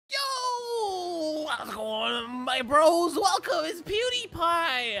What's going on, my bros? Welcome, it's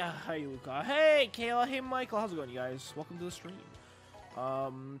PewDiePie! Hey, Luca. Hey, Kayla. Hey, Michael. How's it going, you guys? Welcome to the stream.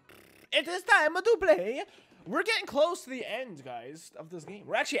 It is time to play. We're getting close to the end, guys, of this game.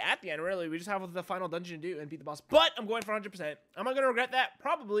 We're actually at the end, really. We just have the final dungeon to do and beat the boss. But I'm going for 100%. I'm not going to regret that.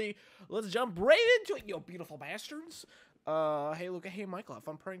 Probably. Let's jump right into it, you beautiful bastards. Hey, Luca. Hey, Michael. Have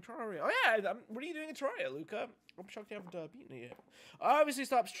fun playing Terraria. Oh, yeah. What are you doing in Terraria, Luca? I'm shocked you haven't beaten it yet. I obviously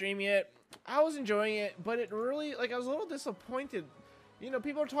stopped streaming it. I was enjoying it, but it really, like, I was a little disappointed. You know,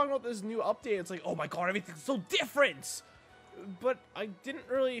 people are talking about this new update. It's like, oh my god, everything's so different. But I didn't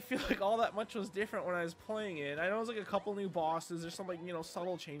really feel like all that much was different when I was playing it. I know there's like a couple new bosses. There's some, like, you know,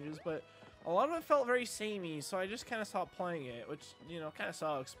 subtle changes, but a lot of it felt very samey. So I just kind of stopped playing it, which, you know, kind of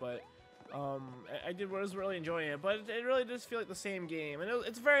sucks. But I was really enjoying it, but it really does feel like the same game, and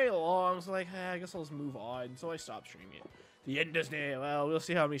it's very long, so like, I guess I'll just move on. So I stopped streaming it. The end is near. Well, we'll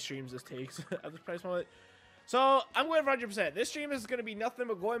see how many streams this takes at this price point. So I'm going for 100%. This stream is going to be nothing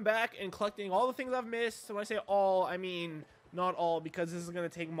but going back and collecting all the things I've missed. So when I say all, I mean not all, because this is going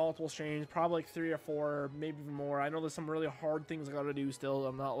to take multiple streams, probably like 3 or 4, maybe even more. I know there's some really hard things I got to do still.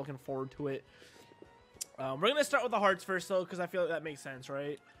 I'm not looking forward to it. We're going to start with the hearts first, though, because I feel like that makes sense,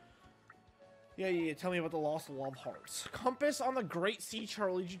 right? Yeah, tell me about the lost love hearts. Compass on the Great Sea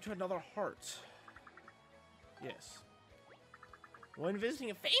Chart will lead you to another heart. Yes. When visiting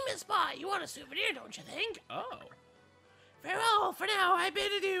a famous spot, you want a souvenir, don't you think? Oh. Farewell, for now, I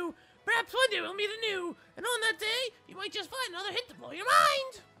bid adieu. Perhaps one day we'll meet anew, and on that day, you might just find another hit to blow your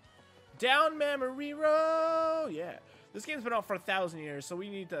mind. Down memory road. Yeah. This game's been out for 1,000 years, so we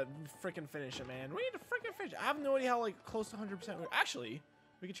need to freaking finish it, man. We need to freaking finish it. I have no idea how, like, close to 100% we're... Actually...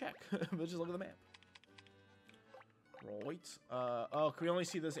 We can check. Let's just look at the map. Right. Oh, can we only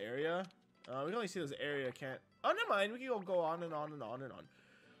see this area? We can only see this area. Can't. Oh, never mind. We can go on and on and on and on.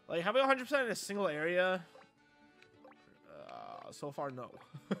 Like, having 100% in a single area. So far, no.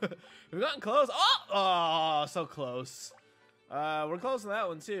 We've gotten close. Oh, so close. We're close to that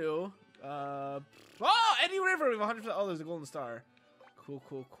one too. Oh, Eddie River. We have 100%. Oh, there's a golden star.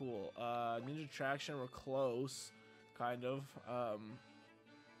 Cool. Ninja Traction. We're close. Kind of.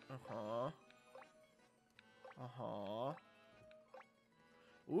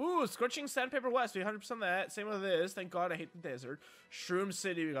 Ooh, Scorching Sandpaper West. We 100% that. Same with this. Thank God I hate the desert. Shroom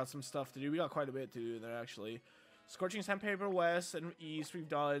City. We got some stuff to do. We got quite a bit to do there, actually. Scorching Sandpaper West and East. We've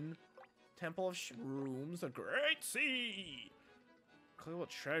done. Temple of Shrooms. The Great Sea. Collectible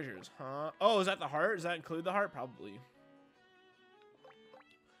treasures, huh? Oh, is that the heart? Does that include the heart? Probably.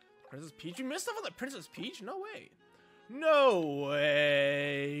 Princess Peach. You missed stuff on the Princess Peach? No way. No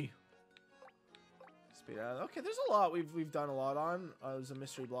way. Speed out. Okay, there's a lot we've done a lot on. There's a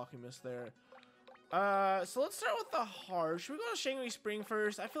mystery block we missed there. So let's start with the heart. Should we go to Shangri Spring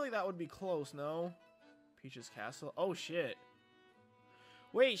first? I feel like that would be close, no? Peach's Castle. Oh shit.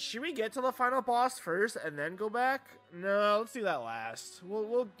 Wait, should we get to the final boss first and then go back? No, let's do that last.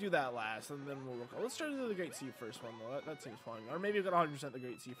 We'll do that last and then we'll look. Let's try to do the Great Sea first one though. That seems fun. Or maybe we'll get 100% the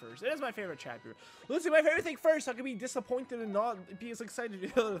Great Sea first. It is my favorite chapter. Let's do my favorite thing first. So I can be disappointed and not be as excited to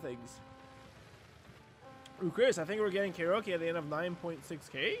do the other things. Ooh, Chris, I think we're getting karaoke at the end of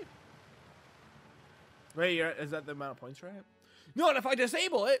 9.6k. Wait, is that the amount of points we're at? No, and if I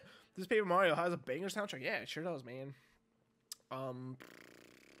disable it, this Paper Mario has a banger soundtrack. Yeah, it sure does, man.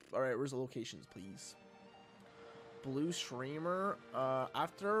 Alright, where's the locations, please? Blue Streamer.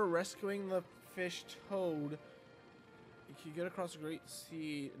 After rescuing the fish toad, you can get across the Great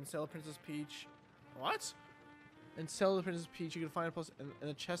Sea and sell Princess Peach. What? And sell the Princess Peach. You can find a plus in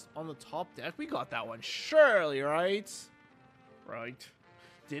a chest on the top deck. We got that one, surely, right? Right.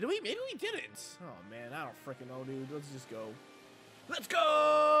 Did we? Maybe we didn't. Oh man, I don't freaking know, dude. Let's just go. Let's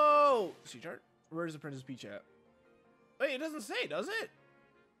go! Sea chart. Where's the Princess Peach at? Wait, it doesn't say, does it?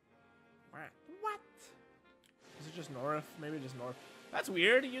 What? Is it just north? Maybe just north. That's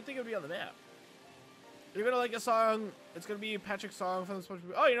weird. You'd think it would be on the map. You're gonna like a song. It's gonna be Patrick's song from the supposed to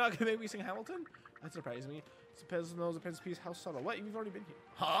be. Oh, you're not gonna make me sing Hamilton? That surprised me. Depends knows the Princess Peach. How subtle. What? You've already been here.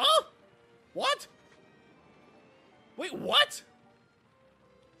 Huh? What? Wait, what?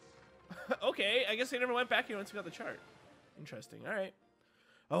 Okay, I guess they never went back here once we got the chart. Interesting. All right.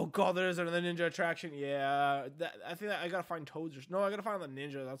 Oh god, there's another ninja attraction. Yeah, I think that I gotta find toads. No, I gotta find the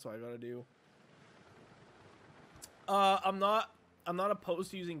ninja. That's what I gotta do. I'm not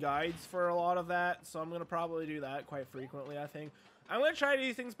opposed to using guides for a lot of that, so I'm gonna probably do that quite frequently. I think I'm gonna try to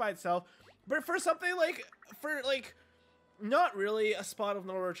do things by itself, but for something like not really a spot of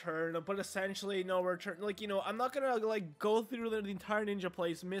no return, but essentially no return. Like, you know, I'm not gonna like go through the entire ninja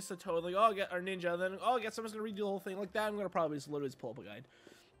place, miss a toad, like, oh, I'll get our ninja, then oh, I guess I'm just gonna redo the whole thing like that. I'm gonna probably just literally just pull up a guide.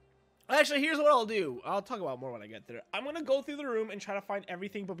 Actually, here's what I'll do. I'll talk about more when I get there. I'm gonna go through the room and try to find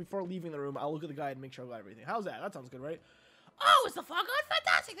everything, but before leaving the room, I'll look at the guide and make sure I got everything. How's that? That sounds good, right? Oh, is the fog on?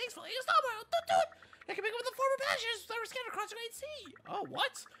 Fantastic! Thanks for letting us know about it. I can make up with the former passengers that were scattered across the great sea. Oh,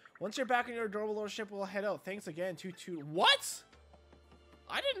 what? Once you're back in your adorable little ship, we'll head out. Thanks again, Toot. What?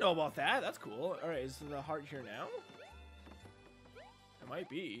 I didn't know about that. That's cool. All right, is the heart here now? It might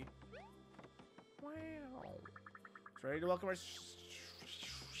be. Wow. It's ready to welcome our...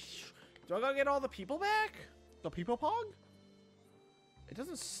 Do I gotta get all the people back? The people pog? It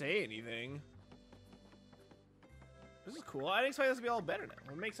doesn't say anything. This is cool. I didn't expect this to be all better now.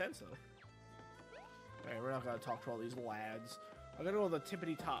 It makes sense though. Alright, we're not gonna talk to all these lads. I'm gonna go to the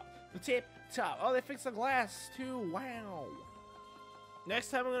tippity top. The tip top. Oh, they fixed the glass too. Wow.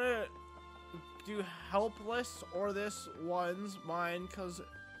 Next time I'm gonna do helpless or this one's mine because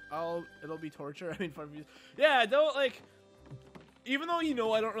it'll be torture. I mean, yeah, don't like. Even though you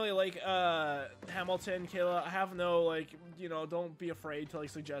know I don't really like Hamilton, Kayla, I have no like, you know, don't be afraid to like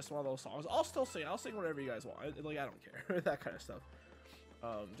suggest one of those songs. I'll still sing. I'll sing whatever you guys want. Like I don't care that kind of stuff.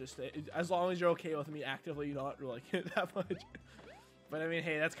 Just as long as you're okay with me actively not liking it that much. But I mean,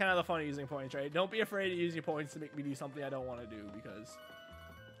 hey, that's kind of the fun of using points, right? Don't be afraid to use your points to make me do something I don't want to do because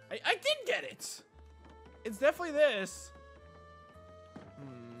I did get it. It's definitely this.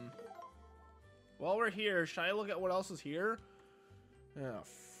 While we're here, should I look at what else is here? Oh,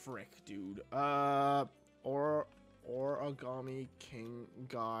 frick, dude. Origami King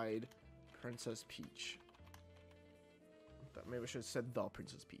Guide Princess Peach. Maybe I should have said the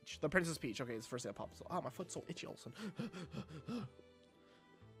Princess Peach. The Princess Peach. Okay, it's the first thing that pops up. Oh, my foot's so itchy all of a sudden.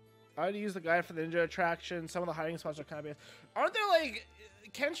 I'd use the guide for the ninja attraction. Some of the hiding spots are kind of... Aren't there, like...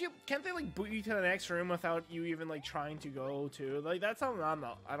 Can't they, like, boot you to the next room without you even, like, trying to go to? Like, that's something I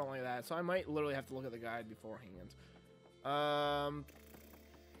don't like that. So I might literally have to look at the guide beforehand.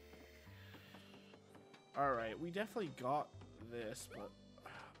 Alright, we definitely got this, but... Oh,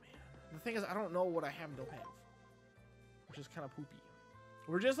 man. The thing is, I don't know what I have and don't have. Which is kind of poopy.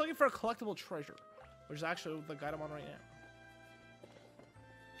 We're just looking for a collectible treasure. Which is actually the guide I'm on right now.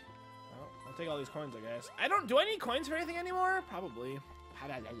 Well, I'll take all these coins, I guess. Do I need coins for anything anymore? Probably.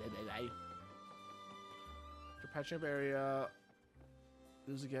 Perpetuum area.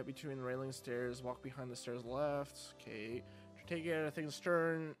 There's a gap between the railing stairs. Walk behind the stairs left. Okay. Take it at things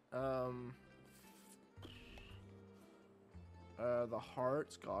stern. The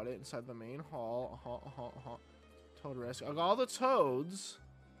hearts. Got it. Inside the main hall. Toad rescue. I got all the toads.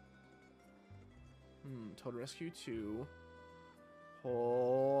 Toad rescue 2.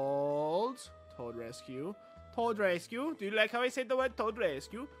 Hold. Toad rescue. Toad rescue. Do you like how I said the word toad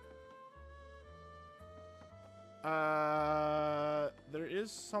rescue? There is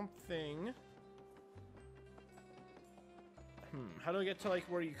something. How do I get to like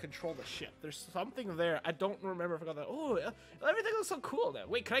where you control the ship? There's something there. I don't remember if I got that. Oh, everything looks so cool now.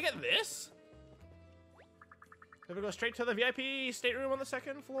 Wait, can I get this? If we go straight to the VIP stateroom on the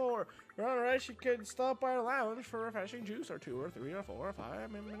 2nd floor. You're on the right, you can stop by the lounge for a refreshing juice or 2 or 3 or 4 or 5.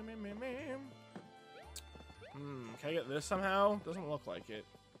 Can I get this somehow? Doesn't look like it.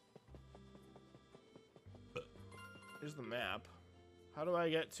 Here's the map. How do I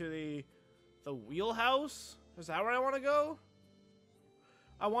get to the wheelhouse? Is that where I want to go?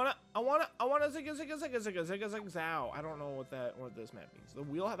 I wanna zigga zow. I don't know what this map means. The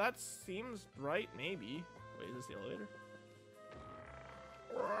wheel, that seems right, maybe. Wait, is this the elevator?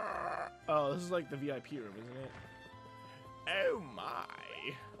 Oh, this is like the VIP room, isn't it? Oh my.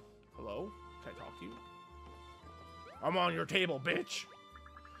 Hello? Can I talk to you? I'm on your table, bitch.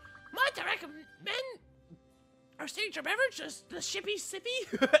 Might I recommend our signature beverage, just the shippy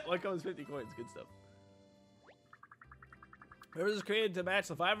sippy? Like those 50 coins, good stuff. Beverage is created to match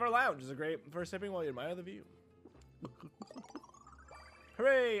the 5-hour lounge. Is a great for sipping while you admire the view.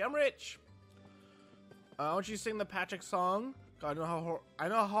 Hooray! I'm rich. Why don't you sing the Patrick song? God, I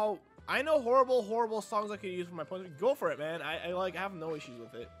know horrible songs I could use for my points. Go for it, man. I like have no issues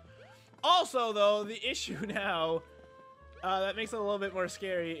with it. Also, though, the issue now that makes it a little bit more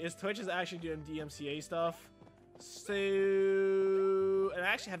scary is Twitch is actually doing DMCA stuff. So, and I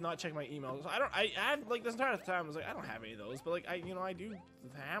actually have not checked my emails. I had like this entire time I was like, I don't have any of those, but like I do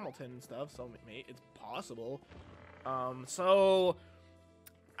the Hamilton and stuff, so mate, it's possible. So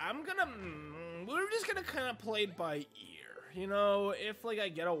we're just gonna kind of play it by ear. You know, if like I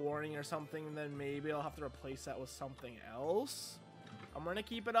get a warning or something, then maybe I'll have to replace that with something else. I'm gonna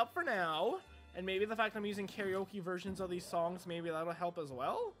keep it up for now, and maybe the fact I'm using karaoke versions of these songs, maybe that'll help as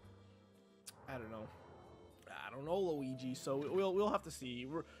well. I don't know. I don't know, Luigi. So we'll have to see.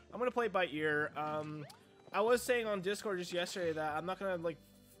 I'm gonna play it by ear. I was saying on Discord just yesterday that I'm not gonna like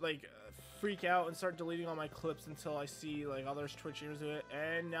like freak out and start deleting all my clips until I see like others Twitch streamers do it,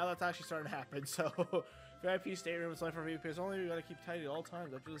 and now that's actually starting to happen. So VIP stateroom is only for VIPs only. We gotta keep tight at all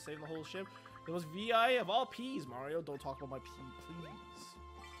times after saving the whole ship. It was VI of all P's, Mario. Don't talk about my P, please.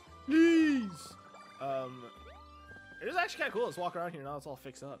 Please. It is actually kind of cool. Let's walk around here now. It's all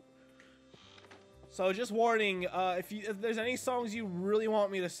fixed up. So just warning, if there's any songs you really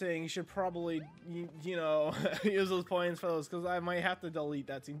want me to sing, you should probably, you know, use those points for those, because I might have to delete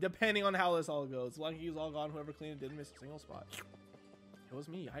that scene, depending on how this all goes. Lucky's all gone. Whoever cleaned it didn't miss a single spot. It was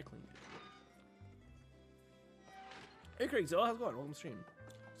me. I cleaned it. Hey, Craig, so how's it going? Welcome to stream.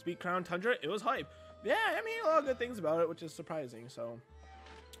 Speak Crown Tundra. It was hype. Yeah, I mean, a lot of good things about it, which is surprising, so.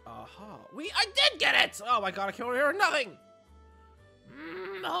 Aha. I did get it! Oh my god, I can't hear nothing!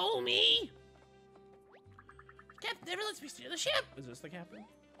 Homie! Captain never lets me steer the ship! Is this the captain?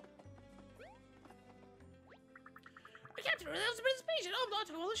 The captain really loves to bring space, and I'm not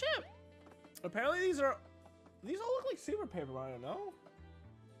to hold the ship! Apparently these all look like Super Paper Mario, no?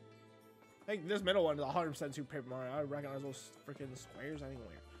 I think this middle one is 100% Super Paper Mario. I recognize those freaking squares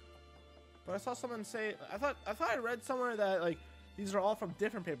anywhere. But I saw someone say, I thought I read somewhere that, like, these are all from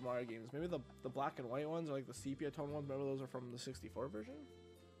different Paper Mario games. Maybe the black and white ones, or like the sepia tone ones. Remember those are from the 64 version?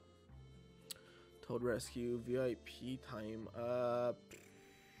 Toad Rescue, VIP time.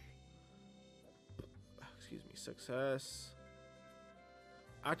 Excuse me. Success.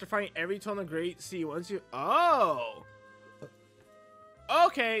 After finding every toad in the Great Sea, once you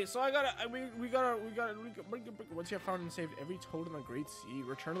okay, so we gotta once you have found and saved every toad in the Great Sea,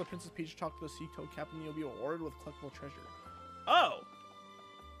 return to the Princess Peach, talk to the Sea Toad Captain, you'll be awarded with collectible treasure. Oh!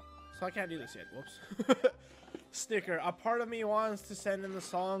 So I can't do this yet. Whoops. Sticker. A part of me wants to send in the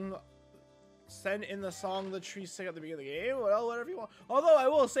song the tree sing at the beginning of the game. Well, whatever you want. Although I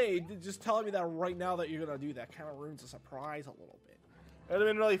will say, just telling me that right now that you're gonna do that kind of ruins the surprise a little bit. It would have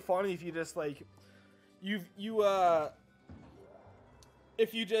been really funny if you just like if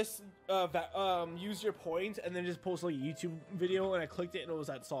you just use your point and then just post like a YouTube video and I clicked it and it was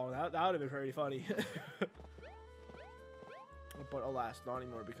that song. That would have been very funny. But alas, not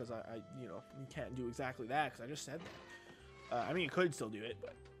anymore, because I you know, you can't do exactly that because I just said that. I mean, you could still do it,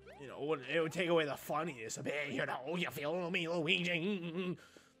 but you know, it would take away the funniness a bit. You know, you feel me, Luigi?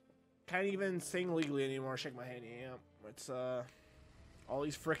 Can't even sing legally anymore. Shake my head. Yeah, it's all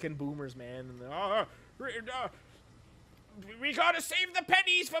these frickin' boomers, man. And we gotta save the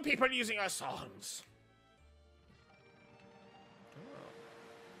pennies for people using our songs. Oh.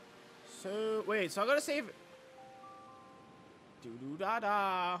 So wait, so I gotta save.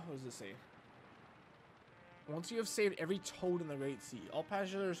 Doo-doo-da-da. What does this say? Once you have saved every toad in the Great Sea, all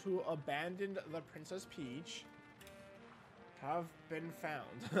passengers who abandoned the Princess Peach have been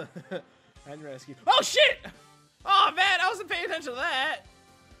found and rescued. Oh, shit! Oh, man, I wasn't paying attention to that.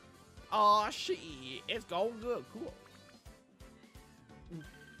 Oh, shit. It's going good. Cool.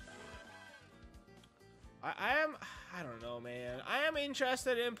 I don't know, man. I am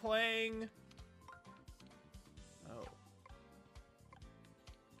interested in playing... Oh.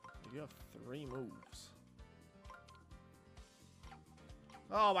 You have 3 moves.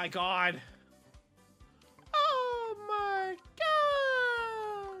 Oh my god! Oh my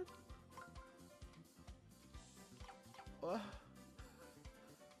god!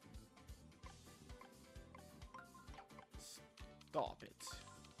 Stop it.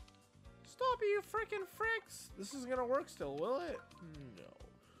 Stop it, you freaking fricks! This is gonna work still, will it?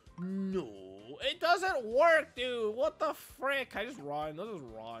 No. No. It doesn't work, dude! What the frick? I just run. Let's just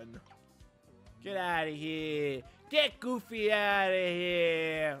run. Get out of here. Get Goofy out of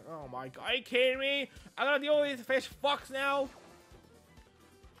here. Oh my god. Are you kidding me? I gotta deal with these fish fucks now?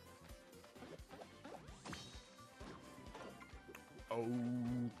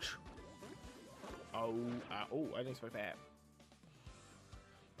 Ouch. Oh, oh, I didn't expect that.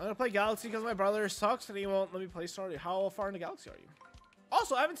 I'm gonna play Galaxy because my brother sucks and he won't let me play Stardew. How far into Galaxy are you?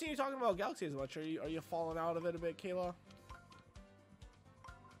 Also, I haven't seen you talking about Galaxy as much. Are you falling out of it a bit, Kayla?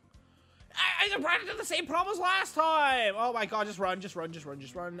 I ran into the same problem as last time! Oh my god, just run, just run, just run,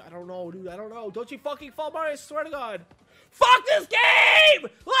 just run. I don't know, dude, I don't know. Don't you fucking fall, Mario, I swear to god. Fuck this game!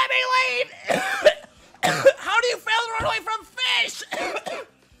 Let me leave! How do you fail to run away from fish?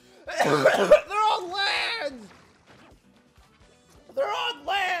 They're on land! They're on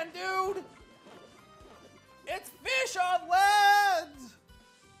land, dude! It's fish on land!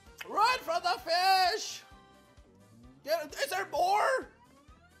 Run from the fish! Is there more?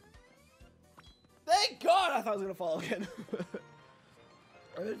 Thank God! I thought I was gonna fall again.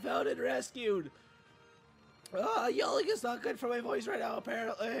 I've been found and rescued. Yelling is not good for my voice right now,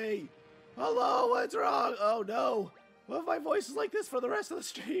 apparently. Hello, what's wrong? Oh no. What if my voice is like this for the rest of the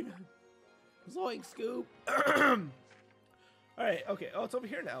stream? Zoink, Scoop. Alright, okay. Oh, it's over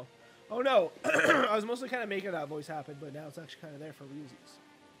here now. Oh, no. I was mostly kind of making that voice happen, but now it's actually kind of there for realsies.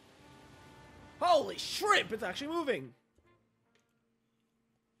 Holy shrimp! It's actually moving!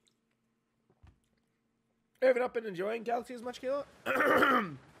 Have you not been enjoying Galaxy as much, Kayla?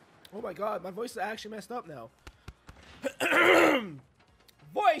 Oh my god, my voice is actually messed up now.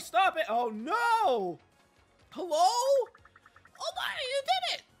 Voice, stop it! Oh no! Hello? Oh my, you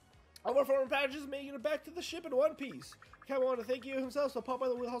did it! All our former packages making it back to the ship in one piece. Kevin wanted to thank you himself, so pop by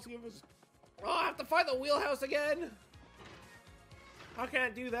the wheelhouse and give us. Oh, I have to find the wheelhouse again! How can I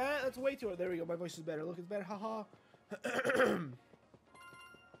do that? That's way too hard. There we go, my voice is better. Look, it's better, haha.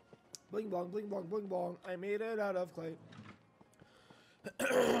 Bling blong, bling blong, bling blong. I made it out of clay.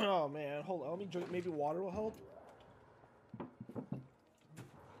 Oh man, hold on. Let me drink. Maybe water will help.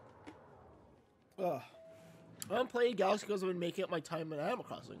 Ugh. I haven't played Galaxy because I've been making up my time in Animal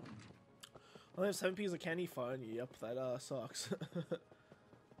Crossing. I only have 7 pieces of candy fun. Yep, that sucks.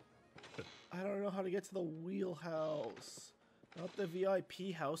 I don't know how to get to the wheelhouse. Not the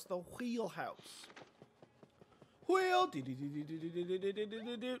VIP house, the wheelhouse. Wheel.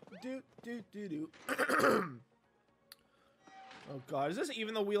 Oh god, is this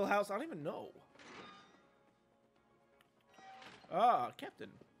even the wheelhouse? I don't even know. Ah, Captain.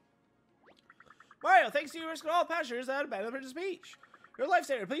 Mario, thanks to you risking all passengers at a Battle Princess Beach. Your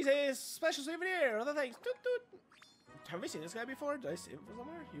lifesaver, please a special souvenir. Other thanks. Doot, doot. Have we seen this guy before? Did I see him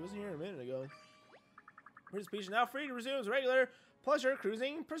somewhere? He wasn't here a minute ago. Princess Beach is now free to resume regular pleasure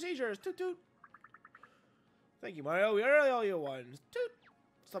cruising procedures. Toot toot. Thank you, Mario. We are all you ones. Toot.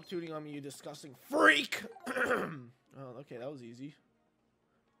 Stop tooting on me, you disgusting freak. Oh, okay, that was easy.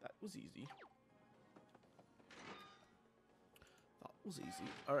 That was easy. That was easy.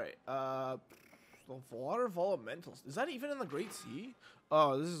 All right. The water elementals. Is that even in the Great Sea?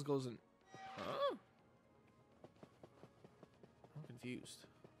 Oh, this is goes in. Huh? I'm confused.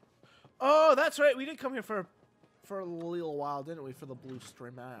 Oh, that's right. We did come here for a little while, didn't we? For the blue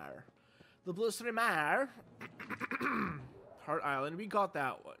streamer. The blue streamer. Heart Island. We got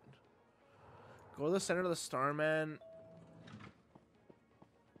that one. Go to the center of the Starman.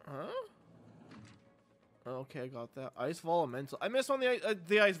 Huh? Okay, I got that. Ice Elemental. I missed on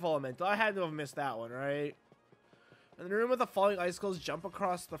the Ice Elemental. I had to have missed that one, right? In the room with the falling icicles, jump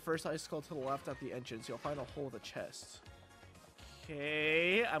across the first icicle to the left at the entrance. You'll find a hole in the chest.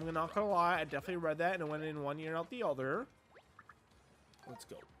 Okay, I'm not gonna lie. I definitely read that and it went in one ear and out the other. Let's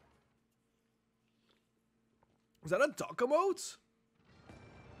go. Is that a duck emote?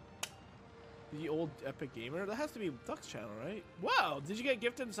 The old epic gamer? That has to be Duck's channel, right? Wow, did you get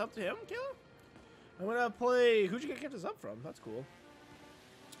gifted a sub to him, Kayla? I'm gonna play. Who'd you get gifted a sub from? That's cool.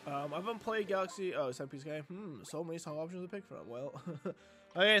 I haven't played Galaxy. Oh, 7-piece guy. So many song options to pick from. Well,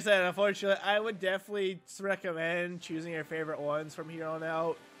 like I said, unfortunately, I would definitely recommend choosing your favorite ones from here on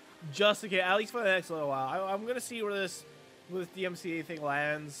out, just to get at least for the next little while. I'm gonna see where this with DMCA thing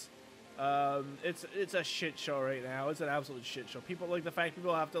lands. It's a shit show right now. It's an absolute shit show. People like the fact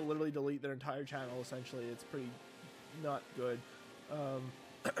people have to literally delete their entire channel. Essentially, it's pretty not good.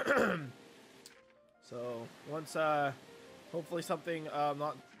 So once hopefully something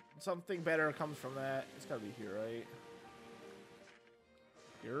something better comes from that. It's gotta be here, right?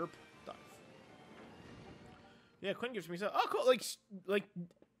 Europe dive. Yeah, Quinn gives me sub. Oh, cool.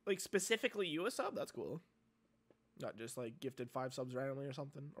 Like specifically you a sub. That's cool. Not just like gifted 5 subs randomly or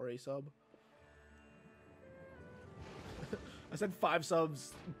something, or a sub. I said 5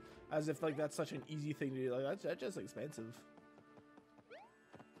 subs as if like that's such an easy thing to do. Like that's just expensive.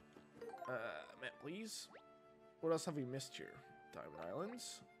 Matt, please. What else have we missed here? Diamond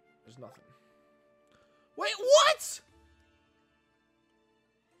Islands. There's nothing. Wait, what?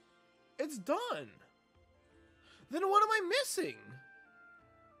 It's done. Then what am I missing?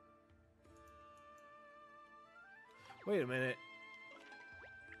 Wait a minute.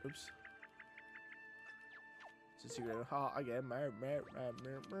 Oops. It's a secret. Ha, again.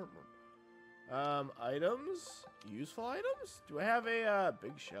 Items? Useful items? Do I have a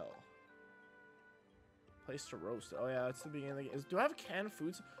big shell? Place to roast. Oh yeah, that's the beginning of the game. Do I have canned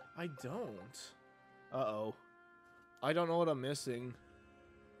foods? I don't. Uh-oh. I don't know what I'm missing.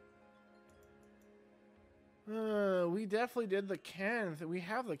 We definitely did the can. We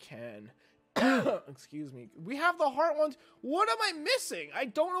have the can. Excuse me. We have the heart ones. What am I missing? I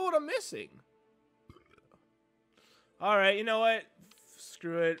don't know what I'm missing. Alright, you know what?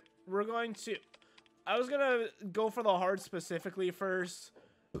 Screw it. We're going to... I was gonna go for the heart specifically first.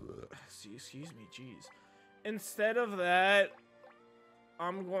 Excuse me, jeez. Instead of that,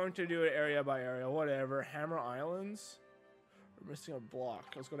 I'm going to do it area by area. Whatever. Hammer Islands. We're missing a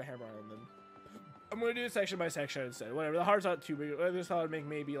block. Let's go to Hammer Island then. I'm going to do it section by section instead. Whatever. The heart's not too big. I just thought it'd make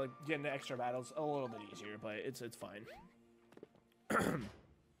maybe like getting the extra battles a little bit easier, but it's fine.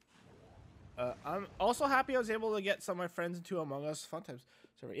 I'm also happy I was able to get some of my friends into Among Us. Fun times.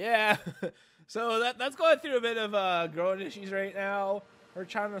 Sorry. Yeah. So that's going through a bit of growing issues right now. We're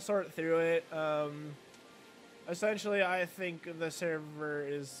trying to sort through it. Essentially, I think the server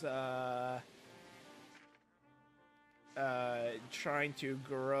is trying to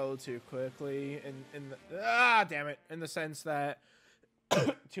grow too quickly damn it, in the sense that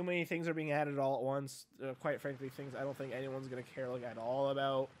too many things are being added all at once. Quite frankly, things I don't think anyone's gonna care like at all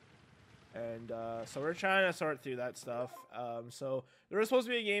about. And so we're trying to sort through that stuff. So there was supposed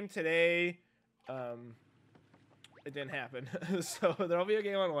to be a game today. It didn't happen. So there'll be a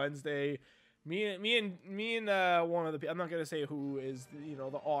game on Wednesday. Me and one of the, I'm not gonna say who is, you know,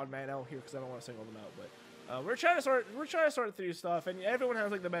 the odd man out here because I don't want to single them out, but we're trying to sort through stuff, and everyone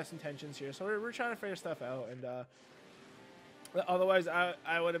has like the best intentions here. So we're trying to figure stuff out, and otherwise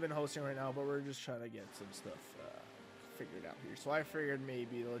I would have been hosting right now, but we're just trying to get some stuff figured out here. So I figured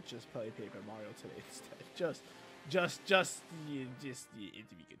maybe let's just play Paper Mario today instead. Just to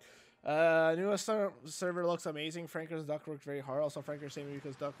be good. Newest server looks amazing. Franker's Duck worked very hard. Also, Franker's saying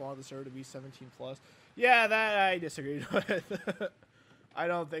because Duck wanted the server to be 17+. Yeah, that I disagreed with. I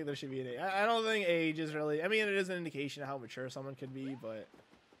don't think there should be an age. I don't think age is really. I mean, it is an indication of how mature someone can be, but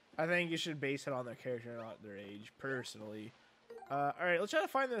I think you should base it on their character, not their age. Personally. All right, let's try to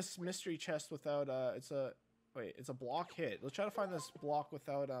find this mystery chest without. It's a block hit. Let's try to find this block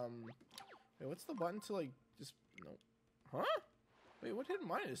without. Wait, what's the button to like just no? Huh? Wait, what did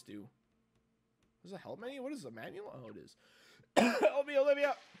Minus do? Is it a help menu? What is the manual? Oh, it is. Help me,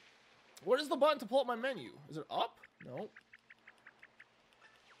 Olivia. What is the button to pull up my menu? Is it up? No.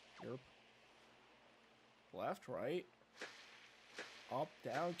 Yep. Left, right. Up,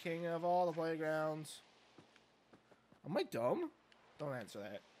 down, king of all the playgrounds. Am I dumb? Don't answer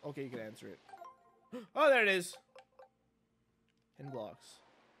that. Okay, you can answer it. Oh, there it is. Hidden blocks.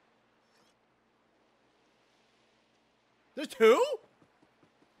 There's two?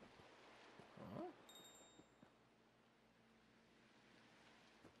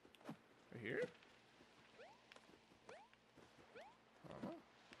 Right here?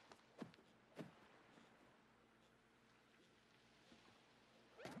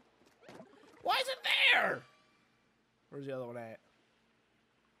 Why is it there? Where's the other one at?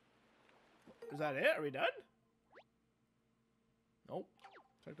 Is that it? Are we done? Nope.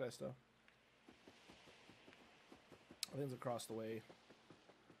 Check that stuff. I think it's across the way.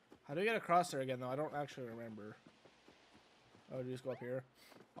 How do we get across there again, though? I don't actually remember. Oh, just go up here.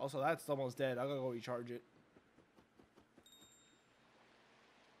 Also, that's almost dead. I'm gonna go recharge it.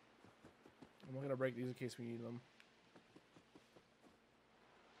 I'm not gonna break these in case we need them.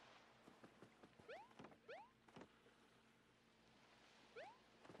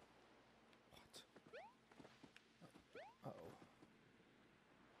 What? Uh-oh.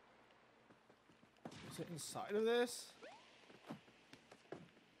 Is it inside of this?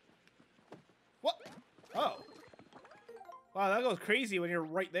 What? Oh. Wow, that goes crazy when you're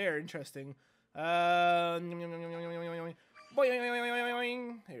right there. Interesting. Here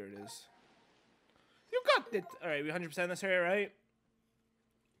it is. You got it. All right, we 100% this area, right?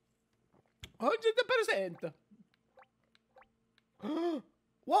 100%.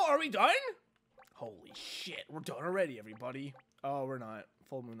 What? Are we done? Holy shit, we're done already, everybody. Oh, we're not.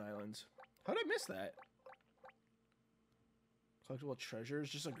 Full Moon Islands. How did I miss that? Collectible treasures,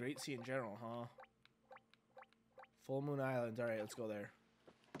 just a great sea in general, huh? Full Moon Island. All right, let's go there.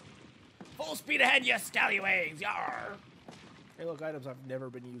 Full speed ahead, you scallywags! Yarr! Hey, look, items I've never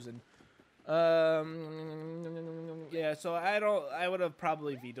been using. Yeah, so I would have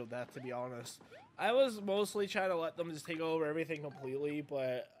probably vetoed that, to be honest. I was mostly trying to let them just take over everything completely,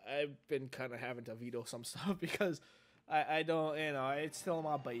 but I've been kind of having to veto some stuff because I don't, you know, it's still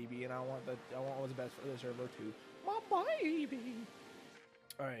my baby, and I want what's best for the server too. My baby.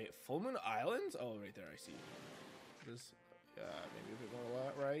 All right, Full Moon Islands. Oh, right there, I see. Just maybe a bit more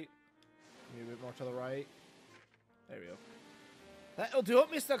left, right. Maybe a bit more to the right. There we go. That'll do it,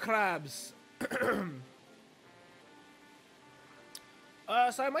 Mr. Krabs.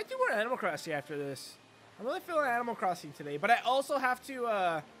 So I might do more Animal Crossing after this. I'm really feeling Animal Crossing today, but I also have to,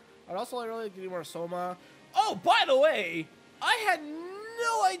 I'd also really like to do more Soma. Oh, by the way, I had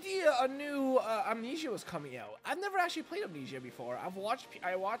no idea a new Amnesia was coming out. I've never actually played Amnesia before. No, it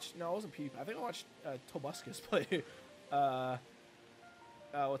wasn't PewDiePie. I think I watched Tobuscus play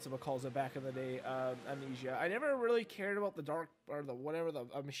what's it calls it back in the day, Amnesia. I never really cared about the dark or the whatever the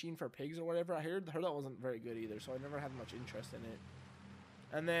machine for pigs or whatever. I heard that wasn't very good either, so I never had much interest in it.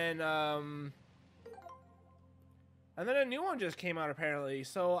 And then a new one just came out apparently.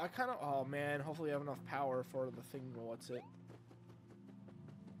 So I kind of, oh man, hopefully I have enough power for the thing. What's it?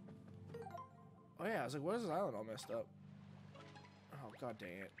 Oh yeah, I was like, what is this island all messed up? Oh god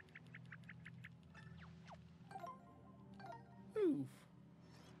dang it. Oof.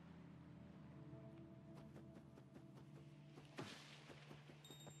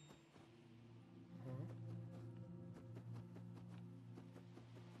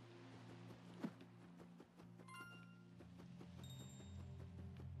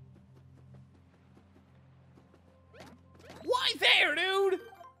 Why there, dude?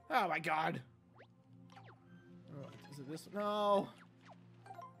 Oh my god. Oh, is it this? No.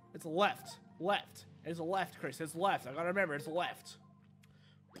 It's left. Left. It's left, Chris. It's left. I gotta remember, it's left.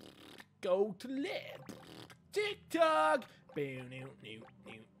 Go to left. TikTok. The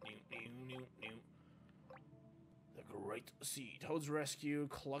Great Sea. Toad's Rescue.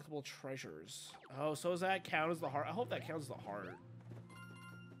 Collectible treasures. Oh, so does that count as the heart? I hope that counts as the heart.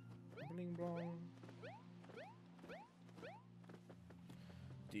 Bling blong.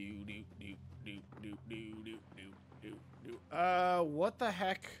 What the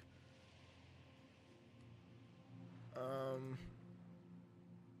heck?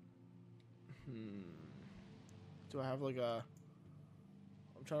 Do I have like a...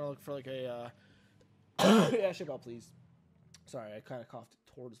 I'm trying to look for like a, yeah, ship out, please. Sorry, I kind of coughed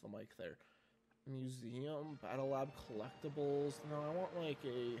towards the mic there. Museum, Battle Lab, collectibles. No, I want like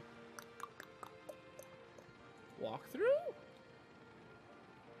a... walkthrough?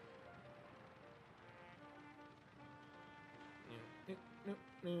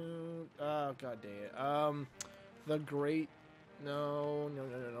 Oh god dang it. The Great no.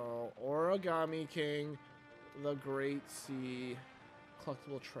 Origami King, the Great Sea,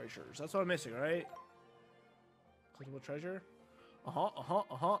 collectible treasures. That's what I'm missing, right? Collectible treasure?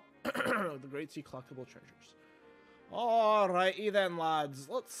 The Great Sea collectible treasures. Alrighty then, lads.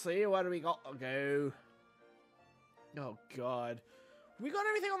 Let's see what we got to go. Oh god. We got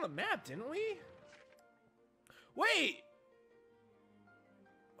everything on the map, didn't we? Wait!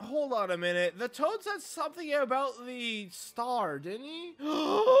 Hold on a minute. The Toad said something about the star, didn't he?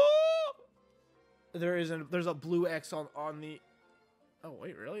 There's a blue X on the... Oh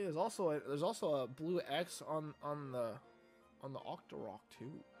wait, really? There's also a blue X on the Octorock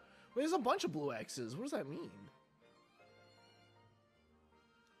too. Wait, there's a bunch of blue X's. What does that mean?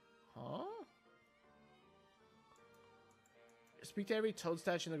 Huh? Speak to every Toad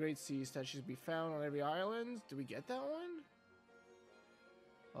statue in the Great Sea. Statues be found on every island. Did we get that one?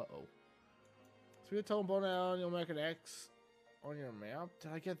 Uh-oh. Speak to Toad bone down. You'll make an X on your map.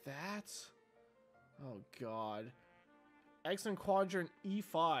 Did I get that? Oh, God. X in quadrant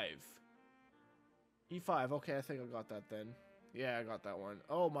E5. E5. Okay, I think I got that then. Yeah, I got that one.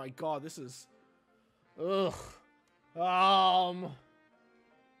 Oh, my God. This is... Ugh.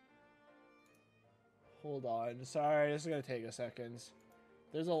 Hold on. Sorry, this is gonna take a second.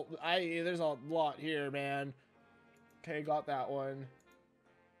 There's a lot here, man. Okay, got that one.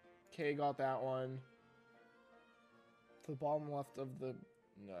 Okay, got that one. To the bottom left of the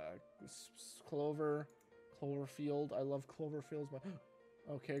Cloverfield. I love Cloverfields.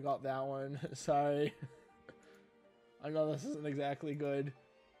 Okay, got that one. Sorry. I know this isn't exactly good.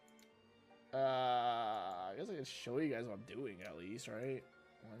 I guess I can show you guys what I'm doing at least, right?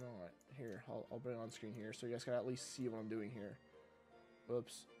 Why not? Here, I'll bring it on screen here so you guys can at least see what I'm doing here.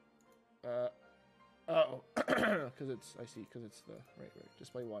 Whoops. Uh-oh. Because it's the... Right.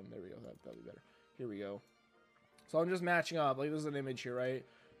 Display 1. There we go. That'll be better. Here we go. So I'm just matching up. Like, this is an image here, right?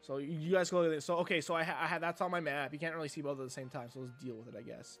 So you guys go look at this. So, okay, so I had that's on my map. You can't really see both at the same time, so let's deal with it, I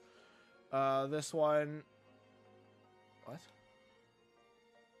guess. This one... What?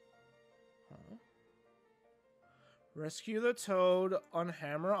 Huh? Rescue the Toad on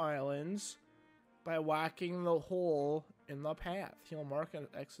Hammer Islands by whacking the hole in the path. He'll mark an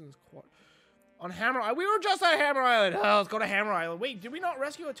X in his quad. On Hammer Island. We were just at Hammer Island. Oh, let's go to Hammer Island. Wait, did we not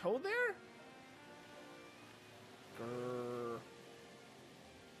rescue a Toad there? Grrr.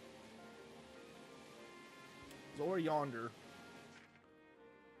 It's over yonder.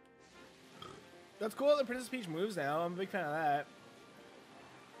 That's cool that the Princess Peach moves now. I'm a big fan of that.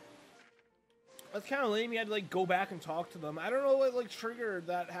 That's kind of lame. You had to like go back and talk to them. I don't know what like triggered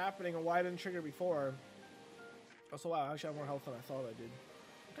that happening and why it didn't trigger before. Also, wow, I actually have more health than I thought I did.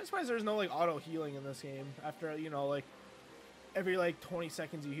 I'm surprised there's no like auto healing in this game. After, you know, like every like 20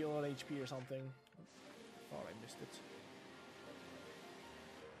 seconds you heal on HP or something. Thought I missed it.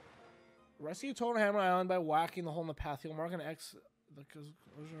 Rescue Totem Hammer Island by whacking the hole in the path. You'll mark an X. Because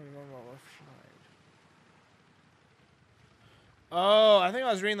left side. Oh, I think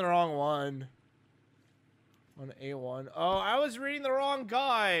I was reading the wrong one. On A1. Oh, I was reading the wrong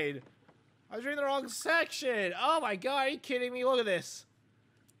guide. I was reading the wrong section. Oh my god, are you kidding me? Look at this.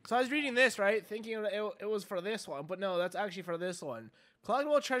 So I was reading this, right? Thinking it was for this one. But no, that's actually for this one.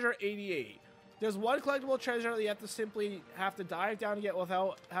 Collectible Treasure 88. There's one collectible treasure that you have to simply dive down to get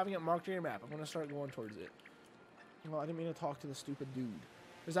without having it marked on your map. I'm going to start going towards it. Well, I didn't mean to talk to the stupid dude.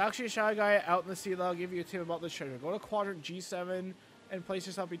 There's actually a shy guy out in the sea that'll give you a tip about this treasure. Go to quadrant G7 and place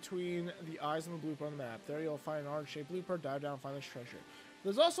yourself between the eyes and the blooper on the map. There you'll find an orange-shaped blooper. Dive down and find this treasure.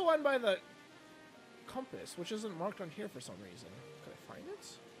 There's also one by the compass, which isn't marked on here for some reason. Can I find it?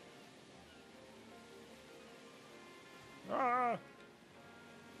 Ah!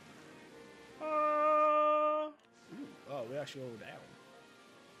 Ooh, oh, we actually go down.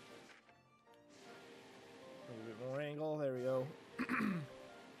 A little bit more angle. There we go.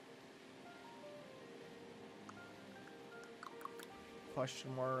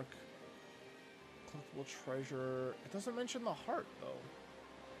 Question mark. Collectible treasure. It doesn't mention the heart, though.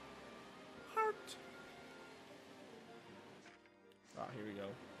 Heart. Ah, here we go.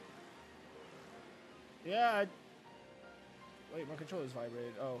 Yeah. Wait, my controller's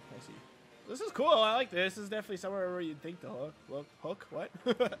vibrated. Oh, I see. This is cool. I like this. This is definitely somewhere where you'd think to hook. Hook? What?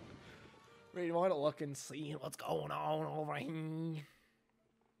 Where you want to look and see what's going on over here.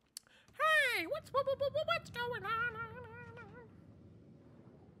 Hey, what's going on?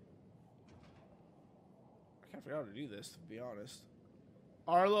 I can't figure out how to do this, to be honest.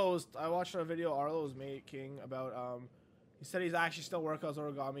 I watched a video Arlo was making about, he said he's actually still working on his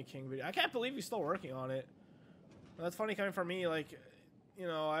Origami King video. I can't believe he's still working on it. And that's funny coming from me, like, you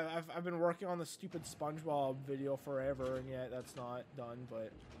know, I've been working on the stupid SpongeBob video forever, and yet that's not done,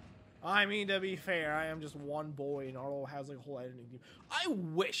 but I mean, to be fair, I am just one boy, and Arlo has like a whole editing team. I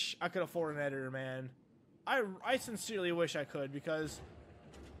wish I could afford an editor, man. I sincerely wish I could, because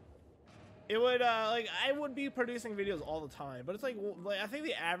it would, like, I would be producing videos all the time, but it's like I think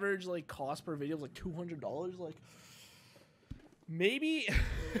the average, like, cost per video is like $200, like, maybe,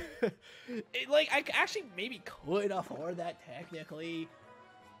 like, I actually maybe could afford that technically.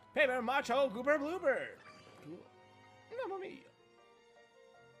 Paper Macho Goober Bloober. No, me.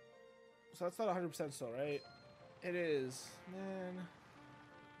 So that's not 100% still, right? It is. Man.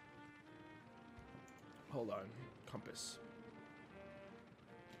 Hold on. Compass.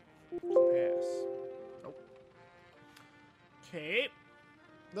 Pass. Nope. Okay.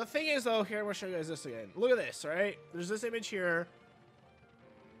 The thing is, though, here I'm going to show you guys this again. Look at this, right? There's this image here.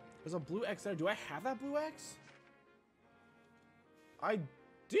 There's a blue X there. Do I have that blue X? I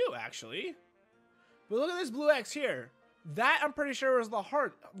do, actually. But look at this blue X here. That, I'm pretty sure, is the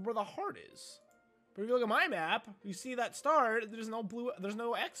heart, where the heart is. But if you look at my map, you see that star, there's no blue, there's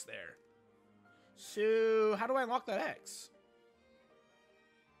no X there. So, how do I unlock that X?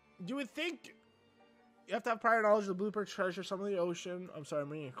 You would think you have to have prior knowledge of the blooper treasure, some of the ocean. I'm sorry, I'm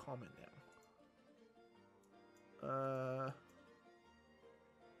reading a comment now.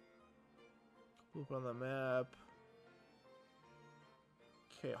 Blooper on the map.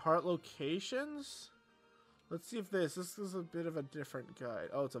 Okay, heart locations. Let's see if this is a bit of a different guide.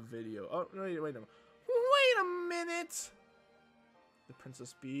 Oh, it's a video. Oh, no, wait a minute. Wait a minute. The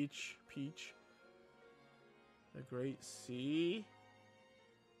Princess Beach, Peach. The Great Sea.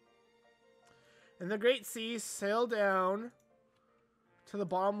 In the Great Sea, sail down to the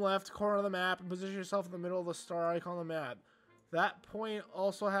bottom left corner of the map and position yourself in the middle of the star icon on the map. That point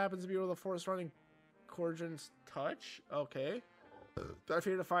also happens to be where the forest running Corgins touch. Okay. Dive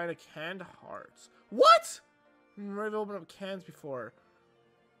here to find a canned hearts. What? I've opened up cans before.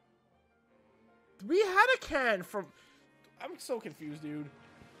 We had a can from... I'm so confused, dude.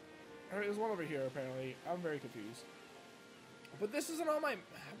 Alright, there's one over here, apparently. I'm very confused. But this isn't on my...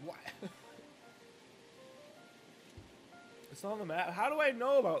 What? It's not on the map. How do I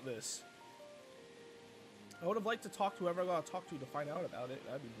know about this? I would have liked to talk to whoever I gotta talk to find out about it.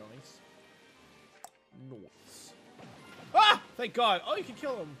 That'd be nice. Nice. Ah! Thank God. Oh, you can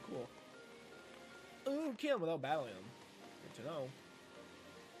kill him. Cool. Ooh, kill him without battling him. Good to know.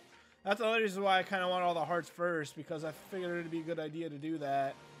 That's the other reason why I kind of want all the hearts first, because I figured it'd be a good idea to do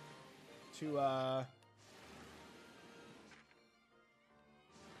that. To,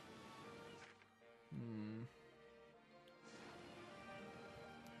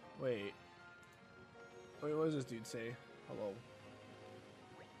 Wait. Wait, what does this dude say? Hello.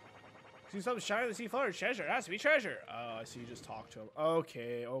 See something shining in the sea floor? Treasure. It has to be treasure. Oh, I see you just talked to him.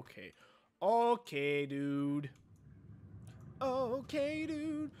 Okay, okay. Okay, dude. Okay,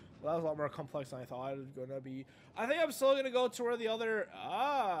 dude. Well, that was a lot more complex than I thought it was gonna be. I think I'm still gonna go to where the other.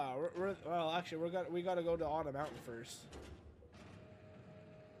 Well, actually, we gotta go to Autumn Mountain first.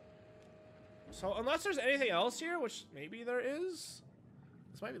 So unless there's anything else here, which maybe there is,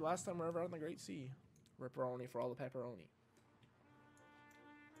 this might be the last time we're ever on the Great Sea. Ripperoni for all the pepperoni.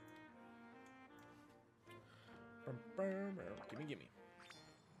 Gimme.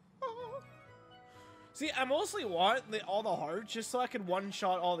 See, I mostly want all the hearts just so I can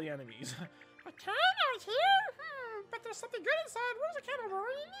one-shot all the enemies. A can out here? But there's something good inside. Where's the can? I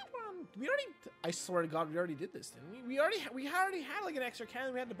already need one. We already, I swear to God, we already did this, didn't we? We already had like an extra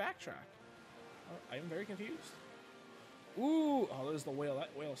can. We had to backtrack. I am very confused. Ooh, oh, there's the whale.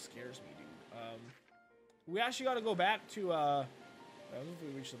 That whale scares me, dude. We actually got to go back to, I don't know if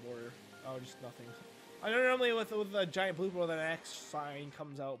we reach the border. Oh, just nothing. I know normally with a giant blue with an X sign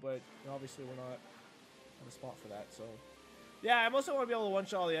comes out, but obviously we're not on the spot for that, so. Yeah, I mostly want to be able to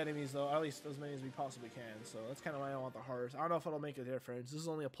one-shot all the enemies, though, at least as many as we possibly can, so that's kind of why I want the hearts. I don't know if it'll make a difference. This is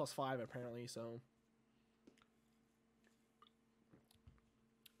only a +5, apparently, so.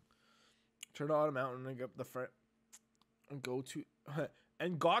 Turn on a mountain and get the and go to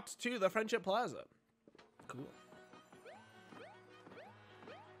and got to the Friendship Plaza. Cool.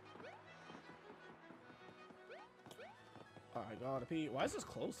 I gotta pee. Why is this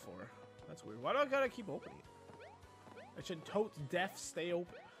closed for? That's weird. Why do I gotta keep opening it? I should totes def stay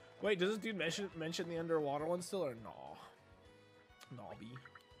open. Wait, does this dude mention the underwater one still or no? Nobby.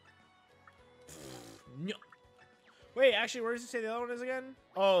 No. Wait, actually, where does it say the other one is again?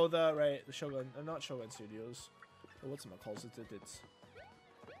 Oh, the Shogun, not Shogun Studios. Oh, what's it called? It's.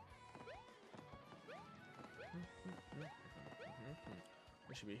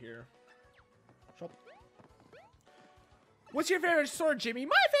 We should be here. Shop. What's your favorite store, Jimmy?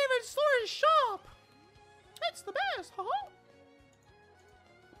 My favorite store is Shop. It's the best, huh?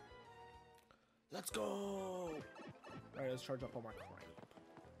 Let's go. All right, let's charge up on my coin.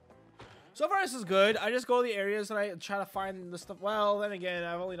 So far, this is good. I just go to the areas and I try to find the stuff. Well, then again,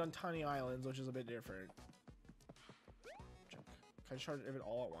 I've only done tiny islands, which is a bit different. Check. Can I charge it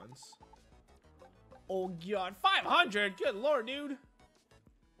all at once? Oh, God. 500? Good Lord, dude.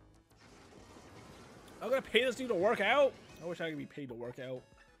 I'm going to pay this dude to work out? I wish I could be paid to work out.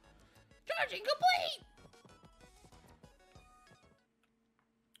 Charging complete!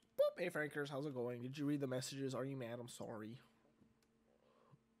 Boop. Hey, Frankers. How's it going? Did you read the messages? Are you mad? I'm sorry.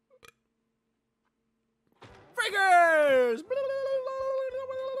 Frankers!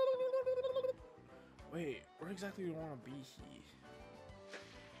 Wait, where exactly do you want to be here?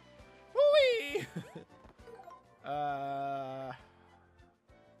 Woo-wee!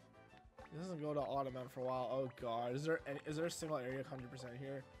 This doesn't go to Autumn Mountain for a while. Oh god, is there a single area 100%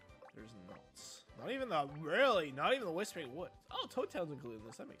 here? There's not. Not even the Whispering Woods. Oh, Toad Town's included in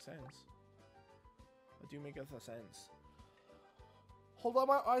this. That makes sense. That do make sense. Hold on,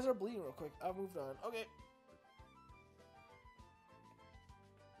 my eyes are bleeding real quick. I've moved on. Okay.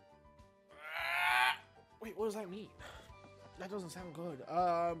 Wait, what does that mean? That doesn't sound good.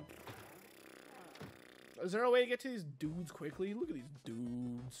 Is there a way to get to these dudes quickly? Look at these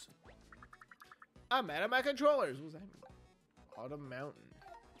dudes. I'm mad at my controllers. What does that mean? Autumn Mountain.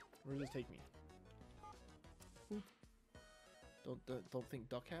 Where does this take me? Don't think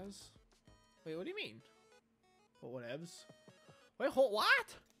Duck has? Wait, what do you mean? But whatevs. Wait, hold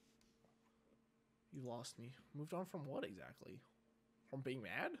what? You lost me. Moved on from what exactly? From being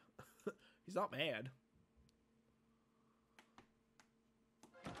mad? He's not mad.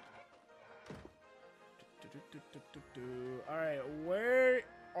 Alright, where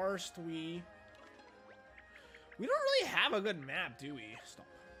arst we? We don't really have a good map, do we? Stop.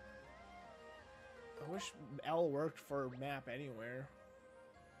 I wish L worked for map anywhere.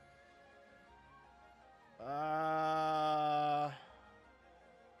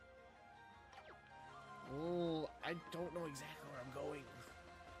 Ooh, I don't know exactly where I'm going.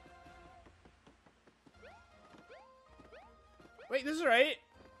 Wait, this is right.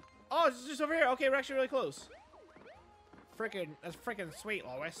 Oh, it's just over here. Okay, we're actually really close. That's freaking sweet,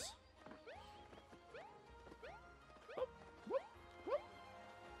 Lois.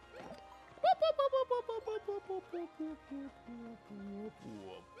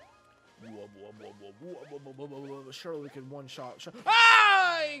 Surely we could one-shot.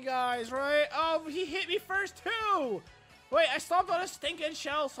 Hi, guys, right? Oh, he hit me first, too. Wait, I stomped on a stinking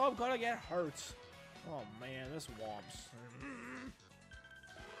shell, so I'm gonna get hurt. Oh, man, this womps.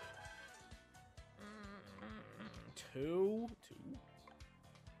 Two.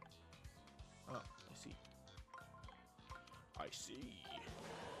 Oh, I see.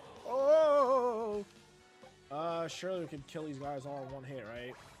 Oh! Surely we could kill these guys all in one hit,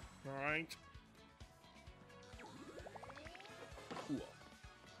 right? Alright. Cool.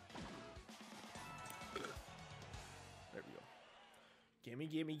 There we go. Gimme,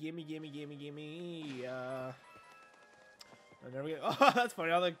 gimme, gimme, gimme, gimme, gimme. And there we go. Oh, that's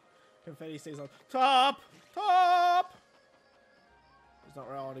funny. All the confetti stays on top. Top. It's not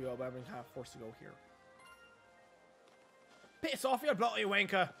where I want to go, but I'm kind of forced to go here. Piss off, you bloody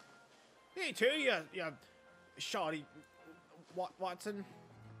wanker. Me too, you shoddy Watson.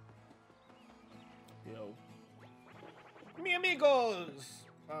 Yo. Mi amigos.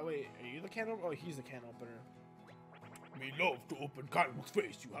 Wait, are you the can opener? Oh, he's the can opener. Me love to open can's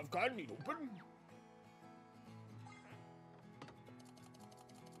face. You have can need open.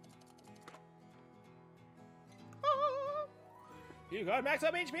 Ah. You got max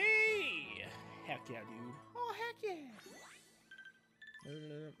up HP. Heck yeah, dude. Oh, heck yeah.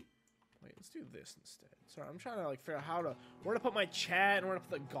 Wait, let's do this instead. Sorry, I'm trying to like figure out where to put my chat and where to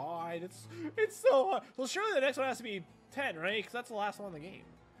put the guide. It's so hard. Well, surely the next one has to be 10, right? Because that's the last one in the game.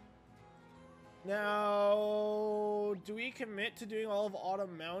 Now, do we commit to doing all of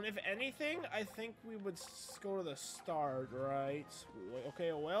Autumn Mountain? If anything, I think we would go to the start, right?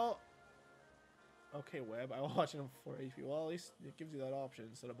 Okay, well. Okay, Web. I was watching him for HP. Well, at least it gives you that option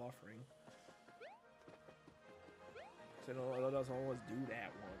instead of buffering. So it doesn't always do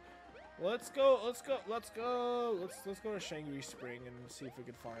that one. Let's go to Shangri Spring and see if we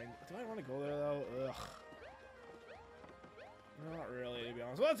can find. Do I want to go there though? Ugh. Not really, to be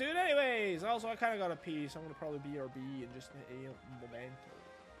honest. Well, let's do it anyways. Also, I kind of got a pee, so I'm gonna probably BRB and just a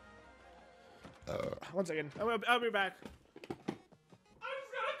momento. 1 second. I'll be back.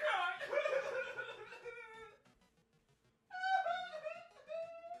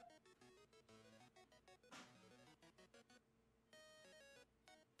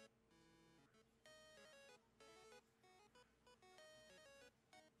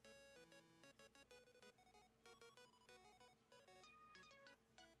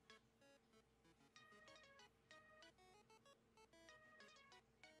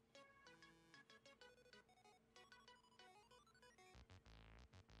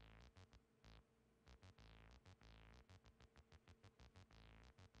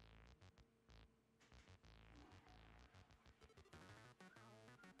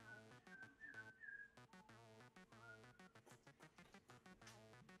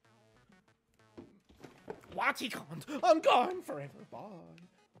 WattyCon, I'm gone forever. Bye.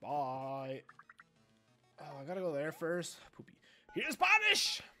 Bye. Oh, I gotta go there first. Poopy. Here's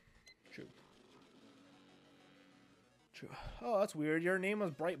Spanish! True. True. Oh, that's weird. Your name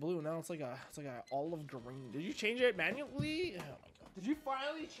was bright blue. Now it's like a olive green. Did you change it manually? Oh my god. Did you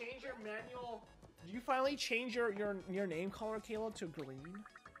finally change your manual? Did you finally change your name color, Caleb, to green?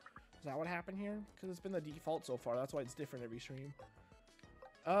 Is that what happened here? Because it's been the default so far. That's why it's different every stream.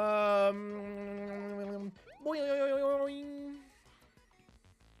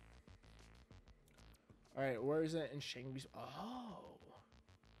 Alright, where is it in Shangri? Oh,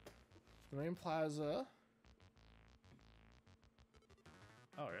 Marine Plaza.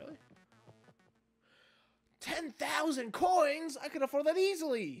 Oh, really? 10,000 coins! I could afford that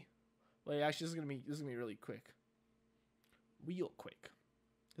easily. Wait, actually, this is gonna be really quick. Real quick.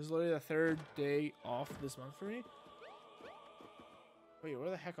 This is literally the 3rd day off this month for me. Wait,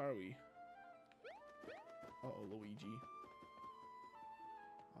 where the heck are we? Uh-oh, Luigi.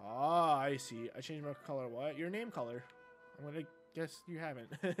 Ah, I see. I changed my color. What? Your name color. I'm gonna guess you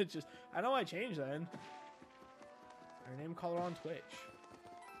haven't. It's just, I know I changed then. Your name color on Twitch.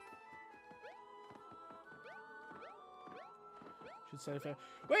 Should say if wait,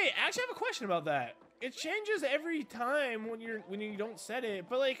 I actually have a question about that. It changes every time when you don't set it,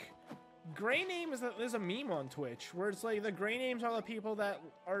 but like, gray name there's a meme on Twitch where it's like the gray names are the people that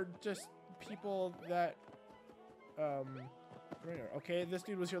are just people that okay, this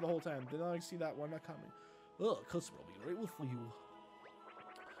dude was here the whole time. Did not see that one not coming. Oh, customer will be grateful for you.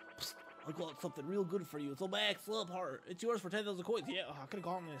 Psst, I got something real good for you. It's a max love heart. It's yours for 10,000 coins. Yeah, I could have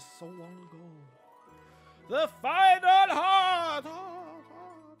gotten this so long ago. The final heart.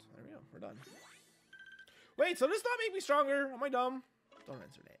 There we go. We're done. Wait, so does that make me stronger? Am I dumb? Don't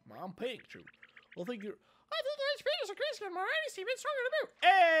answer that. I'm pink, true. Well, thank you. I think your HP is a great skin. My Randy seems stronger than you.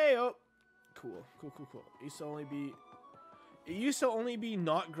 Hey, oh. Cool. It used to only be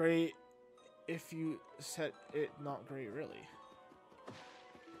not great if you set it not great, really.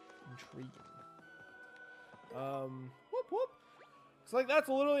 Intriguing. Whoop whoop. It's like that's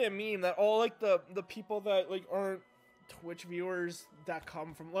literally a meme that all like the people that like aren't Twitch viewers that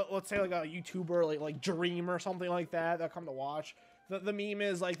come from let's say like a YouTuber like Dream or something like that come to watch. The meme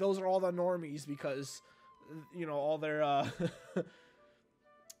is like those are all the normies because you know all their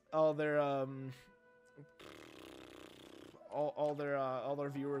all their all their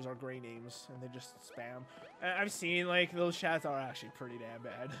viewers are gray names and they just spam. And I've seen like those chats are actually pretty damn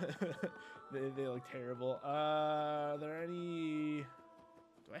bad. they look terrible. Are there any?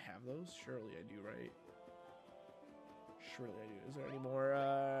 Do I have those? Surely I do, right? Surely I do. Is there any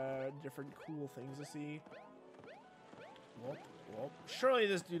more different cool things to see? Whoop, whoop. Surely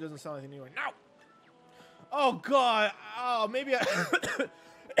this dude doesn't sell anything new. No! Oh god! Oh, maybe I...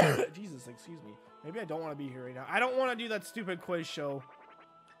 Jesus, excuse me. Maybe I don't want to be here right now. I don't want to do that stupid quiz show.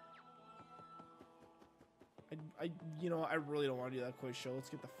 You know, I really don't want to do that quiz show. Let's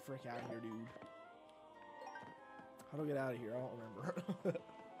get the frick out of here, dude. How do I get out of here? I don't remember.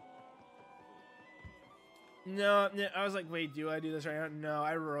 No, I was like, wait, do I do this right now? No,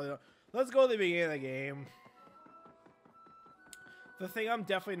 I really don't. Let's go to the beginning of the game. The thing I'm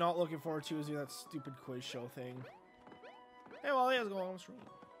definitely not looking forward to is doing that stupid quiz show thing. Hey, well, let's go on stream.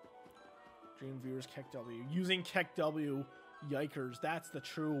 Dream viewers, KEKW. Using KEKW. Yikers. That's a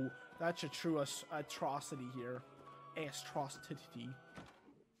true atrocity here. Atrocity.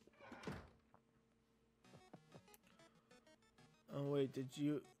 Oh, wait, did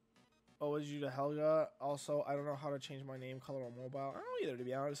you... Oh, was you to Helga? Also, I don't know how to change my name color on mobile. I don't know either, to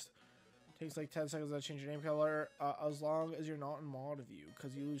be honest. Takes like 10 seconds to change your name color, as long as you're not in mod view,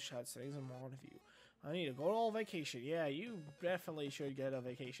 because you lose chat settings in mod view. I need to go on vacation. Yeah, you definitely should get a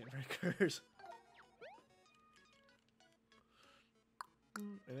vacation, Rickers.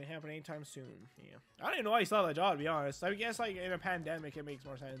 It ain't happening anytime soon. Yeah, I don't even know why you still have that job, to be honest. I guess like in a pandemic, it makes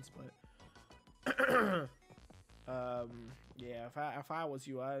more sense, but yeah, if I was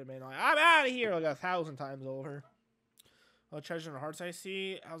you, I'd have been like, I'm out of here like 1,000 times over. Oh, treasure in the hearts I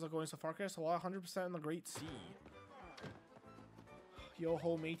see. How's it going so far, Chris? Well, 100% in the Great Sea. Yo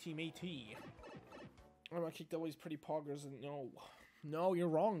ho, matey, matey. Oh, my KEKW is pretty poggers, and no, you're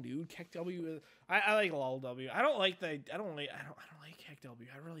wrong, dude. KEKW is. I like LOLW. I don't like KEKW.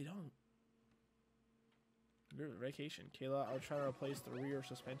 I really don't. Vacation, Kayla. I'll try to replace the rear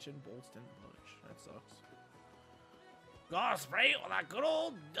suspension bolts didn't budge. That sucks. Gotta spray it with that good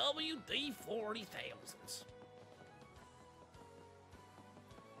old WD-40,000s.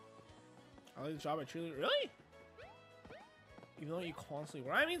 I like the job at cheerleader. Really? Even though you constantly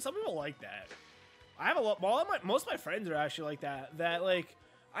work. I mean, some people like that. I have a lot. Well, most of my friends are actually like that. That like,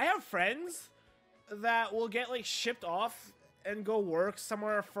 I have friends that will get like shipped off and go work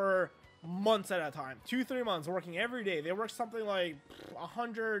somewhere for months at a time. 2-3 months working every day. They work something like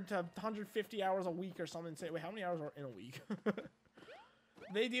 100 to 150 hours a week or something. Say, wait, how many hours are in a week?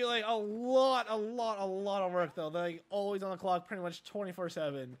 They do like a lot of work though. They're like always on the clock, pretty much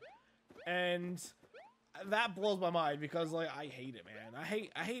 24/7. And that blows my mind because like I hate it, man. I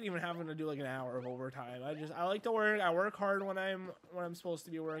hate even having to do like an hour of overtime. I like to work. I work hard when I'm supposed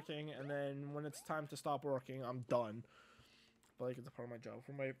to be working, and then when it's time to stop working, I'm done. But like it's a part of my job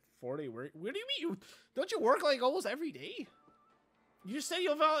for my 4-day work. What do you mean? Don't you work like almost every day? You just said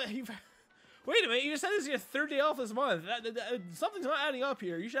you've wait a minute. You just said this is your 3rd day off this month. Something's not adding up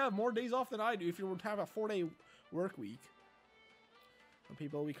here. You should have more days off than I do if you were to have a 4-day work week.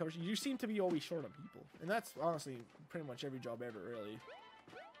 People always cover. You seem to be always short on people, and that's honestly pretty much every job ever, really.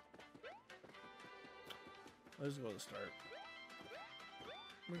 Let's go to the start.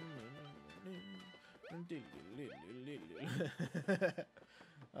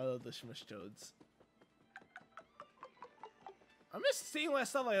 I love the Smush Toads. I'm just seeing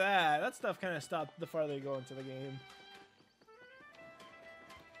less stuff like that. That stuff kind of stopped the farther you go into the game.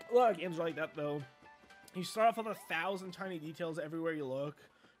 A lot of games are like that, though. You start off with 1,000 tiny details everywhere you look,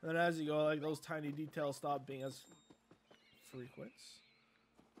 and then as you go, like those tiny details stop being as frequent.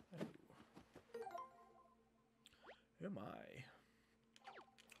 Who am I?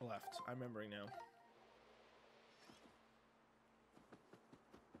 Left. I'm remembering now.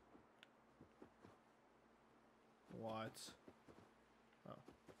 What? Oh.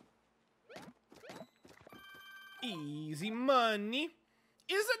 Easy money.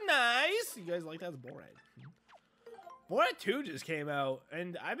 Is it nice? You guys like that? It's Borat. Borat 2 just came out,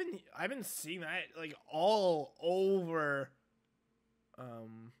 and I've been seeing that like all over.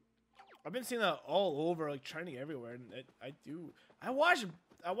 I've been seeing that all over, like trending everywhere, and I watched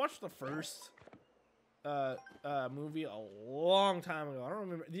the first movie a long time ago. I don't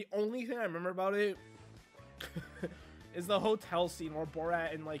remember. The only thing I remember about it is the hotel scene where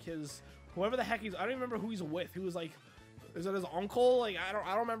Borat and like his whoever the heck he's. I don't even remember who he's with. Who was like. Is that his uncle? Like I don't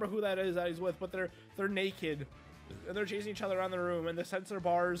remember who that is that he's with, but they're naked and they're chasing each other around the room, and the censor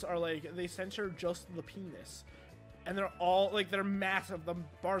bars are like they censor just the penis, and they're all like they're massive. The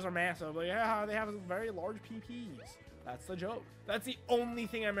bars are massive. Like yeah, they have very large PPs. That's the joke. That's the only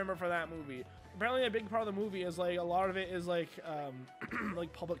thing I remember for that movie. Apparently, a big part of the movie is like a lot of it is like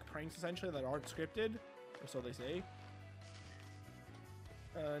like public pranks essentially that aren't scripted, or so they say.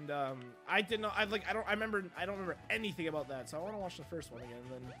 And I did not. I don't remember anything about that. So I want to watch the first one again,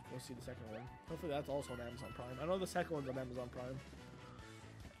 and then go see the second one. Hopefully, that's also on Amazon Prime. I know the second one's on Amazon Prime.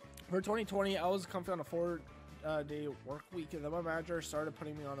 For 2020, I was comfy on a 4-day work week, and then my manager started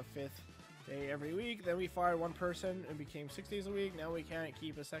putting me on a 5th day every week. Then we fired one person and became 6 days a week. Now we can't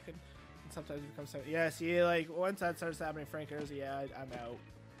keep a second, and sometimes it becomes 7. Yeah, see, like once that starts happening, Frank goes, yeah, I'm out.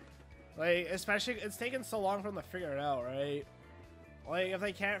 Like, especially it's taken so long for them to figure it out, right? Like, if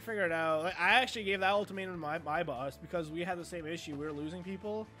they can't figure it out, like, I actually gave that ultimatum to my boss because we had the same issue. We were losing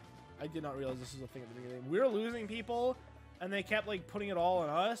people. I did not realize this was a thing at the beginning. We were losing people, and they kept like putting it all on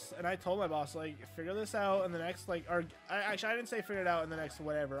us. And I told my boss, like, figure this out in the next, like, or actually I didn't say figure it out in the next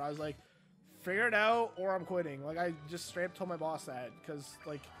whatever. I was like, figure it out or I'm quitting. Like, I just straight up told my boss that because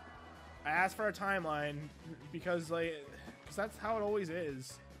like I asked for a timeline because that's how it always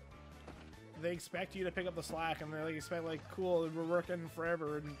is. They expect you to pick up the slack, and they like expect like, cool, we're working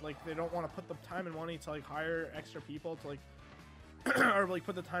forever, and like they don't want to put the time and money to like hire extra people to like or like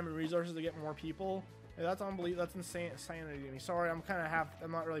put the time and resources to get more people. And that's unbelievable. That's insanity to me. Sorry, I'm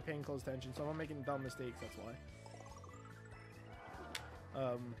not really paying close attention, so if I'm making dumb mistakes, that's why.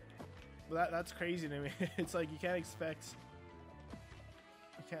 But that's crazy to me. It's like you can't expect.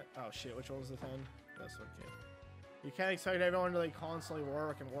 You can't. Oh shit! Which one was the 10? That's okay. You can't expect everyone to like constantly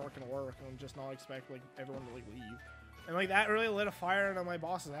work and just not expect like everyone to like leave. And like that really lit a fire under my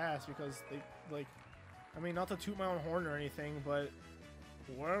boss's ass because they like, I mean, not to toot my own horn or anything, but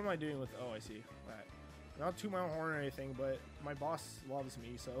what am I doing with? Oh, I see that. Not to toot my own horn or anything, but my boss loves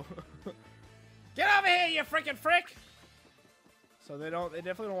me, so get over here, you freaking frick! So they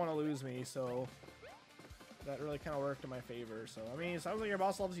definitely don't want to lose me, so that really kind of worked in my favor. So I mean, it sounds like your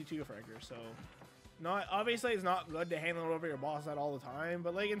boss loves you too, Franker. So. Not obviously, it's not good to handle it over your boss that all the time,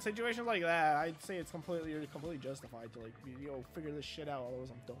 but like in situations like that, I'd say it's completely justified to like, yo, figure this shit out, otherwise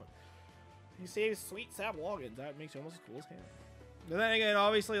I'm done. You save sweet sap logins, that makes you almost as cool as him. But then again,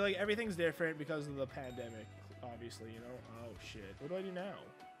 obviously, like everything's different because of the pandemic. Obviously, you know. Oh shit, what do I do now?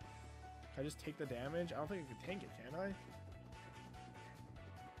 Can I just take the damage? I don't think I can tank it, can I?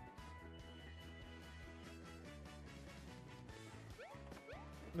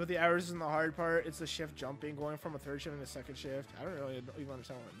 But the hours isn't the hard part. It's the shift jumping, going from a 3rd shift into a 2nd shift. I don't really even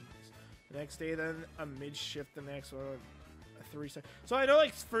understand what it means. The next day, then a mid shift. The next one, a 3 shift. So I know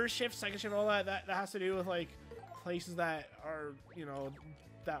like 1st shift, 2nd shift, all that has to do with like places that are, you know,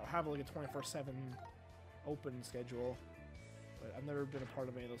 that have like a 24/7 open schedule. But I've never been a part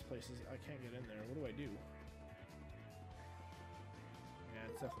of any of those places. I can't get in there. What do I do? Yeah,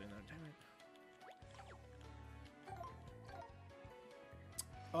 it's definitely not. Damn it.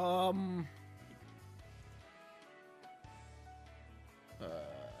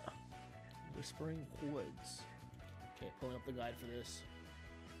 Whispering Woods. Okay, pulling up the guide for this.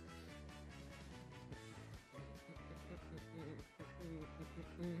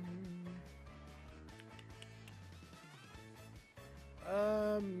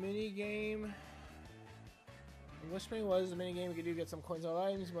 Mini game. Whispering Woods, a mini game you can do get some coins or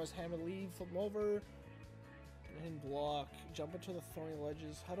items. You must hammer the lead, flip them over. And block, jump into the thorny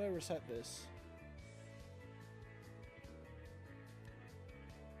ledges. How do I reset this?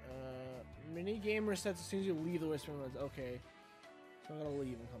 Mini game resets as soon as you leave the Whispering Woods. Okay, so I'm gonna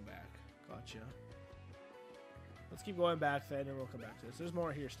leave and come back. Gotcha. Let's keep going back then, and we'll come back to this. There's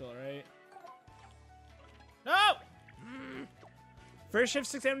more here still, right? No! First shift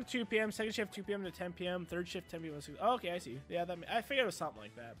 6 a.m. to 2 p.m. Second shift 2 p.m. to 10 p.m. Third shift 10 p.m. to 6. Oh, okay, I see. Yeah, I figured it was something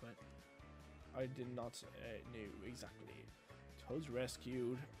like that, but. I did not know exactly. Toad's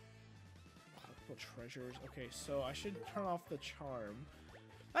rescued. Collectible treasures. Okay, so I should turn off the charm.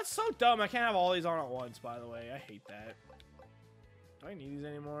 That's so dumb. I can't have all these on at once, by the way. I hate that. Do I need these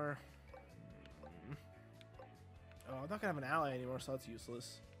anymore? Oh, I'm not going to have an ally anymore, so that's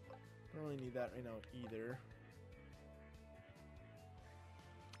useless. I don't really need that right now either.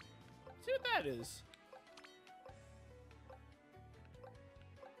 Let's see what that is.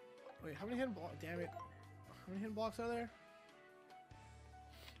 Wait, how many hidden blocks? Damn it. How many hidden blocks are there?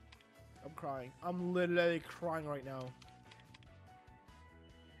 I'm crying. I'm literally crying right now.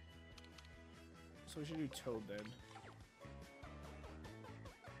 So we should do Toad then.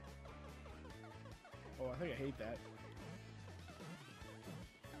 Oh, I think I hate that.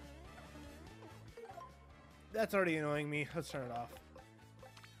 That's already annoying me. Let's turn it off.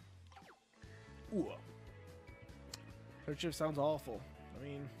 Ooh. Third shift sounds awful. I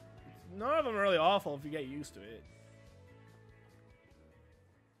mean, none of them are really awful if you get used to it.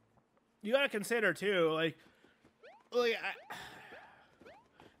 you gotta consider too, like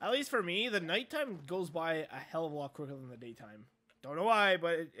at least for me, the nighttime goes by a hell of a lot quicker than the daytime. Don't know why,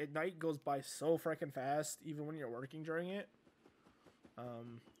 but at night goes by so freaking fast, even when you're working during it.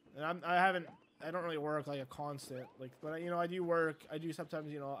 And I don't really work like a constant, like, but you know, I do work. I do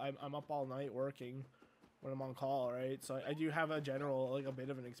sometimes, you know, I'm up all night working when I'm on call, right? So I do have a general, like, a bit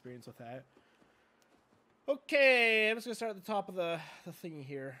of an experience with that. Okay, I'm just gonna start at the top of the thingy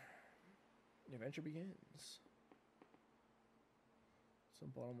here. The adventure begins. So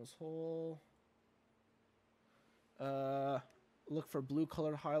bottomless hole. Look for blue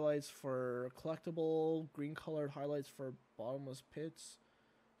colored highlights for collectible, green colored highlights for bottomless pits,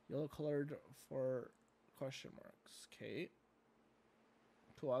 yellow colored for question marks. Okay.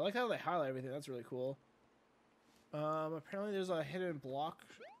 Cool. I like how they highlight everything. That's really cool. Apparently there's a hidden block.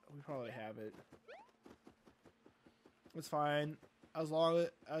 We probably have it. It's fine. As long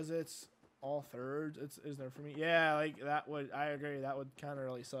as it's all thirds, is there for me? Yeah, like that would, I agree, that would kind of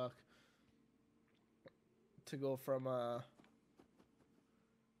really suck. To go from,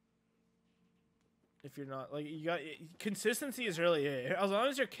 if you're not, like, you got, consistency is really it. As long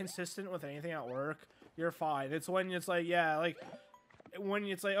as you're consistent with anything at work, you're fine. It's when it's like, yeah, like, when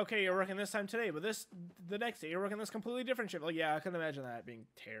it's like, okay, you're working this time today, but the next day you're working this completely different shift. Like, yeah, I can imagine that being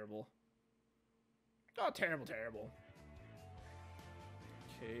terrible. Oh, terrible, terrible.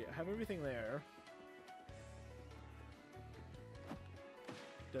 Okay, I have everything there.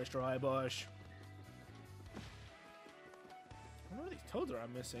 Destroy bush. I wonder what these toads are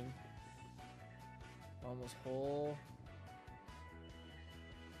I'm missing. Almost whole.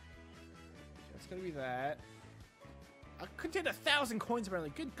 Okay, that's gonna be that. I contained 1,000 coins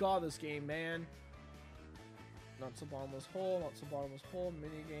apparently. Good God, this game, man. Not so bottomless hole, not so bottomless hole,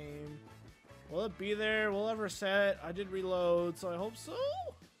 mini game. Will it be there? Will it ever set? I did reload, so I hope so.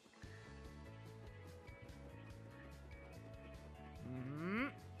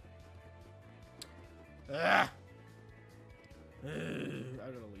 Ah! I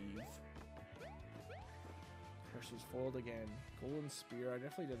gotta leave. Curses foiled again. Golden spear. I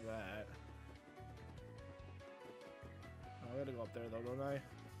definitely did that. I gotta go up there though, don't I?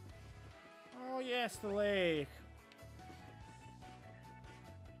 Oh yes, the lake.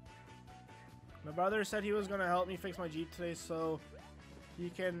 My brother said he was gonna help me fix my Jeep today, so he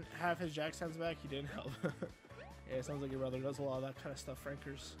can have his jack stands back. He didn't help. Yeah, it sounds like your brother does a lot of that kind of stuff,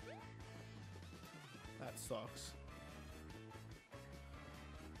 Frankers. That sucks.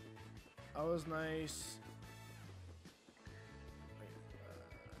 I was nice.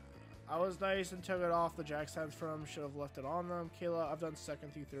 I was nice and took it off the jack stands from. Should have left it on them. Kayla, I've done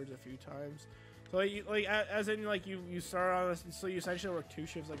second through thirds a few times. So like as in like you start on this, so you essentially work 2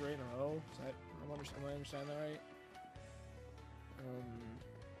 shifts like right in a row. Is that am I understand that right?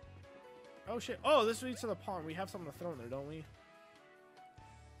 Oh shit! Oh, this leads to the pond. We have something to throw in there, don't we?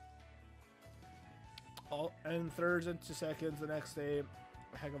 All and thirds into seconds the next day.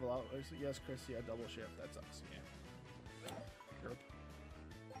 A heck of a lot. Yes, Chris. Yeah, double shift. That sucks. Yeah. Nope.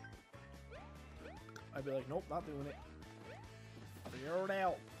 I'd be like, nope, not doing it. Figure it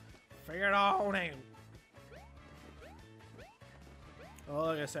out. Figure it all out. Well,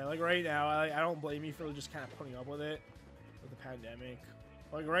 like I said, like right now, I don't blame you for just kind of putting up with it, with the pandemic.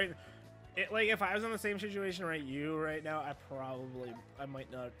 Like like if I was in the same situation right now, I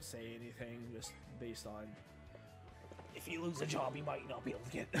might not say anything just based on if you lose a job, you might not be able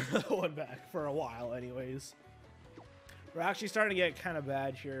to get one back for a while anyways. We're actually starting to get kind of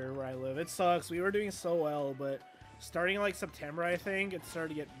bad here where I live. It sucks. We were doing so well, but starting in like September, I think, it started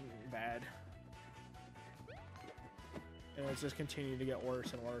to get bad. And it's just continued to get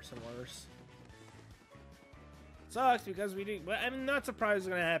worse and worse and worse. Sucks because we did, but I'm not surprised it's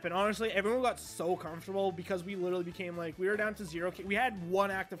gonna happen. Honestly, everyone got so comfortable because we literally became like, we were down to 0 case. We had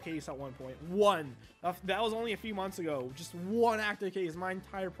 1 active case at one point. 1. That was only a few months ago. Just 1 active case, my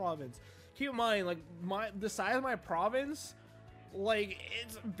entire province. Keep in mind, like the size of my province, like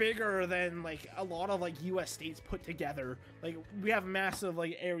it's bigger than like a lot of like U.S. states put together. Like we have massive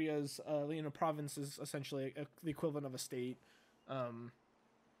like areas. You know, provinces essentially the equivalent of a state.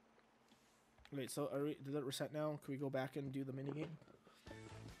 Wait, so did it reset now? Can we go back and do the minigame? I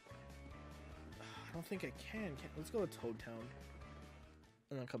don't think I can. Let's go to Toad Town.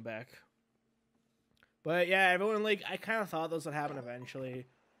 And then come back. But yeah, everyone, like, I kind of thought those would happen eventually.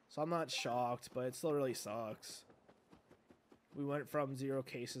 So I'm not shocked, but it still really sucks. We went from 0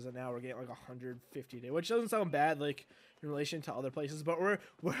 cases and now we're getting like 150 a day, which doesn't sound bad, like, in relation to other places. But we're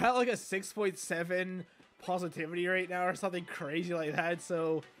at like a 6.7 positivity right now or something crazy like that,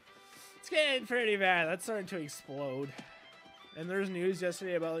 so it's getting pretty bad. That's starting to explode. And there's news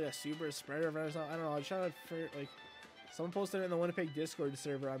yesterday about like a super spreader or something. I don't know. I was trying to figure, like, someone posted it in the Winnipeg Discord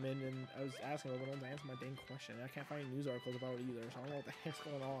server I'm in, and I was asking everyone to answer my dang question. I can't find any news articles about it either, so I don't know what the heck's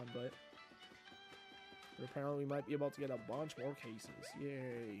going on, but apparently we might be about to get a bunch more cases.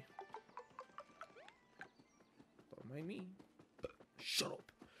 Yay. Don't mind me. Shut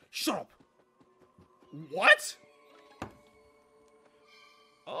up. Shut up. What?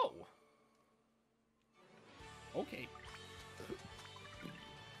 Oh. Okay.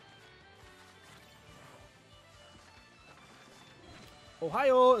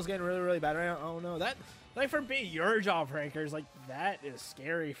 Ohio is getting really, really bad right now. Oh no, that, like, for being your job rankers, like, that is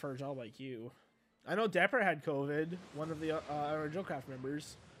scary for a job like you. I know Depper had COVID, one of the original craft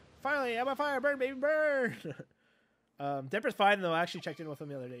members. Finally, I'm on fire, burn, baby, burn. Depper's fine though. I actually checked in with him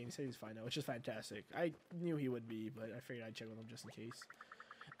the other day and he said he's fine now, which is fantastic. I knew he would be, but I figured I'd check with him just in case.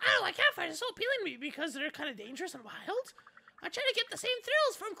 I don't like campfires. It's so appealing to me because they're kind of dangerous and wild. I try to get the same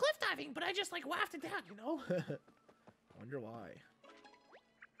thrills from cliff diving, but I just, like, waft it down, you know? Wonder why.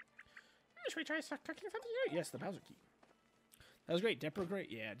 Should we try cooking something here? Yes, the Bowser key. That was great. Depper,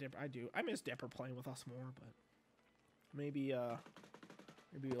 great. Yeah, Depper, I do. I miss Depper playing with us more, but maybe he'll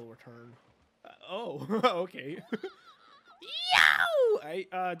return. Oh, okay. Yow!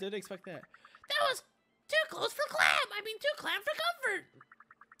 I didn't expect that. That was too close for clam. I mean, too clam for comfort.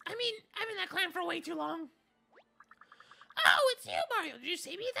 I mean, I'm in that clam for way too long. Oh, it's you, Mario. Did you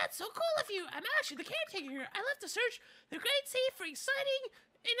see me? That's so cool of you. I'm actually the caretaker here. I left to search the Great Sea for exciting,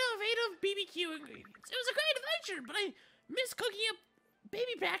 innovative BBQ ingredients. It was a great adventure, but I missed cooking up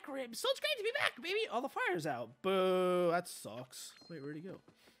baby back ribs. So it's great to be back, baby. Oh, the fire's out. Boo. That sucks. Wait, where'd he go?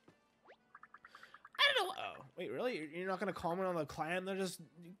 I don't know. Oh, wait, really? You're not gonna comment on the clan that just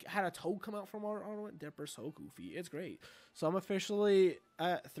had a toad come out from our Depper's so goofy. It's great. So I'm officially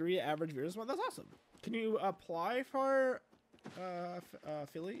at 3 average viewers. Well, that's awesome. Can you apply for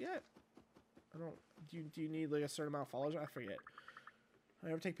affiliate yet? I don't. Do you need like a certain amount of followers? I forget. I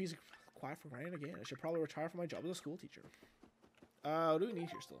never take peace of quiet for granted again. I should probably retire from my job as a school teacher. What do we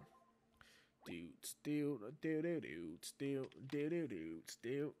need here still?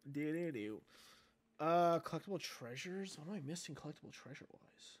 Collectible treasures? What am I missing collectible treasure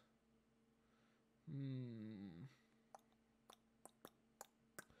wise?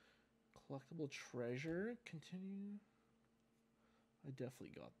 Collectible treasure? Continue. I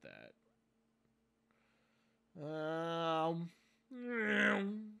definitely got that.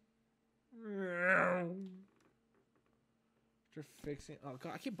 After fixing. Oh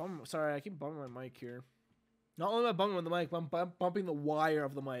god, I keep bumping. Sorry, I keep bumping my mic here. Not only am I bumping with the mic, but I'm bumping the wire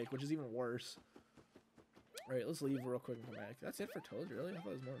of the mic, which is even worse. Alright, let's leave real quick and come back. That's it for Toad, really? I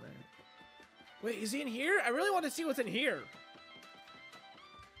thought it was more than that. Wait, is he in here? I really want to see what's in here.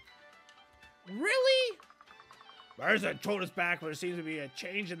 Really? Where's that Toad is back, but there seems to be a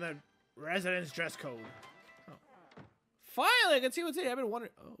change in the residence dress code. Oh. Finally, I can see what's in here. I've been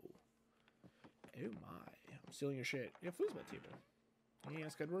wondering. Oh. Oh my. I'm stealing your shit. You have foosball table. Yeah,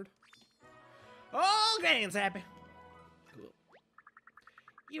 that's Squidward. Oh, Gran's happy. Cool.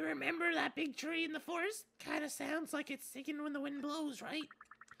 You remember that big tree in the forest? Kind of sounds like it's singing when the wind blows, right?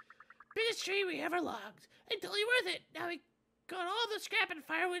 Biggest tree we ever logged. And totally worth it. Now we got all the scrap and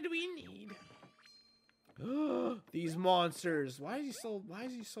firewood we need. These monsters. Why is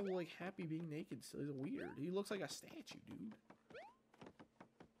he so like happy being naked? So he's weird. He looks like a statue, dude.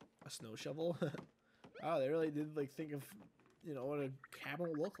 A snow shovel. Oh, they really did like think of, you know, what a cabin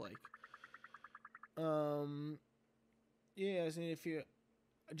would look like. Yeah,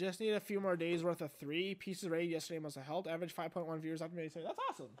 I just need a few more days worth of 3 pieces ready. Yesterday must have helped. Average 5.1 viewers after me. That's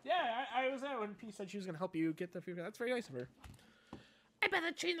awesome. Yeah, I was there when P said she was gonna help you get the few. That's very nice of her. I bet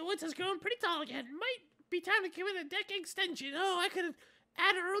that tree in the woods has grown pretty tall again. Might be time to give it a deck extension. Oh, I could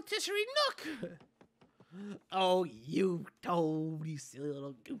add a rotisserie nook. Oh, you Toad, you silly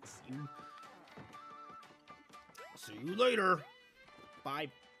little goose, you. See you later. Bye,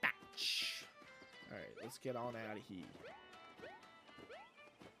 batch. Alright, let's get on out of here.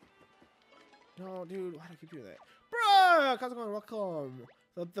 No, dude, why do I keep doing that? Bruh! How's it going? Welcome.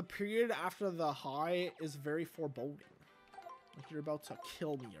 The period after the high is very foreboding. Like you're about to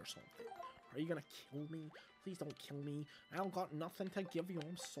kill me or something. Are you gonna kill me? Please don't kill me. I don't got nothing to give you.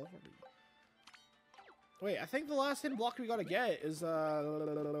 I'm sorry. Wait, I think the last hidden block we gotta get is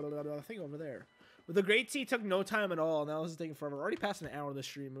the thing over there. But the Great Sea took no time at all. Now this is taking forever. We're already past an hour of the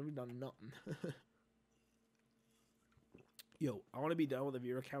stream and we've done nothing. Yo, I want to be done with the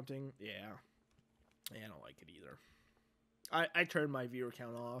viewer counting. Yeah. Yeah, I don't like it either. I turned my viewer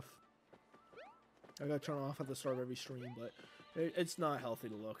count off. I gotta turn it off at the start of every stream, but it's not healthy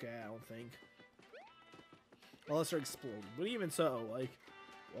to look at, I don't think. Unless they're exploding. But even so, like,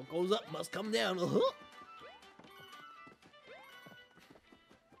 what goes up must come down.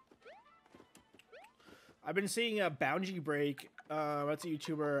 I've been seeing a Bounty Break. That's a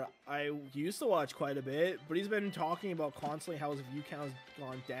YouTuber I used to watch quite a bit, but he's been talking about constantly how his view count has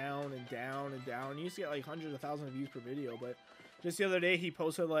gone down and down and down. He used to get like hundreds of thousands of views per video, but just the other day he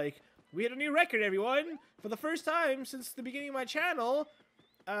posted like, "We hit a new record, everyone! For the first time since the beginning of my channel,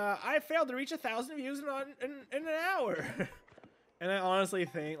 I failed to reach 1,000 views in an hour." And I honestly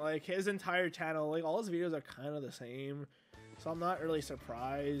think like his entire channel, like all his videos are kind of the same, so I'm not really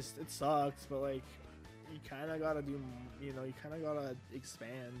surprised. It sucks, but like, you kind of gotta do, you know, you kind of gotta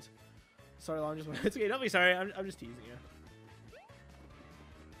expand. Sorry, Lon, it's okay, don't be sorry, I'm just teasing you.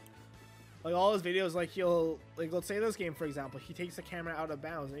 Like, all his videos, like, he'll, like, let's say this game, for example, he takes the camera out of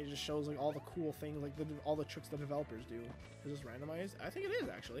bounds, and he just shows, like, all the cool things, like, all the tricks the developers do. Is this randomized? I think it is,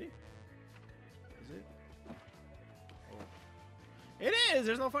 actually. Is it? Oh. It is!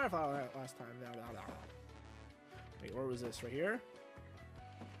 There's no firefly last time. Wait, where was this? Right here?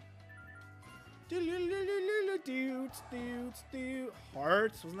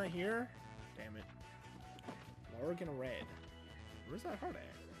 Hearts, wasn't that here? Damn it. Oregon red. Where's that heart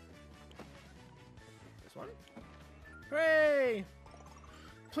at? This one? Hooray!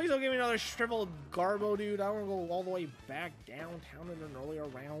 Please don't give me another shriveled garbo, dude. I want to go all the way back downtown in an earlier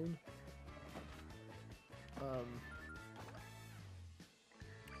round.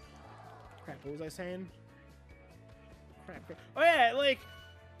 Crap, what was I saying? Crap. Oh yeah, like,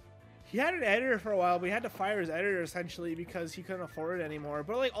 he had an editor for a while, but he had to fire his editor essentially because he couldn't afford it anymore.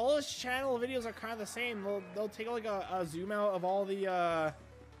 But like all his channel videos are kind of the same. They'll take like a zoom out of all the.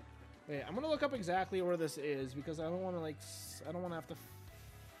 Wait, I'm gonna look up exactly where this is because I don't want to I don't want to have to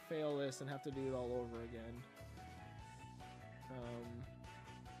fail this and have to do it all over again.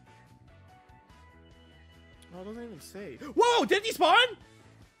 Oh, it doesn't even say. Whoa! Did he spawn?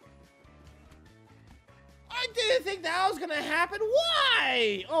 I didn't think that was gonna happen.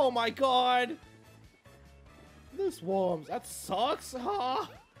 Why? Oh my god. The swarms. That sucks, huh?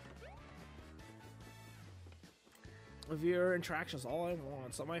 Viewer interactions, all I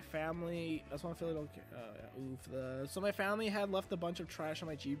want. So my family, that's why I feel like okay. So my family had left a bunch of trash on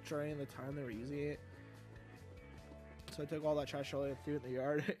my Jeep during the time they were using it. So I took all that trash earlier and threw it in the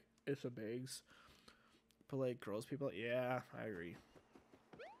yard. It's a bigs. But like gross people, yeah, I agree.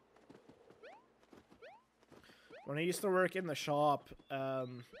 When I used to work in the shop,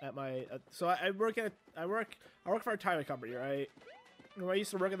 at my, so I work for a tire company, right? When I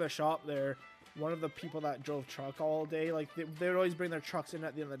used to work in the shop there, one of the people that drove truck all day, like they would always bring their trucks in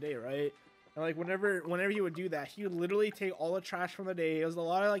at the end of the day, right? And like whenever he would do that, he would literally take all the trash from the day. It was a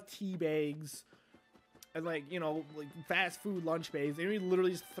lot of like tea bags and like, you know, like fast food lunch bags, and he'd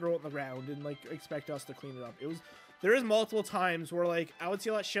literally just throw it on the ground and like expect us to clean it up. There is multiple times where like I would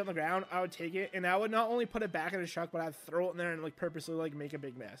see all that shit on the ground, I would take it, and I would not only put it back in the truck, but I'd throw it in there and like purposely like make a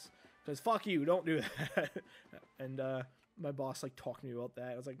big mess. Because fuck you, don't do that. And my boss like talked to me about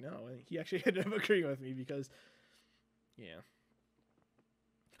that. I was like, no, and he actually ended up agreeing with me because, yeah.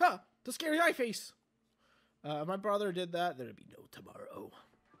 Huh, the scary eye face. If my brother did that, there'd be no tomorrow.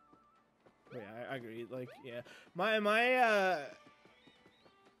 But yeah, I agree. Like, yeah,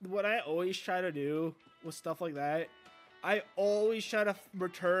 what I always try to do with stuff like that, I always try to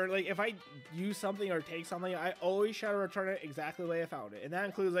return, like, if I use something or take something, I always try to return it exactly the way I found it. And that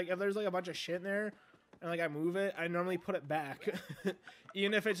includes, like, if there's, like, a bunch of shit in there, and, like, I move it, I normally put it back.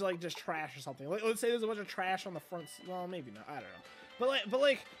 Even if it's, like, just trash or something. Like, let's say there's a bunch of trash on the front, well, maybe not, I don't know. But,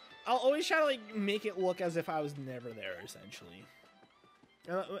 like, I'll always try to, like, make it look as if I was never there, essentially.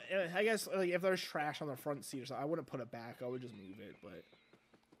 I guess, like, if there's trash on the front seat or something, I wouldn't put it back, I would just move it, but...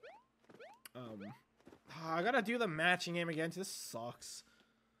 I gotta do the matching game again. This sucks.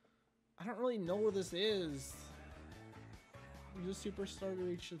 I don't really know where this is. Use superstar to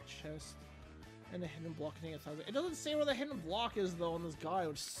reach the chest and the hidden block hitting 1,000. It doesn't say where the hidden block is though on this guy,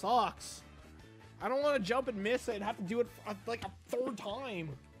 which sucks. I don't want to jump and miss it and have to do it like a third time.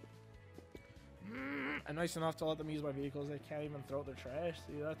 I'm nice enough to let them use my vehicles. They can't even throw out their trash.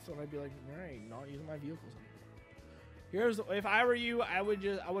 See, that's when I'd be like, alright, not using my vehicles anymore. If I were you, I would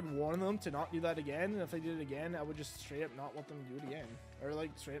warn them to not do that again, and if they did it again, I would just straight up not let them do it again. Or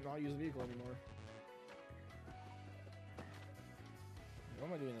like straight up not use the vehicle anymore. Why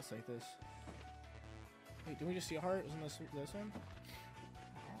am I doing this like this? Wait, did we just see a heart? Isn't this one?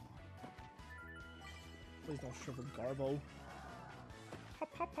 Please don't shrivel garbo. Hop,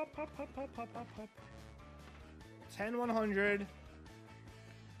 hop, hop, hop, hop, hop, hop, hop, hop. 10, 100.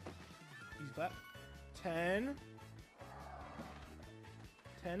 He's back. 10.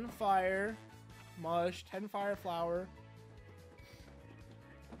 10 fire. mush, 10 fire flower.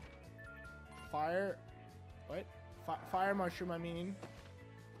 Fire, what? Fire mushroom, I mean.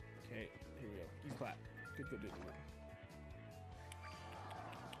 Okay, here we go. He's clap. Good, good, good, good.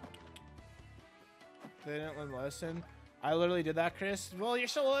 They didn't listen. I literally did that, Chris. Well, you're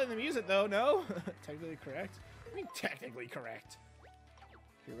still letting them use it, though, no? Technically correct? I mean, technically correct.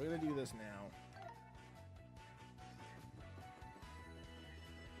 Here, we're gonna do this now.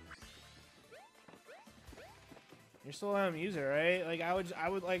 You're still letting them use it, right? Like, I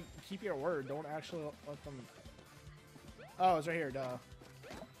would like, keep your word. Don't actually let them... Oh, it's right here, duh.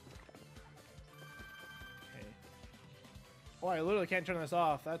 Okay. Oh, I literally can't turn this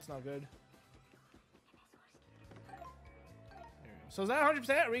off. That's not good. So is that 100%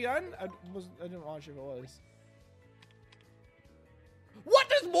 redone? I didn't watch if it was. What?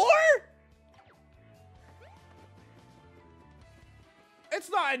 There's more? It's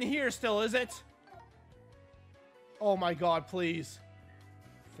not in here still, is it? Oh my god, please.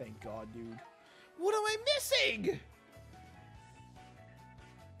 Thank god, dude. What am I missing?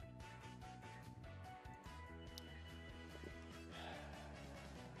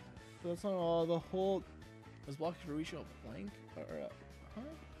 That's not all. The whole... Was blocked for reaching a blank? Huh?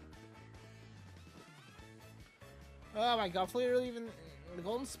 Oh my god, fully relieving the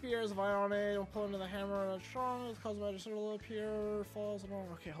golden spear is vital on it. Don't pull into the hammer and it's strong. It's caused by just sort of up here. Falls along.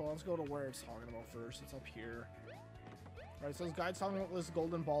 Okay, hold on. Let's go to where it's talking about first. It's up here. Alright, so this guy's talking about this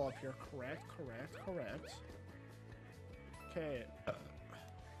golden ball up here. Correct, correct, correct. Okay.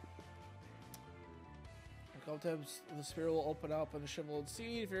 A couple times the spear will open up and shriveled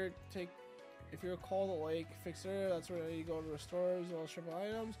seed. If you recall the lake fixer, that's where you go to restore all shriveled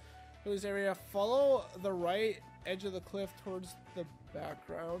items. In this area, follow the right edge of the cliff towards the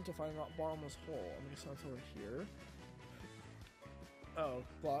background to find a bottomless hole. I'm guessing that's over here. Oh,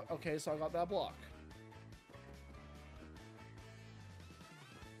 block. Okay, so I got that block.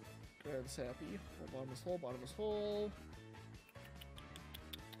 Good, sappy. Bottomless hole, bottomless hole.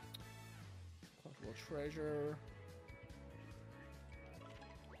 Collectible treasure.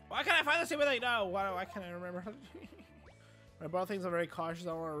 Why can't I find this without no? Why can't I remember how to do it? When I bought things, I'm very cautious.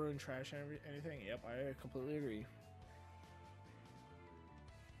 I don't want to ruin trash and anything. Yep, I completely agree.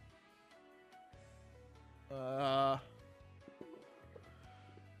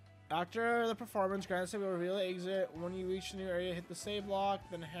 After the performance, Grandson will reveal the exit. When you reach the new area, hit the save block,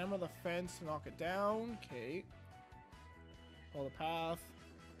 then hammer the fence to knock it down. Okay. Follow the path.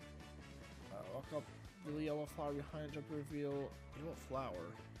 Walk up the yellow flower behind, jump to reveal yellow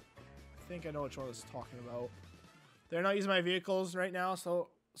flower. I think I know which one this is talking about. They're not using my vehicles right now, so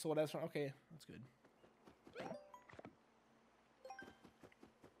what else? Okay, that's good.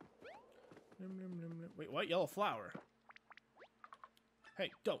 Wait, what? Yellow flower?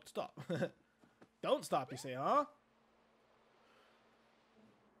 Hey, don't stop. Don't stop, you say, huh?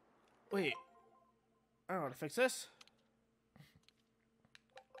 Wait. I don't know how to fix this.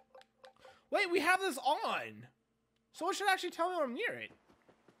 Wait, we have this on. So it should actually tell me when I'm near it.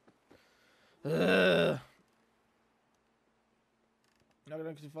 Now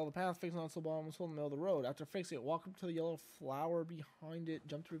going to follow the path, fixing on the bottom, in the middle of the road. After fixing it, walk up to the yellow flower behind it,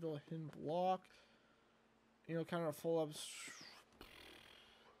 jump to reveal a hidden block. You know, kind of full up.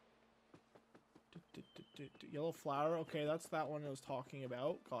 Yellow flower. Okay, that's that one I was talking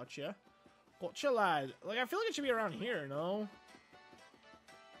about. Gotcha. Gotcha, lad. Like, I feel like it should be around here, no?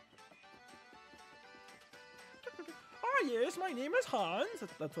 Oh, yes, my name is Hans.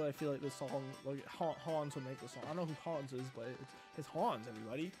 That's what I feel like this song, like, Hans would make this song. I don't know who Hans is, but it's Hans,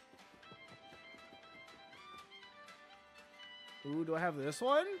 everybody. Ooh, do I have this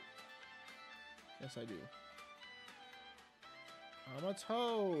one? Yes, I do. I'm a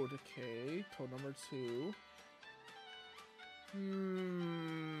toad. Okay, toad number 2.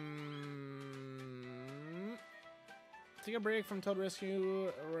 Take a break from Toad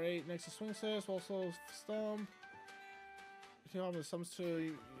Rescue right next to Swing Sis, also Stump. If you have the sums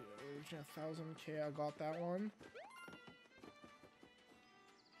to 1,000k, I got that one.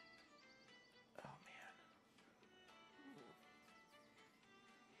 Oh man.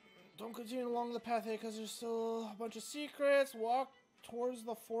 Don't continue along the path here because there's still a bunch of secrets. Walk towards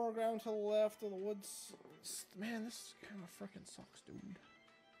the foreground to the left of the woods. Man, this kind of freaking sucks, dude.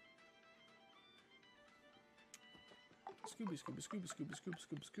 Scooby, Scooby, Scooby, Scooby, Scooby,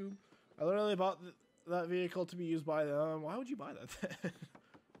 Scooby, Scooby. I literally bought that vehicle to be used by them. Why would you buy that then?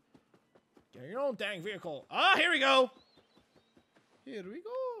 Get your own dang vehicle. Ah, here we go. Here we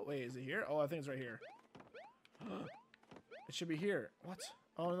go. Wait, is it here? Oh, I think it's right here. It should be here. What?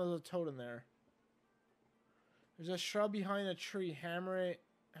 Oh, no, there's a toad in there. There's a shrub behind a tree. Hammer it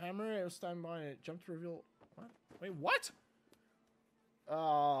Hammer it, was stand by it. Jump to reveal. What? Wait, what?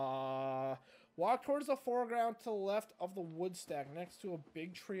 Walk towards the foreground to the left of the wood stack next to a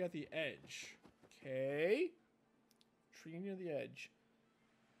big tree at the edge. Okay. Tree near the edge.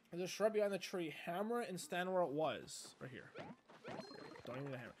 There's a shrub behind the tree. Hammer it and stand where it was. Right here. Don't even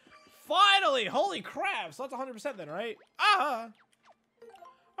need a hammer. Finally! Holy crap! So that's 100% then, right? Ah!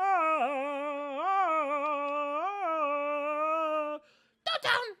 Toad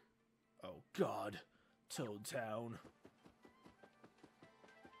Town! Oh god. Toad Town.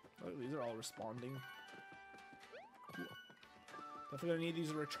 Oh, these are all responding. Cool. Definitely gonna need these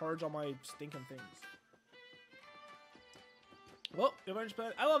to recharge all my stinking things. Well,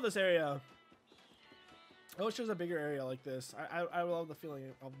 I love this area. I wish there was a bigger area like this. I love the feeling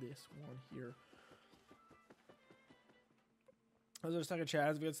of this one here. There's a second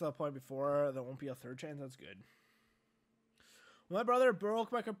chance. If it gets to that point before, there won't be a third chance. That's good. When my brother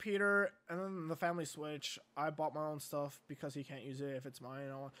broke my computer and then the family switch, I bought my own stuff because he can't use it if it's mine.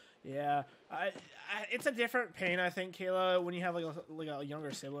 Yeah, it's a different pain, I think, Kayla, when you have like a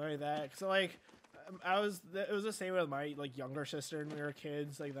younger sibling like that. So like, it was the same with my like younger sister when we were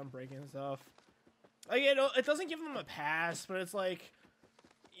kids, like them breaking stuff. Like, you know, it doesn't give them a pass, but it's like,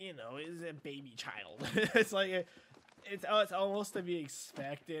 you know, it's a baby child. It's like, it's almost to be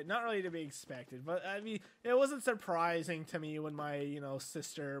expected. Not really to be expected, but I mean, it wasn't surprising to me when my, you know,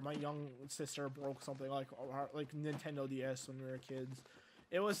 my young sister broke something like Nintendo DS when we were kids.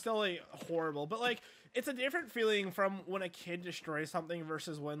 It was still like horrible, but like, it's a different feeling from when a kid destroys something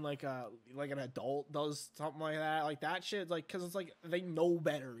versus when like an adult does something like that. Like that shit, like, cause it's like, they know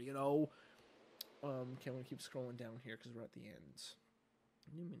better, you know? Okay, I'm gonna keep scrolling down here because we're at the end.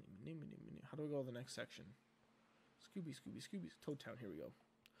 How do we go to the next section? Scooby. Toad Town, here we go.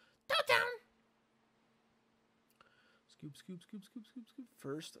 Toad Town! Scoop.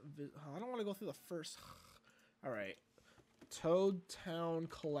 First, I don't want to go through the first. Alright. Toad Town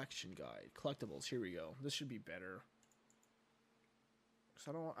Collection Guide. Collectibles, here we go. This should be better. Because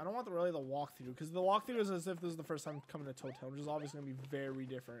I don't want the walkthrough, because the walkthrough is as if this is the first time coming to Toad Town, which is obviously going to be very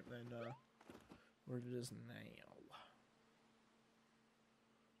different than where it is now.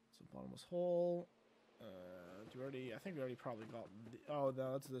 It's a bottomless hole. I think we already probably got oh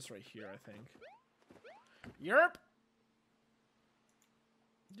no, that's this right here, I think. Yerp!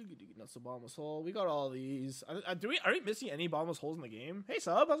 That's the bottomless hole. We got all these. Are we missing any bottomless holes in the game? Hey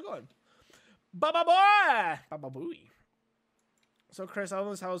sub, how's it going? Baba boy! Baba booey. So Chris, I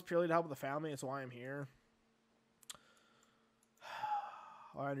own this house purely to help with the family, that's why I'm here.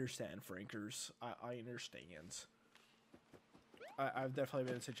 I understand, Frankers. I understand. I've definitely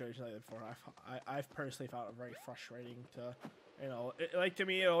been in a situation like that before. I've personally found it very frustrating to, you know, like to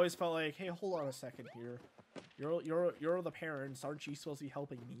me it always felt like, hey, hold on a second here. You're the parents, aren't you supposed to be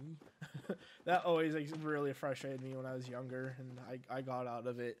helping me? That always like really frustrated me when I was younger, and I got out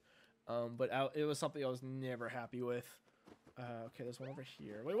of it. But it was something I was never happy with. Okay, there's one over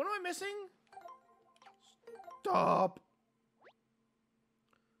here. Wait, what am I missing? Stop.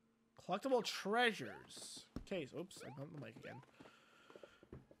 Collectible treasures. Okay, so, oops, I bumped the mic again.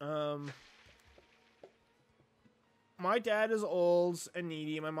 My dad is old and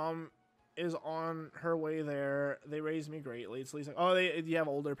needy. My mom is on her way there. They raised me greatly. It's at least like, oh, you have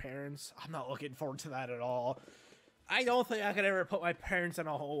older parents. I'm not looking forward to that at all. I don't think I could ever put my parents in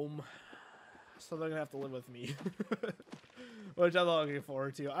a home, so they're gonna have to live with me, which I'm not looking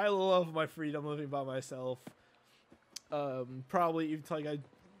forward to. I love my freedom living by myself. Probably even to like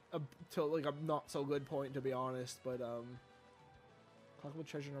a not so good point, to be honest, but collectible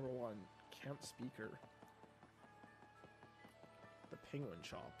treasure number 1, camp speaker, the penguin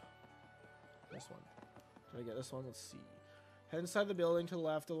shop. This one. Did I get this one? Let's see. Head inside the building to the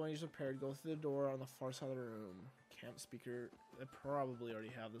left of the one you just prepared. Go through the door on the far side of the room. Camp speaker. I probably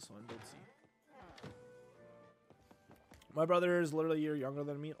already have this one. Let's see. My brother is literally a year younger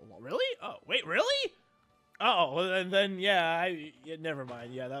than me. Oh, really? Oh, wait, really? Oh, and then yeah, never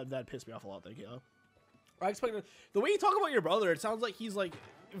mind. Yeah, that pissed me off a lot. Thank you. I expected the way you talk about your brother. It sounds like he's like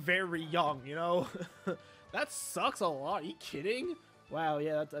very young. You know, that sucks a lot. Are you kidding? Wow.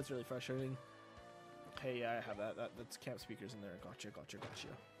 Yeah, that's really frustrating. Hey, yeah, I have that. That's camp speakers in there. Gotcha.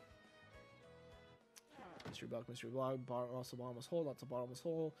 Mystery block. Not so bottomless hole. Not so bottomless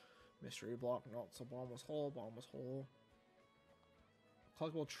hole. Mystery block. Not so bottomless hole. Bottomless hole.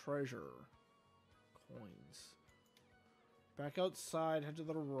 Collectible treasure. Coins. Back outside, head to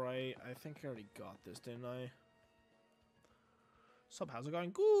the right. I think I already got this, didn't I? Sup, how's it going?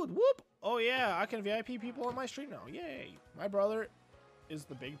 Good, whoop! Oh yeah, I can VIP people on my stream now. Yay! My brother is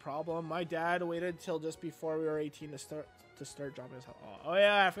the big problem. My dad waited till just before we were 18 to start dropping his health. Oh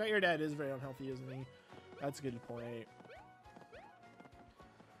yeah, I forgot your dad is very unhealthy, isn't he? That's a good point.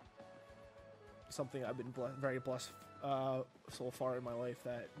 Something I've been very blessed so far in my life,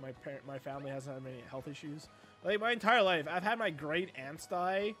 that my family hasn't had many health issues. Like my entire life, I've had my great aunts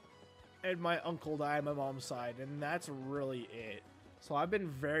die and my uncle die on my mom's side, and that's really it. So I've been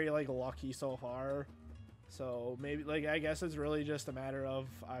very like lucky so far. So maybe like I guess it's really just a matter of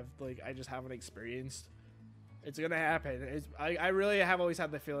I just haven't experienced. It's gonna happen. I really have always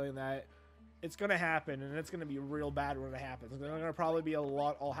had the feeling that it's gonna happen, and it's gonna be real bad when it happens. There's gonna probably be a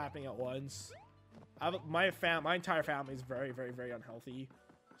lot all happening at once. My entire family is very, very, very unhealthy.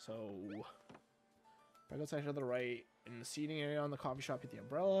 So if I go to the right, in the seating area on the coffee shop, hit the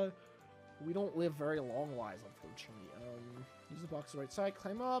umbrella. We don't live very long wise, unfortunately. Use the box to the right side,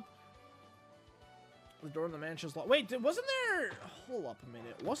 climb up. The door in the mansion's locked. Wait, wasn't there... Hold up a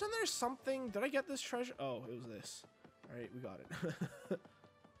minute. Wasn't there something... Did I get this treasure? Oh, it was this. Alright, we got it.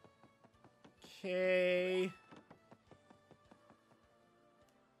 Okay.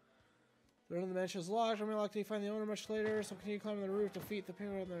 The door in the mansion's locked. I'm locked until you find the owner much later. So continue climbing the roof. Defeat the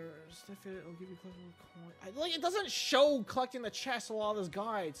payment on the... Sniff it. It'll give you collectible coin. It doesn't show collecting the chest a lot of this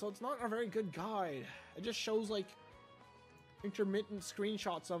guide. So it's not a very good guide. It just shows, like, intermittent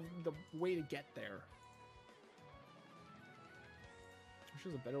screenshots of the way to get there.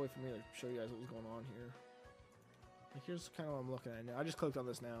 There's a better way for me to show you guys what was going on here. Like, here's kind of what I'm looking at now. I just clicked on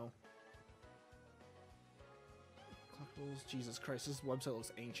this now. Collectibles. Jesus Christ, this website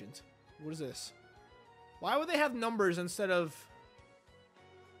looks ancient. What is this? Why would they have numbers instead of...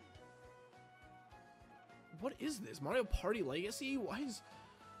 What is this? Mario Party Legacy? Why is...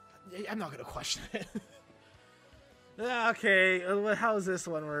 I'm not going to question it. Okay, how does this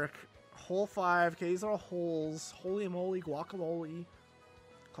one work? Hole 5. Okay, these are all holes. Holy moly, guacamole.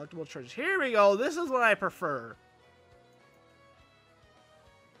 Collectible treasures. Here we go. This is what I prefer.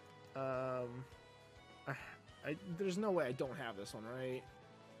 There's no way I don't have this one, right?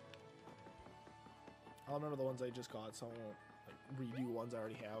 I'll remember the ones I just got, so I won't like, redo ones I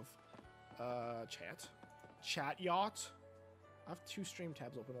already have. Chat yacht. I have 2 stream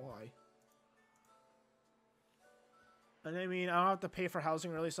tabs open. Why? And I mean, I don't have to pay for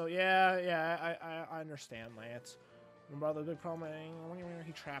housing really, so yeah, I understand, Lance. My brother, big problem,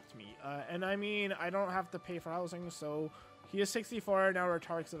 he trapped me. And I mean, I don't have to pay for housing, so he is 64, now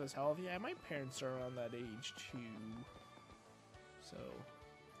retired because of his health. Yeah, my parents are around that age too. So,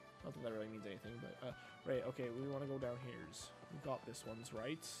 not that really means anything, but, right, okay, we want to go down here. We got this one's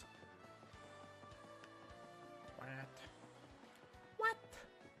right. What?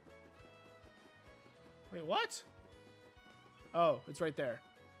 Wait, what? Oh, it's right there.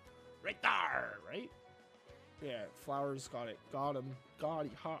 Right there, right? Yeah, flowers, got it. Got him. Got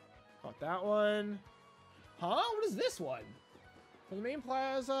that one. Huh? What is this one? From the main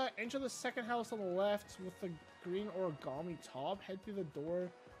plaza, enter the second house on the left with the green origami top. Head through the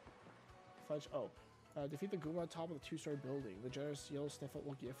door. Fudge. Oh. Defeat the Goomba on top of the 2-story building. The generous yellow sniffle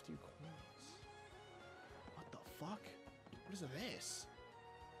will gift you coins. What the fuck? What is this?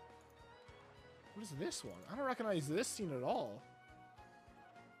 What is this one? I don't recognize this scene at all.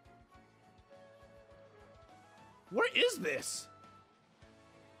 Where is this?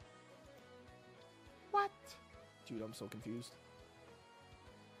 What? Dude, I'm so confused.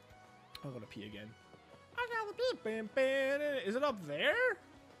 I'm gonna pee again. I got the pee. Is it up there?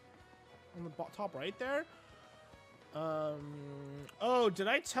 On the top right there? Oh, did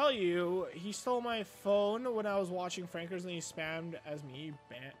I tell you he stole my phone when I was watching Frankers and he spammed as me?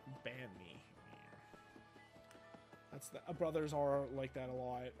 Banned me. That's the brothers are like that a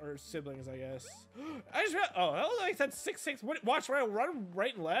lot, or siblings, I guess. I just realized, oh, I said 6'6". Watch, right, run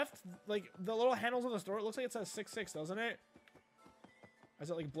right and left. Like the little handles on the store, it looks like it says 6'6", doesn't it? As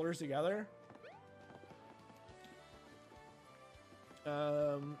it like blurs together.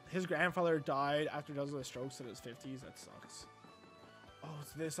 His grandfather died after dozens of strokes in his 50s. That sucks. Oh,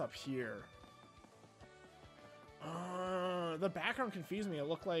 it's this up here. The background confused me. It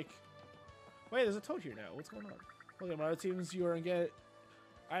looked like. Wait, there's a toad here now. What's going on? Look at my teams. You are in get.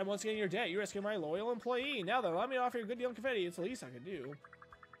 I am once again in your debt. You rescued my loyal employee. Now then, let me offer you a good deal on confetti. It's the least I can do.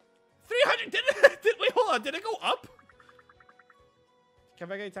 300. Wait, hold on. Did it go up? Come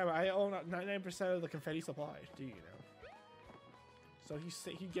back anytime. I own 99% of the confetti supply. Do you know? So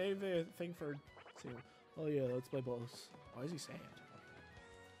he gave the thing for. Oh yeah, let's play boss. Why is he sad?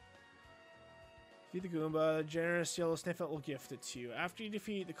 Defeat the Goomba. The generous yellow sniffet will gift it to you. After you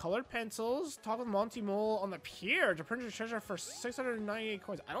defeat the colored pencils, talk with Monty Mole on the pier to print your treasure for 698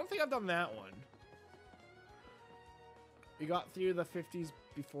 coins. I don't think I've done that one. We got through the 50s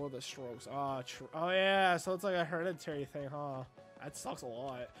before the strokes. Oh, oh yeah, so it's like a hereditary thing, huh? That sucks a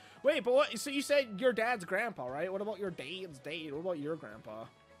lot. Wait, but what? So you said your dad's grandpa, right? What about your dad's dad? What about your grandpa?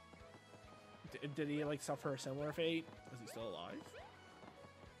 Did he like suffer a similar fate? Is he still alive?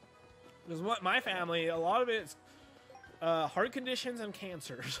 Because what my family, a lot of it's heart conditions and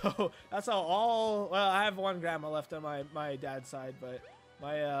cancer. So that's how all. Well, I have one grandma left on my dad's side, but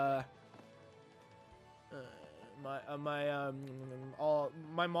my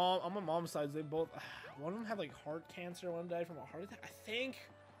my mom on my mom's side, they both. One of them had like heart cancer. One died from a heart attack. I think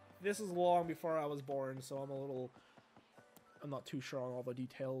this is long before I was born, so I'm not too sure on all the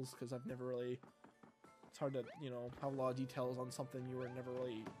details because I've never really. It's hard to have a lot of details on something you were never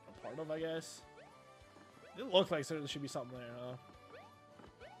really a part of, I guess. It looked like there should be something there, huh?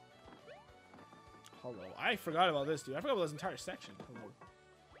 Hello. I forgot about this, dude. I forgot about this entire section. Hello.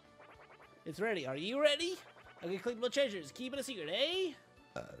 It's ready. Are you ready? I can collect my treasures. Keep it a secret, eh?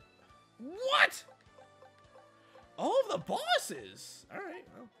 What? All of the bosses. All right.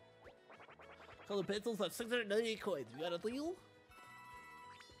 Well. Color pencils at 698 coins. You got a deal?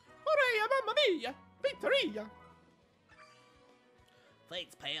 Hooray, mamma mia! Victoria!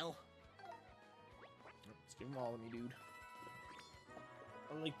 Thanks, pal. Let's give them all to me, dude.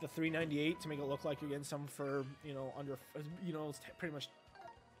 I like the 398 to make it look like you're getting some for, under, it's pretty much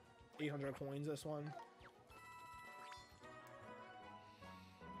 800 coins, this one.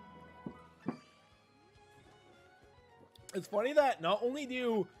 It's funny that not only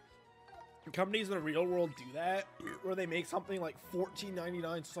do companies in the real world do that, where they make something like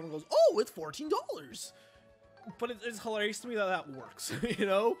 $14.99, so someone goes, "Oh, it's $14." But it's hilarious to me that that works,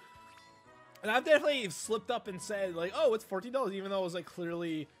 And I've definitely slipped up and said like, "Oh, it's $14," even though it was like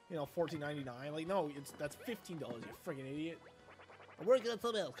clearly, $14.99. Like, no, that's $15. You freaking idiot! I'm working on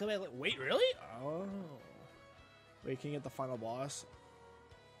something else. Come back. Like, wait, really? Oh, wait, can you get the final boss?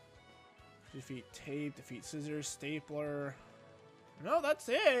 Defeat tape, defeat scissors, stapler. No, that's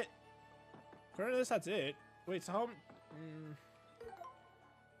it. According to this, that's it. Wait, so how?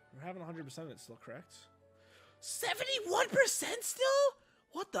 We're having 100% of it still, correct? 71% still?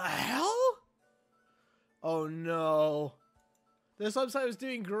 What the hell? Oh no. This website was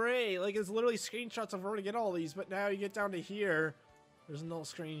doing great. Like, it's literally screenshots of where to get all these, but now you get down to here, there's no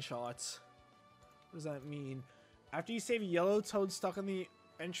screenshots. What does that mean? After you save Yellow Toad stuck in the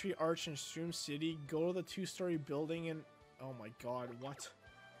entry arch in Shroom City, go to the 2-story building and... Oh my god, what?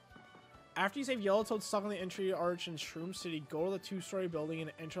 After you save Yellow Toad stuck on the entry arch in Shroom City, go to the 2-story building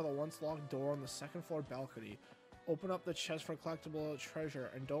and enter the once locked door on the 2nd floor balcony. Open up the chest for collectible treasure,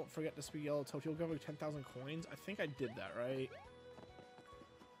 and don't forget to speak Yellow Toad. You'll give like 10,000 coins. I think I did that, right?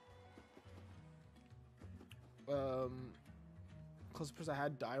 Closest person I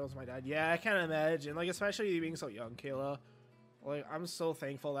had die was my dad. Yeah, I can't imagine. Like, especially you being so young, Kayla. Like, I'm so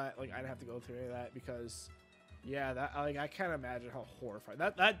thankful that like I'd have to go through any of that because, yeah, that like I can't imagine how horrifying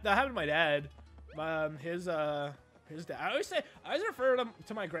that happened to my dad. His dad. I always refer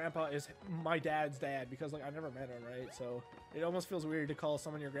to my grandpa as my dad's dad because like I never met him, right? So it almost feels weird to call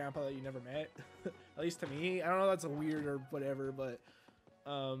someone your grandpa that you never met. At least to me, I don't know if that's weird or whatever, but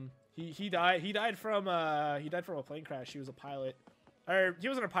he died from a plane crash. He was a pilot, or he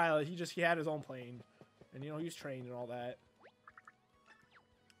wasn't a pilot. He had his own plane, and he was trained and all that.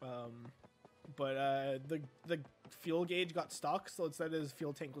 But the fuel gauge got stuck, so it said his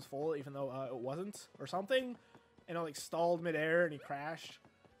fuel tank was full, even though it wasn't, or something, and it like stalled midair and he crashed.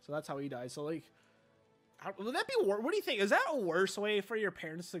 So that's how he died. So like, would that be what do you think? Is that a worse way for your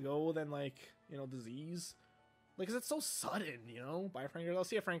parents to go than like disease? Like, 'cause it's so sudden, Bye, Frankers. I'll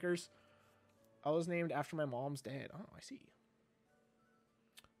see you, Frankers. I was named after my mom's dad. Oh, I see.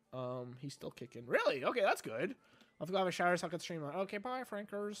 He's still kicking. Really? Okay, that's good. I'll have to go have a shower so I can stream on. Okay, bye,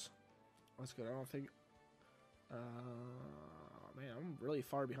 Frankers. That's good. I don't think... man, I'm really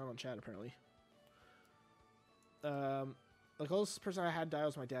far behind on chat, apparently. The closest person I had die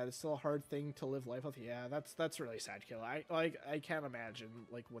was my dad. It's still a hard thing to live life with. Yeah, that's really sad, Kill. I can't imagine,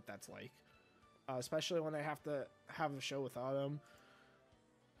 like, what that's like. Especially when I have to have a show without him.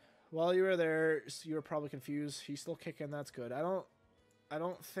 While you were there, you were probably confused. He's still kicking. That's good. I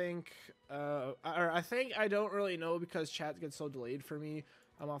don't think, I think I don't really know because chat gets so delayed for me.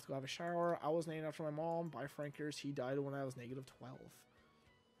 I'm off to go have a shower. I was named after my mom. Bye, Frankers. He died when I was -12.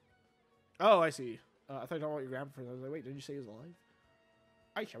 Oh, I see. I thought you were talking about your grandpa first. I was like, wait, did you say he was alive?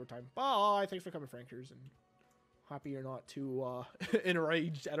 Alright, shower time. Bye. Thanks for coming, Frankers. And happy you're not too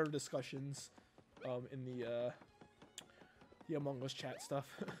enraged at our discussions in the Among Us chat stuff.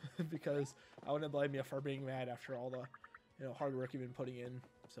 Because I wouldn't blame you for being mad after all the hard work you've been putting in.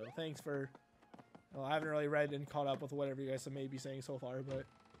 So thanks for Well, I haven't really read and caught up with whatever you guys may be saying so far, but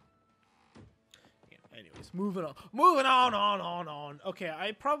yeah, anyways, moving on. Moving on. Okay,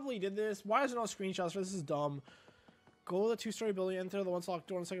 I probably did this. Why is there no screenshots for this? This is dumb. Go to the two-story building, enter the once locked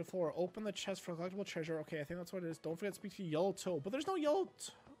door on the second floor, open the chest for collectible treasure. Okay, I think that's what it is. Don't forget to speak to Yellow Toad. But there's no Yellow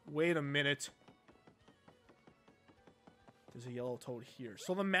Wait a minute. There's a Yellow Toad here.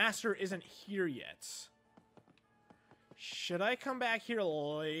 So the master isn't here yet. Should I come back here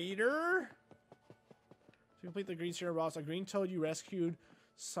later? To complete the green sewer boss, a green toad you rescued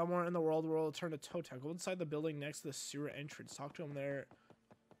somewhere in the world will return to Toad Town. Go inside the building next to the sewer entrance. Talk to him there.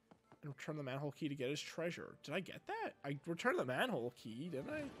 And return the manhole key to get his treasure. Did I get that? I returned the manhole key,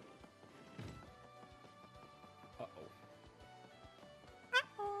 didn't I? Uh-oh.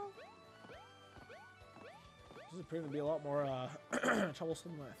 This is proving to be a lot more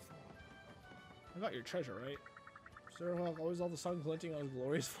troublesome than I thought. I got your treasure, right? Sir, always all the sun glinting on his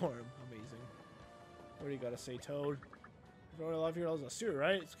glorious form. Amazing. What do you gotta say, Toad? You know what I love here is a sewer,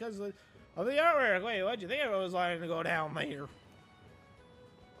 right? It's because of the artwork. Wait, what'd you think I was lying to go down there?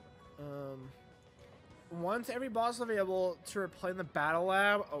 Once every boss is available to replay in the battle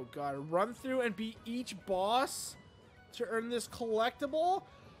lab. Oh god, run through and beat each boss to earn this collectible.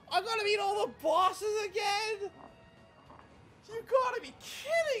 I gotta beat all the bosses again. You gotta be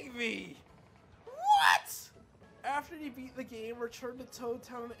kidding me. What? After you beat the game, return to Toad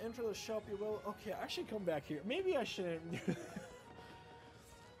Town and enter the shop. You will. Okay, I should come back here. Maybe I shouldn't.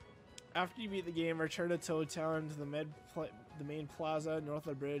 After you beat the game, return to Toad Town to the main plaza north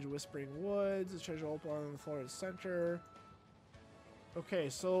of the bridge, Whispering Woods. The treasure open on the floor at the center. Okay,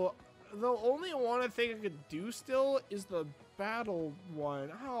 so the only one I think I could do still is the battle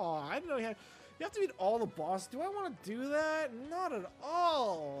one. Oh, I didn't know you have to beat all the bosses. Do I want to do that? Not at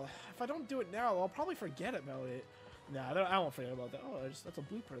all. If I don't do it now, I'll probably forget about it. Nah, I won't forget about that. Oh, that's a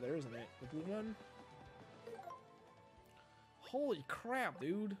blooper there, isn't it? The blue one? Holy crap,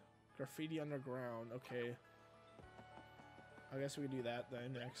 dude. Graffiti underground. Okay. I guess we can do that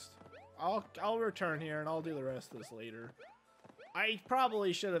then next. I'll return here and I'll do the rest of this later. I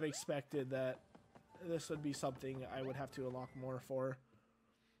probably should have expected that this would be something I would have to unlock more for.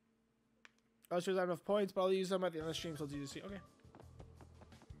 I was sure I have enough points, but I'll use them at the end of the stream so it's easy to see. Okay.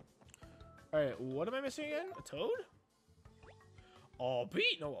 Alright, what am I missing again? A toad? Oh,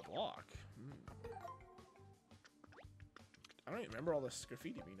 beat! No, a block. I don't even remember all this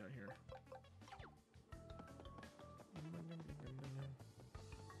graffiti being down here.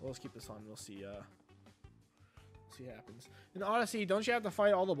 Well, let's keep this on. We'll see. See what happens. In Odyssey, don't you have to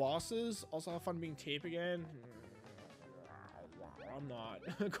fight all the bosses? Also have fun being tape again? I'm not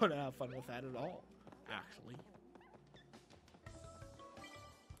gonna have fun with that at all, actually.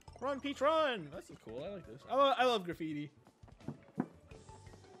 Run, Peach, run! This is cool. I like this. I love graffiti.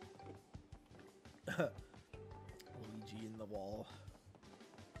 Luigi in the wall.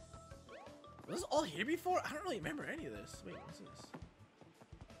 Was this all here before? I don't really remember any of this. Wait, what's this?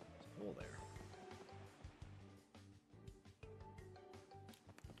 There's a hole there.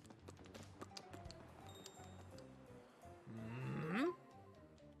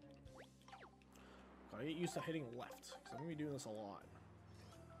 Gotta get used to hitting left, because I'm gonna be doing this a lot.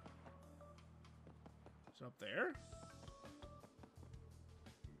 Is it up there?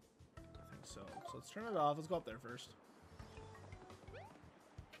 I think so. So let's turn it off. Let's go up there first.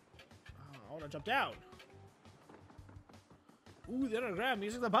 Oh, I wanna jump down. Ooh, the underground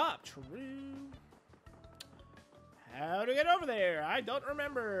music the pop. True. How to get over there? I don't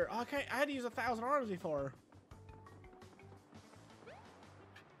remember. Okay, I had to use 1,000 arms before.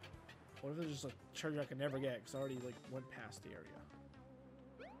 What if there's just a treasure I can never get because I already like went past the area?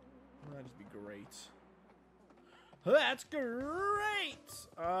 That'd just be great. That's great!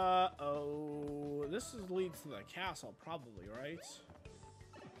 Oh, this leads to the castle probably, right?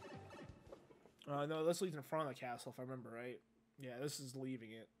 No, this leads in front of the castle if I remember right. Yeah, this is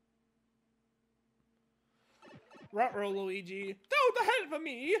leaving it. Ruh-roh, Luigi. Don't help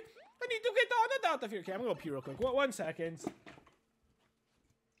me! I need to get out of here. Okay, I'm gonna go pee real quick. 1 second.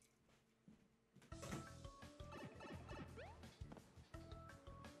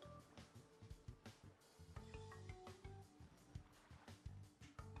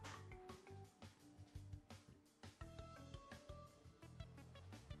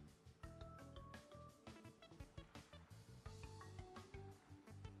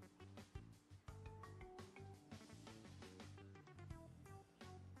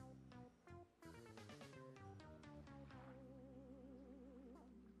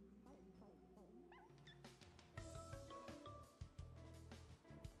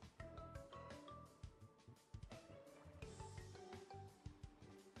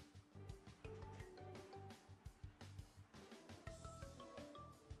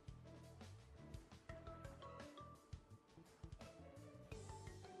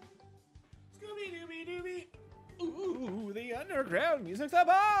 Dooby dooby. Ooh, the underground music's up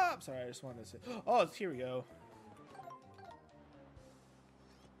up. Sorry, I just wanted to say. Oh, here we go.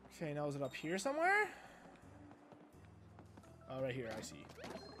 Okay, now is it up here somewhere? Oh, right here, I see.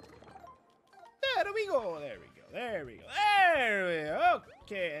 There we go, there we go, there we go, there we go.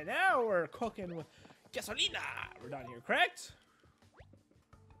 Okay, and now we're cooking with gasolina. We're done here, correct?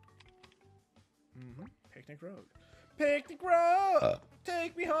 Picnic Road. Picnic Road!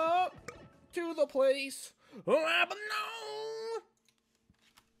 Take me home to the place where I belong.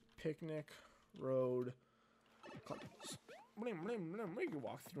 Picnic Road. We can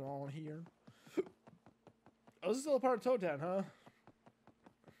walk through all here. Oh, this is still a part of Toad Town, huh?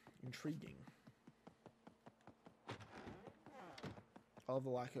 Intriguing. I love the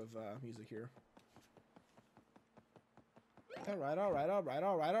lack of music here. Alright, alright, alright,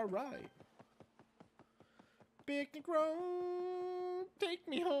 alright, alright. Picnic Road, take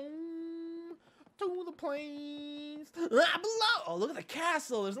me home to the place below. Oh, look at the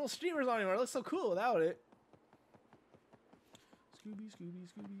castle. There's no streamers on anymore. It looks so cool without it. Scooby, Scooby,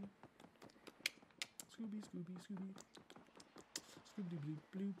 Scooby. Scooby, Scooby, Scooby. Scooby, bloop,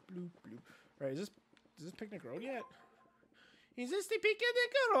 bloop, bloop, bloop. Alright, is this Picnic Road yet? Is this the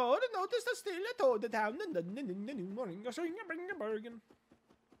Picnic Road? Notice the still a toad the town and the new morning. So you can bring a bargain.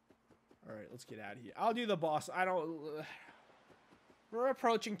 Alright, let's get out of here. I'll do the boss. I don't... We're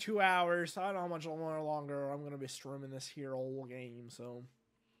approaching 2 hours. So I don't know how much longer I'm going to be streaming this here whole game, so...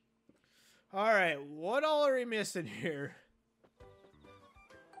 Alright, what all are we missing here?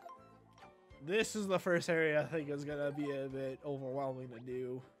 This is the first area I think is going to be a bit overwhelming to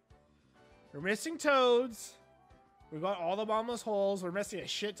do. We're missing toads. We've got all the bottomless holes. We're missing a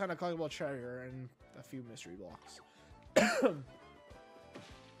shit ton of collectible treasure and a few mystery blocks.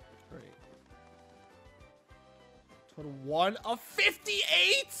 Great. Total 1 of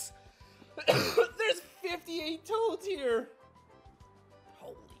 58? There's 58 toads here.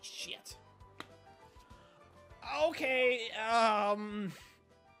 Holy shit. Okay,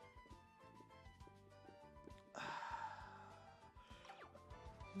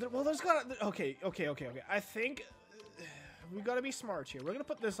 well, there's gotta... Okay. I think we gotta be smart here. We're gonna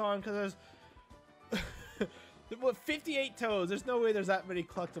put this on because there's... What, 58 toads? There's no way there's that many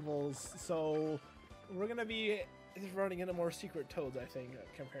collectibles, so we're gonna be running into more secret toads, I think,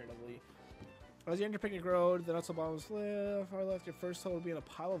 comparatively. As you enter Picnic Road, the nuts and bottoms left. Far left, your first toad will be in a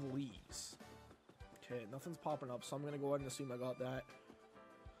pile of leaves. Okay, nothing's popping up, so I'm gonna go ahead and assume I got that.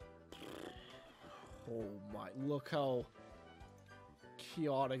 Oh my, look how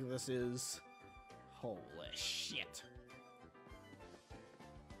chaotic this is. Holy shit.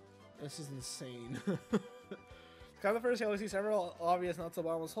 This is insane. Kind of the first, you'll see several obvious nuts and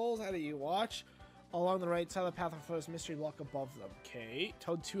bottomless holes. How do you watch? Along the right side of the path, the first mystery block above them. Okay,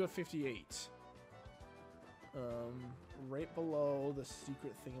 Toad 2 of 58. Right below the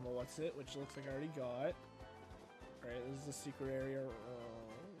secret thingamawhatsit, which looks like I already got. Right, this is the secret area.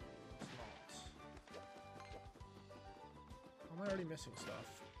 It's not. Am I already missing stuff?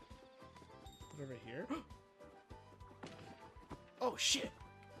 Is it over here? Oh shit!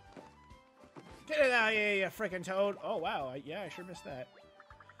 Get it out, you freaking toad! Oh wow, yeah, I sure missed that.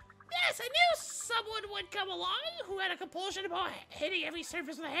 Yes, I knew someone would come along who had a compulsion about hitting every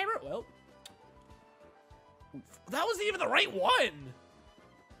surface with a hammer. Well, that wasn't even the right one!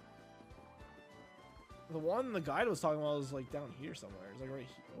 The one the guide was talking about was like down here somewhere. It's like right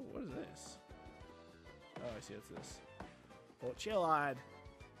here. Oh, what is this? Oh, I see, it's this. Oh, chill on.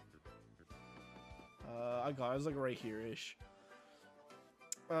 I got it. It was like right here-ish.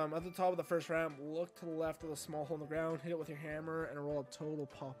 At the top of the first ramp, look to the left of the small hole in the ground, hit it with your hammer, and a roll-up toad will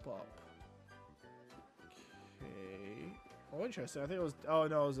pop up. Okay. Oh, interesting. I think it was... Oh,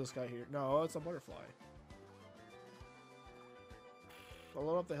 no, it was this guy here. No, it's a butterfly. I'll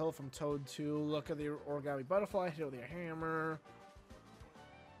load up the hill from Toad 2. Look at the origami butterfly. Hit it with your hammer.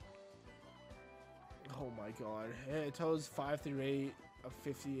 Oh my god. Hey, Toad's 5 through 8 of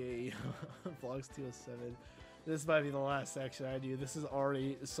 58. Vlogs 2 of 7. This might be the last section I do. This is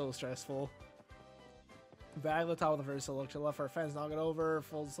already so stressful. Back at the top of the first hill. Look to the left for a fence. Knock it over.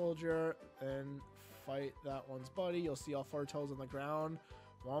 Full soldier. And fight that one's buddy. You'll see all 4 toads on the ground.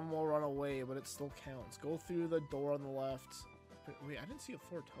 One will run away, but it still counts. Go through the door on the left. Wait, I didn't see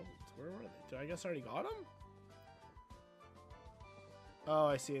 4 toads. Where were they? Did I guess I already got them? Oh,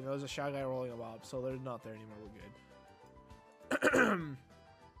 I see. There was a shy guy rolling them up, so they're not there anymore. We're good.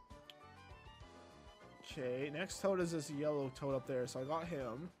 Okay, next toad is this yellow toad up there, so I got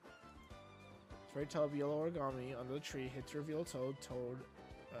him. It's right top, yellow origami under the tree. Hit to reveal toad. Toad.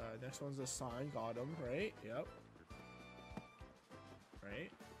 Next one's this sign. Got him, right? Yep.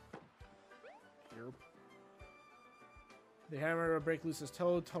 Right. Derp. The hammer will break loose his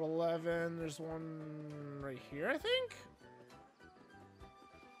toad. Total 11. There's one right here, I think?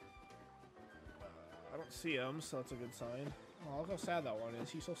 I don't see him, so that's a good sign. Oh, look how sad that one is.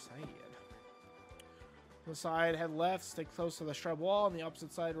 He's so sad. On the side, head left, stay close to the shrub wall. On the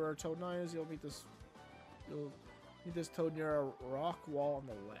opposite side where Toad 9 is, you'll meet this toad near a rock wall on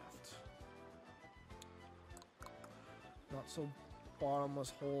the left. Not so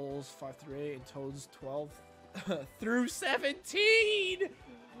bottomless holes 5 through 8 and toads 12 through 17.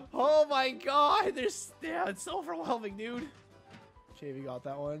 Oh my god, it's so overwhelming, dude. Okay, we got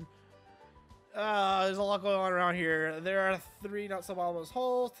that one. There's a lot going on around here. There are 3 not so bottomless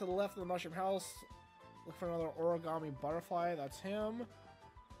holes to the left of the mushroom house. Look for another origami butterfly. That's him.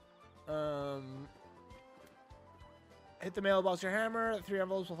 Hit the mailbox with your hammer. 3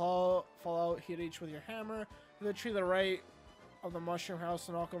 envelopes will fall out. Hit each with your hammer. Hit the tree to the right of the mushroom house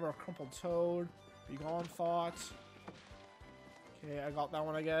to knock over a crumpled toad. Be gone, thought. Okay, I got that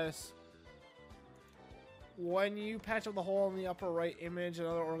one, I guess. When you patch up the hole in the upper right image,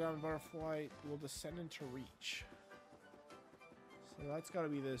 another origami butterfly will descend into reach. So that's gotta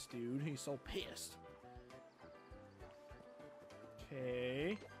be this dude. He's so pissed.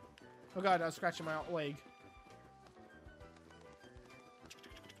 Okay. Oh god, I was scratching my leg.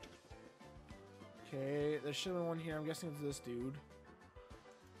 Okay, there should have been one here. I'm guessing it's this dude.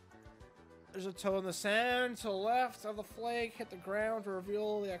 There's a toe in the sand to the left of the flag. Hit the ground to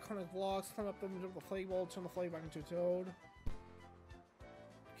reveal the iconic blocks. Climb up the image of the flag ball. Turn the flag back into a toad.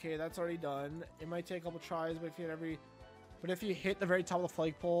 Okay, that's already done. It might take a couple tries, but if you hit the very top of the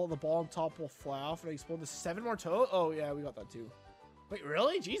flagpole, the ball on top will fly off and explode. The 7 more toads. Oh yeah, we got that too. Wait,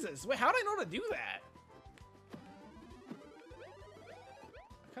 really? Jesus. Wait, how did I know to do that?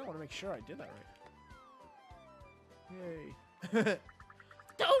 I kind of want to make sure I did that right. Yay.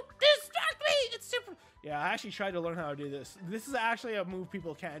 Don't distract me! It's super... Yeah, I actually tried to learn how to do this. This is actually a move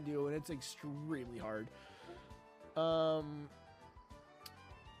people can do, and it's extremely hard.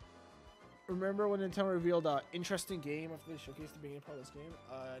 Remember when Nintendo revealed an interesting game after they showcased the beginning part of this game?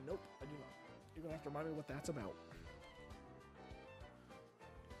 Nope, I do not. You're gonna have to remind me what that's about.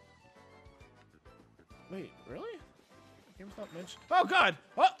 Wait, really? The game's not mentioned. Oh god!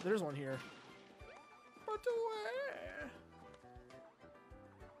 Oh, there's one here. What the way?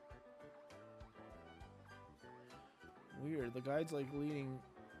 Weird. The guide's like leading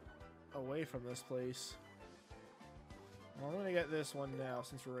away from this place. Well, I'm gonna get this one now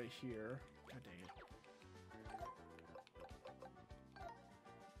since we're right here. God dang it.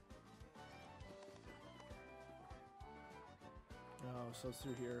 Oh, so it's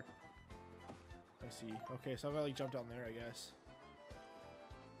through here. I see. Okay, so I'm gonna like jump down there, I guess.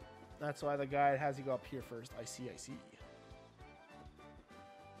 That's why the guide has you go up here first. I see, I see.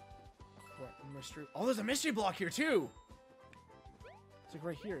 What mystery? Oh, there's a mystery block here too! It's like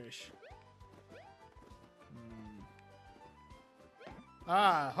right here-ish.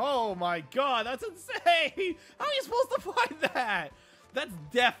 Ah, oh my god, that's insane! How are you supposed to find that? That's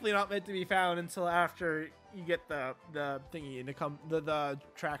definitely not meant to be found until after you get the thingy and the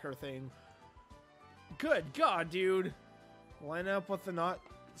tracker thing. Good god, dude. Line up with the not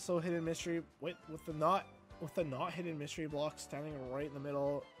so hidden mystery. Wait, with the not hidden mystery block standing right in the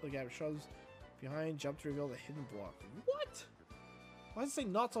middle. The gap shows behind. Jump to reveal the hidden block. What? Why does it say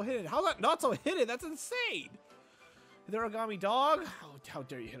not so hidden? How's that not so hidden? That's insane. The origami dog. Oh, how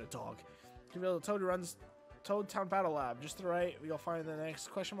dare you hit a dog? Reveal the toad who runs Toad Town Battle Lab. Just to the right, you'll find the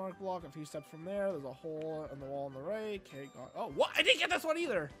next question mark block. A few steps from there, there's a hole in the wall on the right. Okay, oh, what? I didn't get this one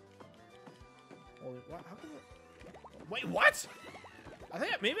either. Holy, what? How can it? Wait, what? I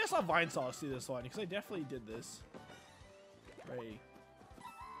think maybe I saw Vine Sauce do this one because I definitely did this. Right.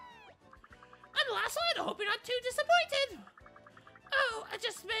 I'm the last one. I hope you're not too disappointed. Oh, I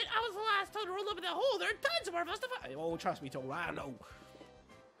just meant I was the last toad to roll up in that hole. There are tons more of us to find. Oh, trust me, Toad. I know.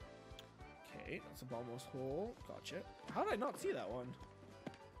 Okay, that's a bottomless hole. Gotcha. How did I not see that one?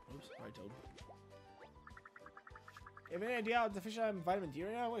 Oops, sorry, Toad. You have any idea how deficient I'm in vitamin D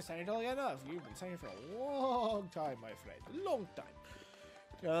right now? Wait, saying until enough. You've been saying for a long time, my friend. A long time.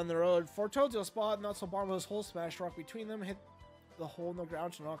 Down the road, 4 toads you'll spot. Not so bottomless hole. Smash rock between them. Hit the hole in the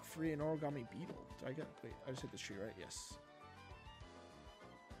ground to knock free an origami beetle. Did I get? Wait, I just hit this tree, right? Yes.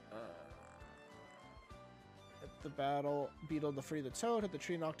 Hit the beetle to free the toad. Hit the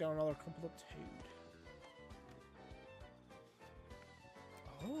tree, knock down another crumpled toad.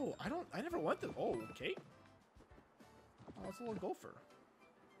 Oh, I never went to. Oh, okay. Oh, it's a little gopher.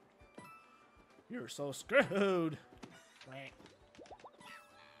 You're so screwed.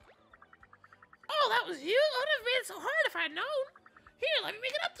 Oh, that was you? I would have made it so hard if I'd known. Here, let me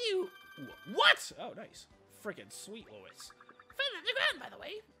make it up to you. What? Oh, nice. Freaking sweet, Lois. Found it on the ground, by the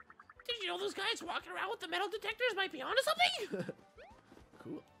way. Did you know those guys walking around with the metal detectors might be onto something?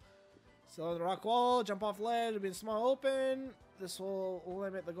 Cool. So on the rock wall, jump off ledge, it'll be a small open. This will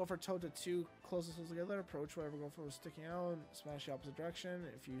limit the gopher toad to 2 closest ones together. Approach whatever gopher was sticking out, smash the opposite direction.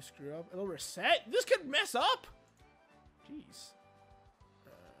 If you screw up, it'll reset. This could mess up. Jeez.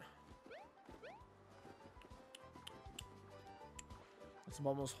 It's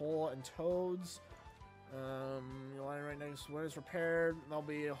almost hole and toads. You'll line right next when it's repaired. There'll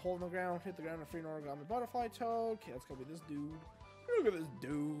be a hole in the ground. Hit the ground and free an origami butterfly toad. Okay, that's gonna be this dude. Look at this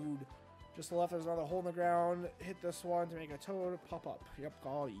dude. Just to the left, there's another hole in the ground. Hit this one to make a toad pop up. Yep,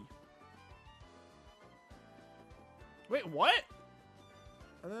 golly. Wait, what?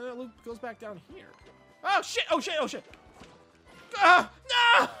 And then it goes back down here. Oh shit! Oh shit! Oh shit! Ah!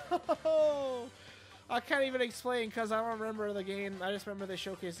 No! I can't even explain because I don't remember the game. I just remember they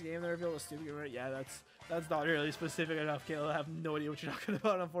showcased the game. They revealed a stupid game. Yeah, that's not really specific enough, Caleb. I have no idea what you're talking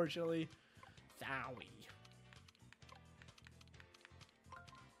about, unfortunately. Sorry.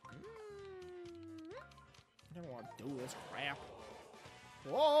 I don't want to do this crap.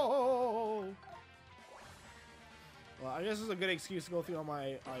 Whoa! Well, I guess this is a good excuse to go through all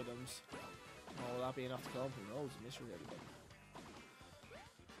my items. Oh, will that be enough to kill him? Who knows? Mystery everybody.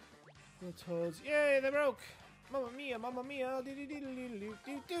 The toads. Yay, they broke! Mamma mia, mamma mia.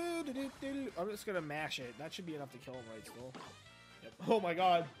 I'm just gonna mash it. That should be enough to kill him, right? Still. Yep. Oh my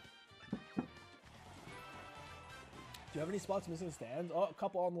god. Do you have any spots missing stands? Oh, a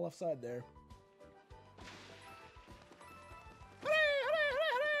couple on the left side there.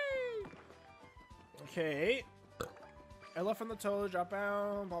 Okay. I left from the toad, drop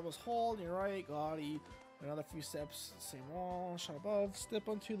down, Bob's hold, you're right, Glotty. Another few steps, same wall, shot above, step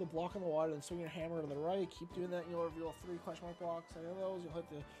onto the block in the water, and swing your hammer to the right. Keep doing that, and you'll reveal 3 question mark blocks. Any of those, you'll hit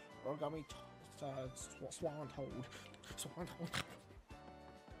the origami swan toad. Swan toad.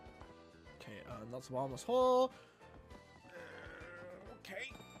 Okay, that's the bottomless hole. Okay.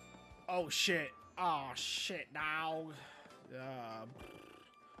 Oh shit. Oh shit, now.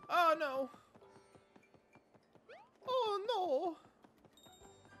 Oh no. Oh no!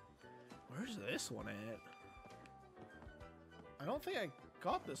 Where's this one at? I don't think I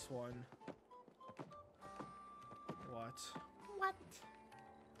got this one. What? What?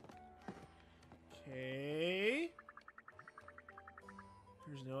 Okay.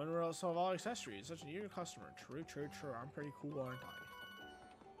 There's no one else of all accessories. Such an eager customer. True, true, true. I'm pretty cool, aren't I?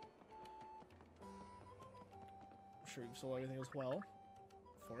 I'm sure you've sold everything as well.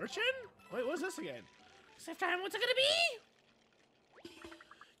 Fortune? Wait, what's this again? Save time, what's it gonna be?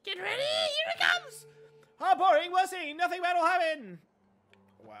 Get ready, here it comes! How boring, we'll see! Nothing bad will happen!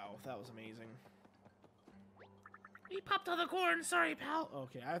 Wow, that was amazing. We popped all the corn, sorry pal.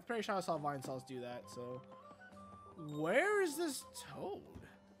 Okay, I'm pretty sure I saw Vine Sauce do that, so... Where is this toad?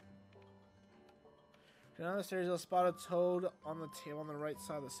 Down the stairs, you'll spot a toad on the table on the right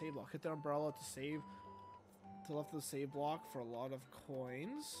side of the save block. Hit the umbrella to save to the left of the save block for a lot of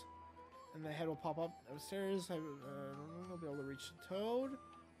coins. And the head will pop up upstairs. I will be able to reach the toad.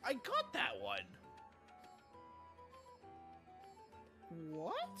 I got that one!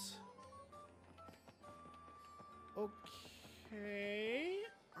 What? Okay.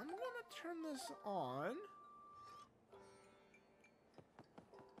 I'm gonna turn this on.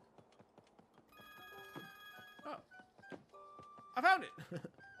 Oh. I found it!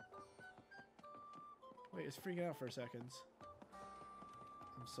 Wait, it's freaking out for a second.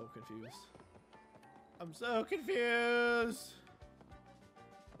 I'm so confused. I'm so confused!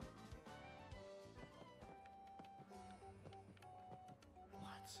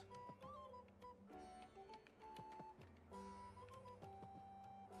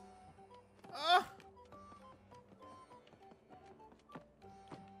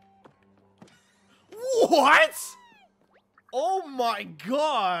 What? Oh my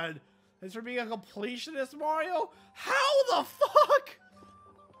god! Thanks for being a completionist, Mario? How the fuck?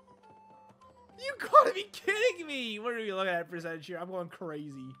 You gotta be kidding me! What are we looking at percentage here? I'm going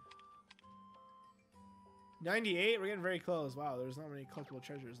crazy. 98? We're getting very close. Wow, there's not many collectible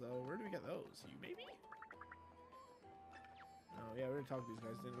treasures though. Where do we get those? You maybe? Oh yeah, we already talked to these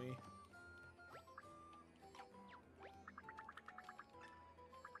guys, didn't we?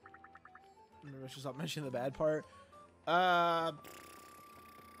 Maybe I should stop mentioning the bad part. I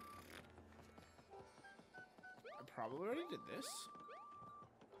probably already did this.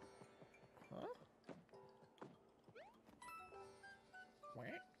 Huh?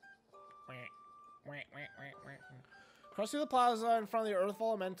 Cross through the plaza in front of the Earth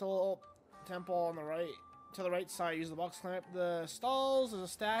Elemental Temple on the right. to the right side. Use the box clamp. The stalls. There's a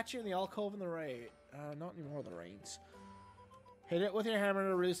statue in the alcove on the right. Not anymore. The reins. Hit it with your hammer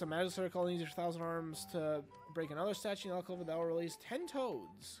to release a magic circle and use your 1,000 arms to break another statue in the alcove that will release 10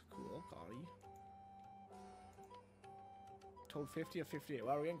 toads. Cool, gaudy. Toad 50 or 58.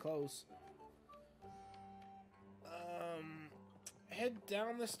 Wow, we're getting close. Head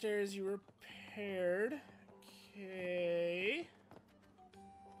down the stairs you repaired. Okay.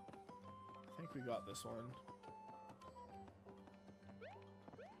 I think we got this one.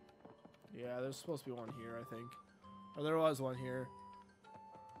 Yeah, there's supposed to be one here, I think. Or there was one here.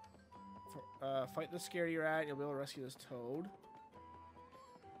 Fight the scare you're at. You'll be able to rescue this toad.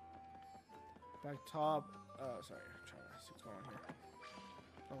 Back top. Oh, sorry. I'm trying to see what's going on here.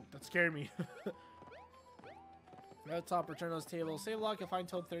 Oh, that scared me. Right top, return those tables. Save lock, you'll find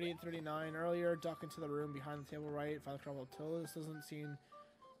toad 38 and 39. Earlier, duck into the room behind the table right. Find the crumbled toad. This doesn't seem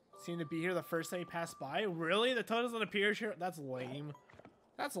to be here the first time you pass by. Really? The toad doesn't appear here? That's lame.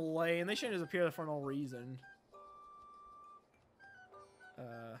 That's lame. They shouldn't just appear there for no reason.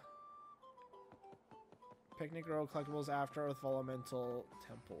 Picnic Row collectibles after Earth Elemental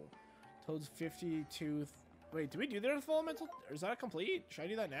Temple. Toad's 52. Wait, did we do the Earth Elemental? Or is that complete? Should I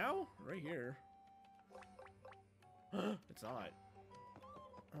do that now? Right here. It's not.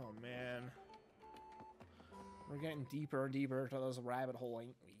 Oh man. We're getting deeper and deeper into this rabbit hole,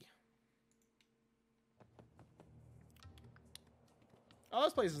 ain't we? Oh,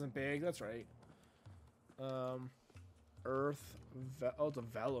 this place isn't big. That's right. Earth. Oh, it's a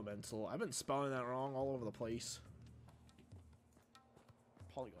Vellumental. I've been spelling that wrong all over the place.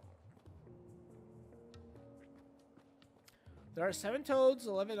 Polygon. There are 7 toads,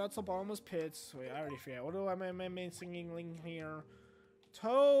 11 not so bottomless pits. Wait, I already forget. What am I missing here?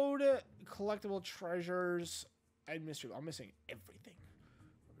 Toad, collectible treasures, and mystery. I'm missing everything.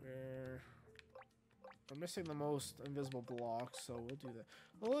 We're missing the most invisible blocks, so we'll do that.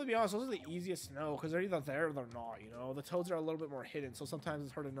 Well, to be honest, those are the easiest to know because they're either there or they're not. You know, the toads are a little bit more hidden, so sometimes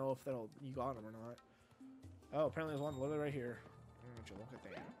it's hard to know if you got them or not. Oh, apparently there's one literally right here. Would you look at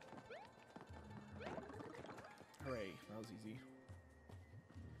that? Hooray, that was easy.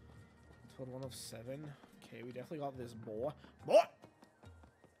 Toad 1 of 7. Okay, we definitely got this boy. Boy!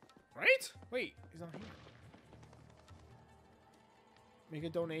 Right? Wait, he's not here. Make a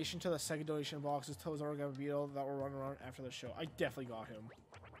donation to the second donation box's Toad's Origami Beetle that will run around after the show. I definitely got him.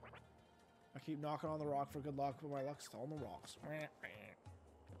 I keep knocking on the rock for good luck, but my luck's still on the rocks.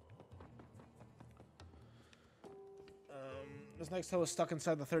 This next Toad is stuck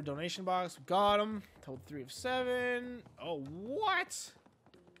inside the 3rd donation box. Got him. Toad 3 of 7. Oh, what?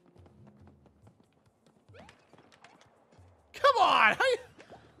 Come on!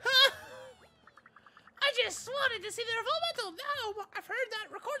 I just wanted to see the Revolmental. Now I've heard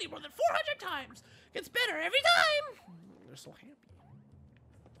that recording more than 400 times. Gets better every time. They're so happy.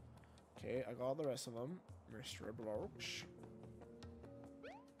 Okay, I got the rest of them. Mr. Bloch.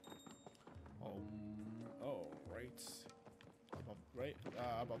 Oh, right.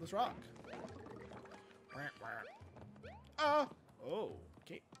 Above this rock. Oh,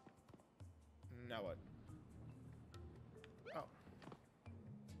 okay. Now what? Oh.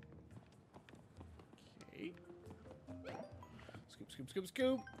 Okay.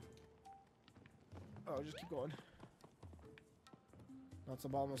 Scoop. Oh, just keep going. Not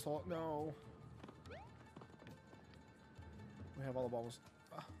some bottomless hole. No. We have all the bottomless.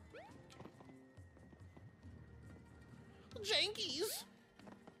 Jankies!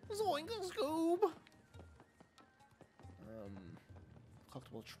 Zoink and Scoob!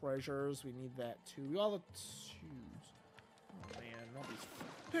 Collectible treasures. We need that too. We all the twos. Oh man, not these.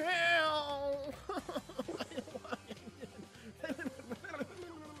 Hell!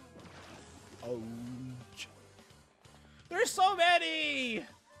 Ouch. There's so many!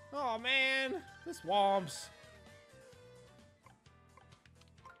 Oh man, this swamps.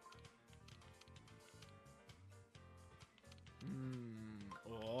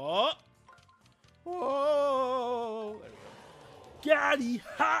 Oh! Whoa! There we go. Gaddy!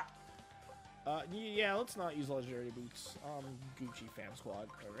 Ha! Yeah, let's not use legendary boots. Gucci fam squad.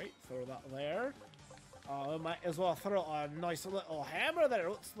 Alright, throw that there. We might as well throw a nice little hammer there.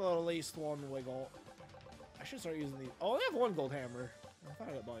 What's the least one we got? I should start using these. Oh, I have 1 gold hammer. I thought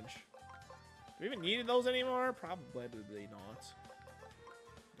I had a bunch. Do we even need those anymore? Probably not.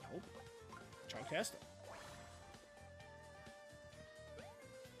 Nope. Try test it.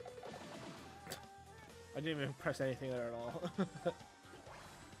 I didn't even press anything there at all.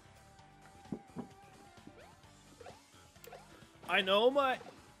 I know my...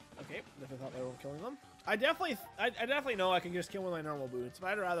 Okay, if I thought they were killing them. I definitely know I can just kill with my normal boots, but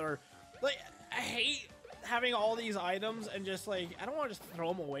I'd rather... Like, I hate having all these items and just like, I don't want to just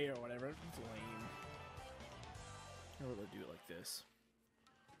throw them away or whatever. It's lame. I'm gonna do it like this.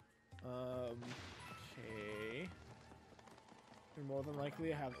 Okay. You're more than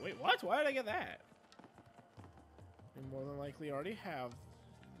likely have. Wait, what? Why did I get that? You more than likely already have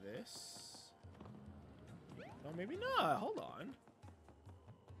this. No, maybe not. Hold on.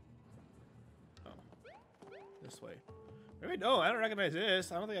 Oh. This way. Maybe no, I don't recognize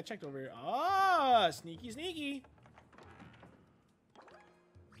this. I don't think I checked over here. Ah, sneaky, sneaky.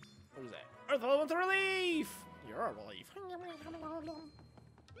 What is that? Earth Elemental Relief! You're a relief.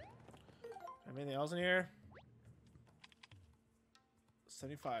 Anything else in here?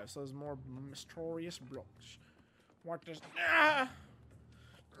 75. So there's more mysterious blocks. What does? Ah!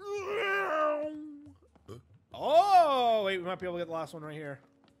 Oh, wait, we might be able to get the last one right here.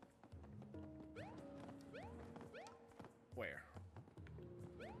 Where?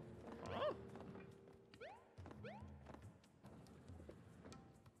 Huh?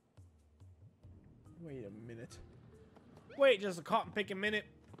 Wait a minute. Wait, just a cotton picking minute.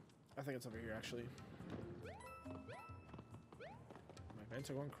 I think it's over here, actually. My vents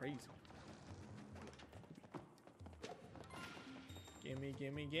are going crazy. Gimme,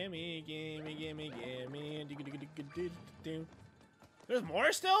 gimme, gimme, gimme, gimme, gimme. There's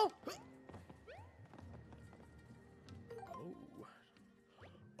more still?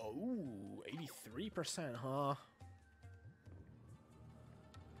 Oh, 83%, huh?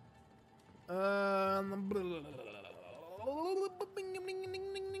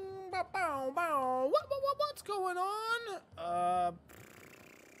 What's going on?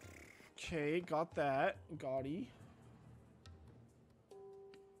 Okay, got that. Gaudy.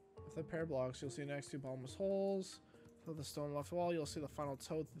 With the pair of blocks, you'll see the next two bottomless holes. Fill the stone left wall, you'll see the final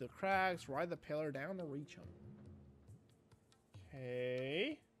toe through the cracks. Ride the pillar down to reach them.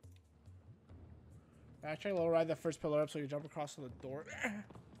 Okay. Backtrack, low, ride the first pillar up so you jump across to the door.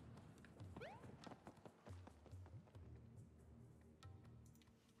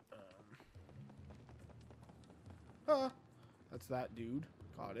 That's that dude.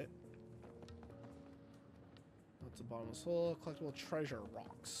 Got it. That's a bottomless hole. Collectible treasure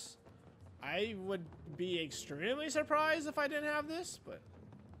rocks. I would be extremely surprised if I didn't have this, but...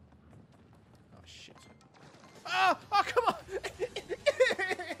 Oh, shit. Oh, oh come on!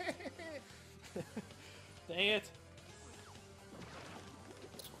 Dang it.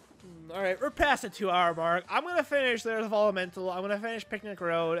 Alright, we're past the 2-hour mark. I'm going to finish There's Elemental. I'm going to finish Picnic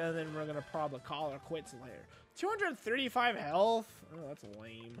Road, and then we're going to probably call it quits later. 235 health? Oh, that's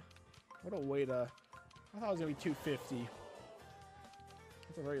lame. What a way to... I thought it was going to be 250.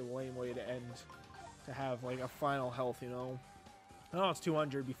 That's a very lame way to end. To have, like, a final health, you know? I know it's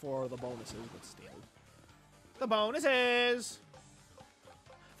 200 before the bonuses, but still. The bonuses!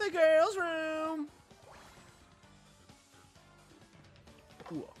 The girls' room!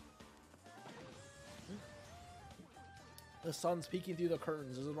 Cool. The sun's peeking through the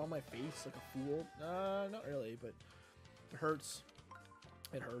curtains. Is it on my face like a fool? Not really, but it hurts.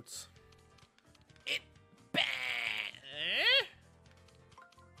 It hurts. It bad.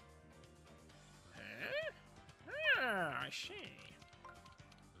 Ah, I see.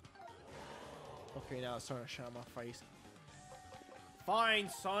 Okay, now it's starting to shine on my face. Fine,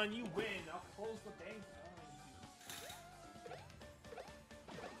 son, you win. I'll close the bank.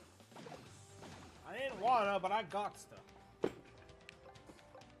 I didn't wanna, but I got stuff.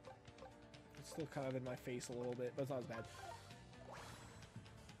 It's still kind of in my face a little bit, but it's not as bad.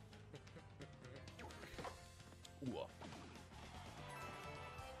 Ooh.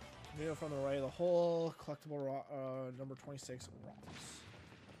 Video from the right of the hole. Collectible rock, number 26 rocks.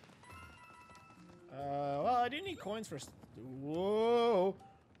 Well, I do need coins for. Whoa!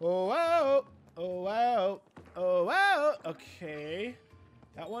 Oh wow! Oh wow! Oh wow! Okay,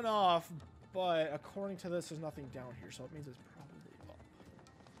 that went off, but according to this, there's nothing down here, so it means it's probably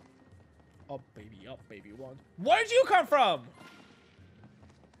up. Up, baby, one. Where did you come from?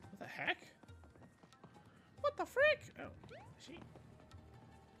 What the heck? What the frick? Oh, she.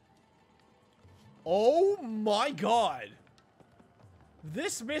 Oh my god!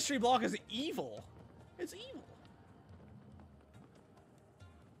 This mystery block is evil. It's evil.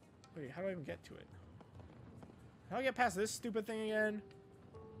 Wait, how do I even get to it? How do I get past this stupid thing again?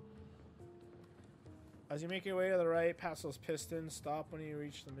 As you make your way to the right, past those pistons, stop when you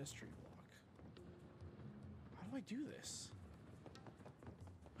reach the mystery block. How do I do this?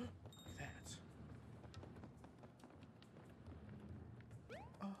 Look at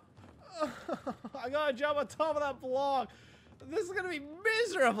that. I gotta jump on top of that block. This is gonna be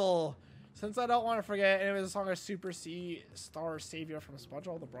miserable. Since I don't want to forget, it was a song of Super C Star Savior from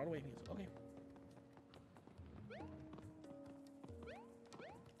SpongeBob the Broadway music. Okay.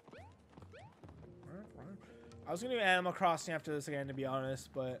 I was gonna do Animal Crossing after this again, to be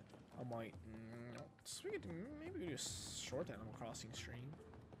honest, but I might. Maybe we do a short Animal Crossing stream.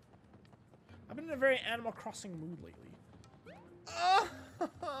 I've been in a very Animal Crossing mood lately.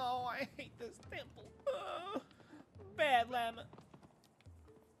 Oh, I hate this temple. Bad llama.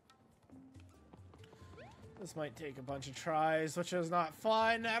 This might take a bunch of tries, which is not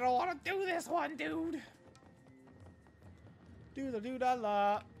fun. I don't want to do this one, dude. Do the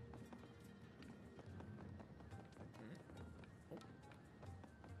do-da-la.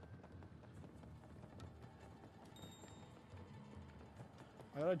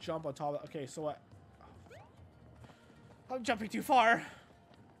 I gotta jump on top of... Okay, so what? I'm jumping too far.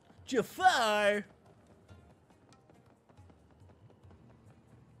 Too far.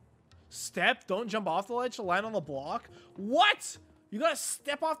 Step. Don't jump off the ledge to land on the block. What? You gotta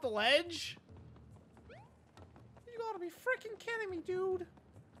step off the ledge? You gotta be freaking kidding me, dude.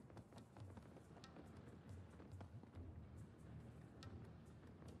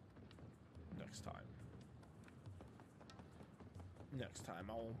 Next time. Next time.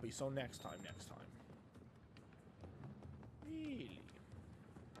 I won't be so next time. Next time. Really?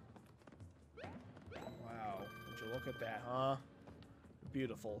 Wow. Would you look at that, huh?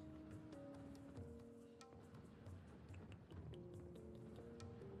 Beautiful.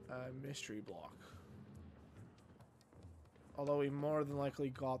 Mystery block. Although we more than likely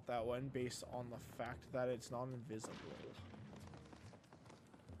got that one based on the fact that it's not invisible.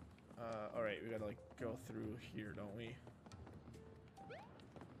 Alright, we gotta like go through here, don't we?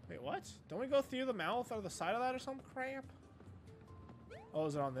 Wait, what? Don't we go through the mouth or the side of that or some crap? Oh,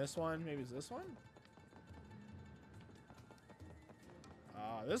 is it on this one? Maybe it's this one?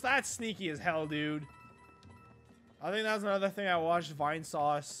 That's sneaky as hell, dude. I think that's another thing I watched Vine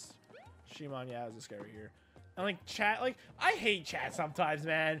Sauce. Shimon, yeah, it was a scary here. And like chat, like I hate chat sometimes,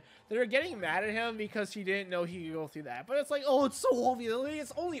 man. They're getting mad at him because he didn't know he could go through that. But it's like, oh, it's so obvious. Like,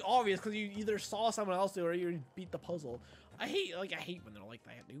 it's only obvious because you either saw someone else do it or you beat the puzzle. I hate when they're like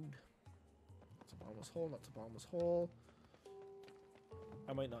that, dude. It's a bottomless hole, not a bottomless hole.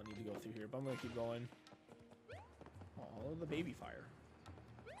 I might not need to go through here, but I'm gonna keep going. Oh, the baby fire.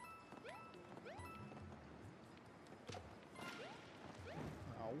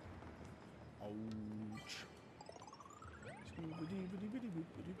 Ow. Ouch.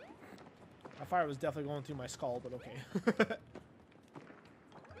 That fire was definitely going through my skull, but okay. Okay,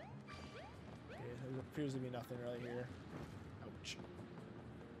 there appears to be nothing right here. Ouch.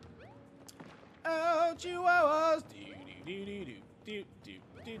 Ouch, you was.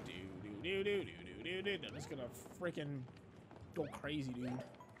 I'm just gonna freaking go crazy, dude.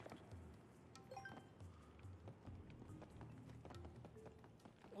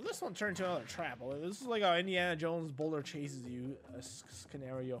 Well, this one turned into another trap. This is like how Indiana Jones boulder chases you, a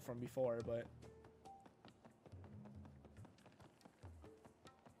scenario from before, but...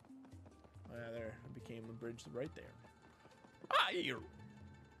 Oh yeah, there. It became a bridge right there. Ah, here!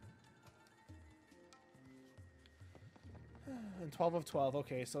 And 12 of 12.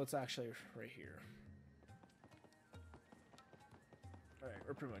 Okay, so it's actually right here. Alright,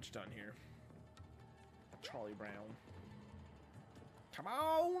 we're pretty much done here. Charlie Brown. Come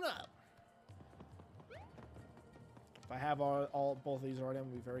on up! If I have both of these already, I'm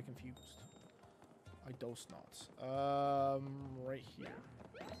gonna be very confused. I dose not. Right here.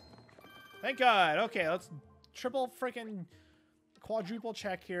 Thank God! Okay, let's triple freaking quadruple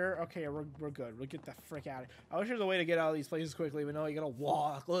check here. Okay, we're good. We'll get the frick out of here. I wish there was a way to get out of these places quickly, but no, you gotta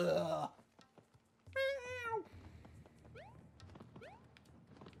walk. Ugh.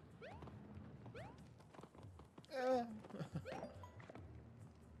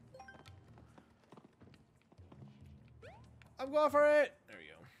 I'm going for it. There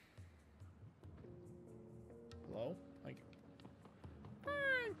you go. Hello? Thank you.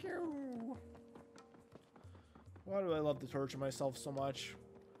 Thank you. Why do I love to torture myself so much?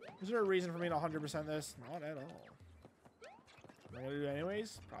 Is there a reason for me to 100% this? Not at all. Am I gonna do it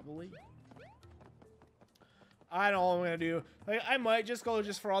anyways? Probably. I don't know what I'm gonna do. Like, I might just go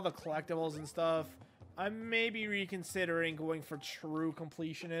just for all the collectibles and stuff. I may be reconsidering going for true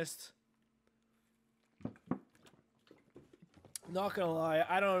completionist. Not gonna lie,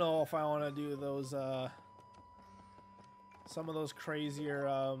 I don't know if I want to do those, some of those crazier,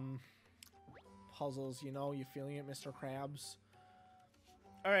 puzzles, you know? You feeling it, Mr. Krabs?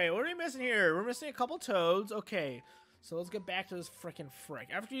 Alright, what are we missing here? We're missing a couple toads. Okay, so let's get back to this frickin' frick.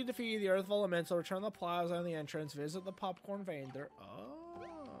 After you defeat the Earth Elemental, return the plaza on the entrance, visit the popcorn vendor.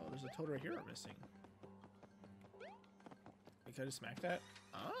 Oh, there's a toad right here we're missing. Can I just smack that?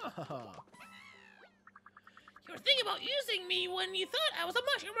 Ah. You were thinking about using me when you thought I was a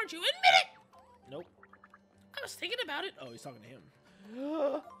mushroom, weren't you? Admit it! Nope. I was thinking about it. Oh, he's talking to him.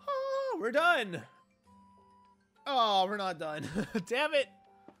 Oh, we're done. Oh, we're not done. Damn it.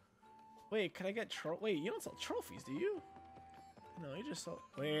 Wait, can I get wait, you don't sell trophies, do you? No, you just sell.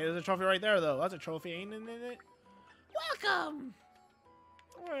 Wait, there's a trophy right there, though. That's a trophy, ain't it? Welcome.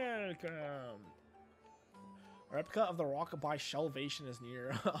 Welcome. A replica of the Rockabye Shelvation is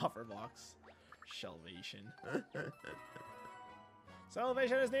near offer box. Shelvation.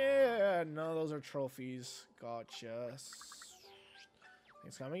 Salvation is near. No, those are trophies. Gotcha.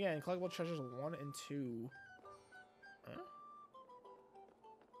 Things come again. Collectible treasures 1 and 2. Huh?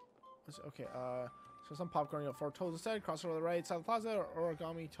 Okay, so some popcorn, you got 4 toads instead. Cross over to the right side of the plaza.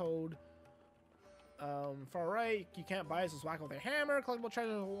 Origami toad. Far right, you can't buy it, so whack with a hammer. Collectible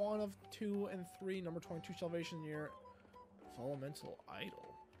treasures 1 of 2 and 3. Number 22 Salvation near Elemental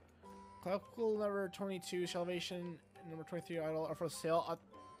Idol. Collectible number 22 Salvation. Number 23 idol are for sale at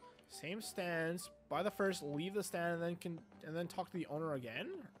same stands. Buy the first, leave the stand, and then talk to the owner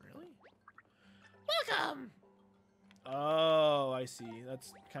again. Really? Welcome. Oh, I see.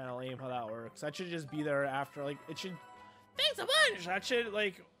 That's kind of lame how that works. That should just be there after, like, it should. Thanks a bunch. That should,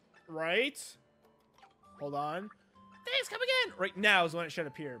 like, right? Hold on. Thanks, come again. Right now is when it should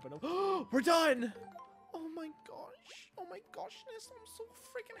appear. But we're done. Oh my gosh. Oh my goshness. I'm so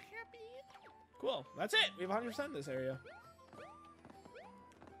freaking happy. Cool. That's it. We have 100% this area.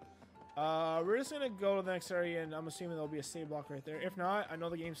 We're just gonna go to the next area, and I'm assuming there'll be a save block right there. If not, I know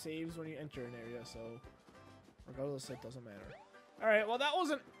the game saves when you enter an area, so regardless, it doesn't matter. All right. Well, that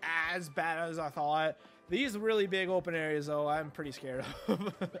wasn't as bad as I thought. These really big open areas, though, I'm pretty scared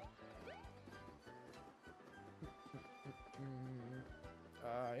of.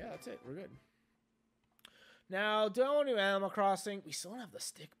 Yeah, that's it. We're good. Now, don't do Animal Crossing. We still don't have the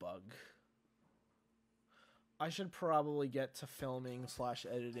stick bug. I should probably get to filming /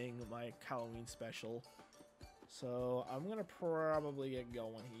 editing my Halloween special. So I'm gonna probably get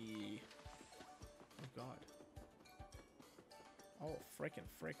going here. Oh god. Oh frickin'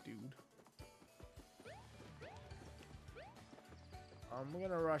 frick, dude. I'm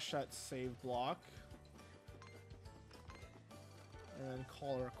gonna rush that save block. And then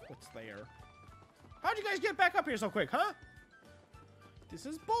call her quits there. How'd you guys get back up here so quick, huh? This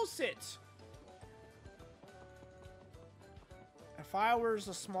is bullshit. If I was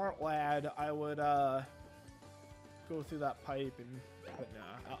a smart lad, I would go through that pipe but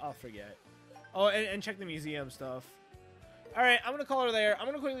nah, I'll forget. Oh, and check the museum stuff. All right, I'm gonna call her there. I'm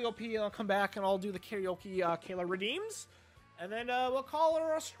gonna quickly go pee, and I'll come back and I'll do the karaoke Kayla redeems, and then we'll call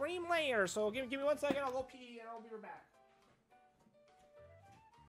her a stream later. So give me 1 second. I'll go pee and I'll be right back.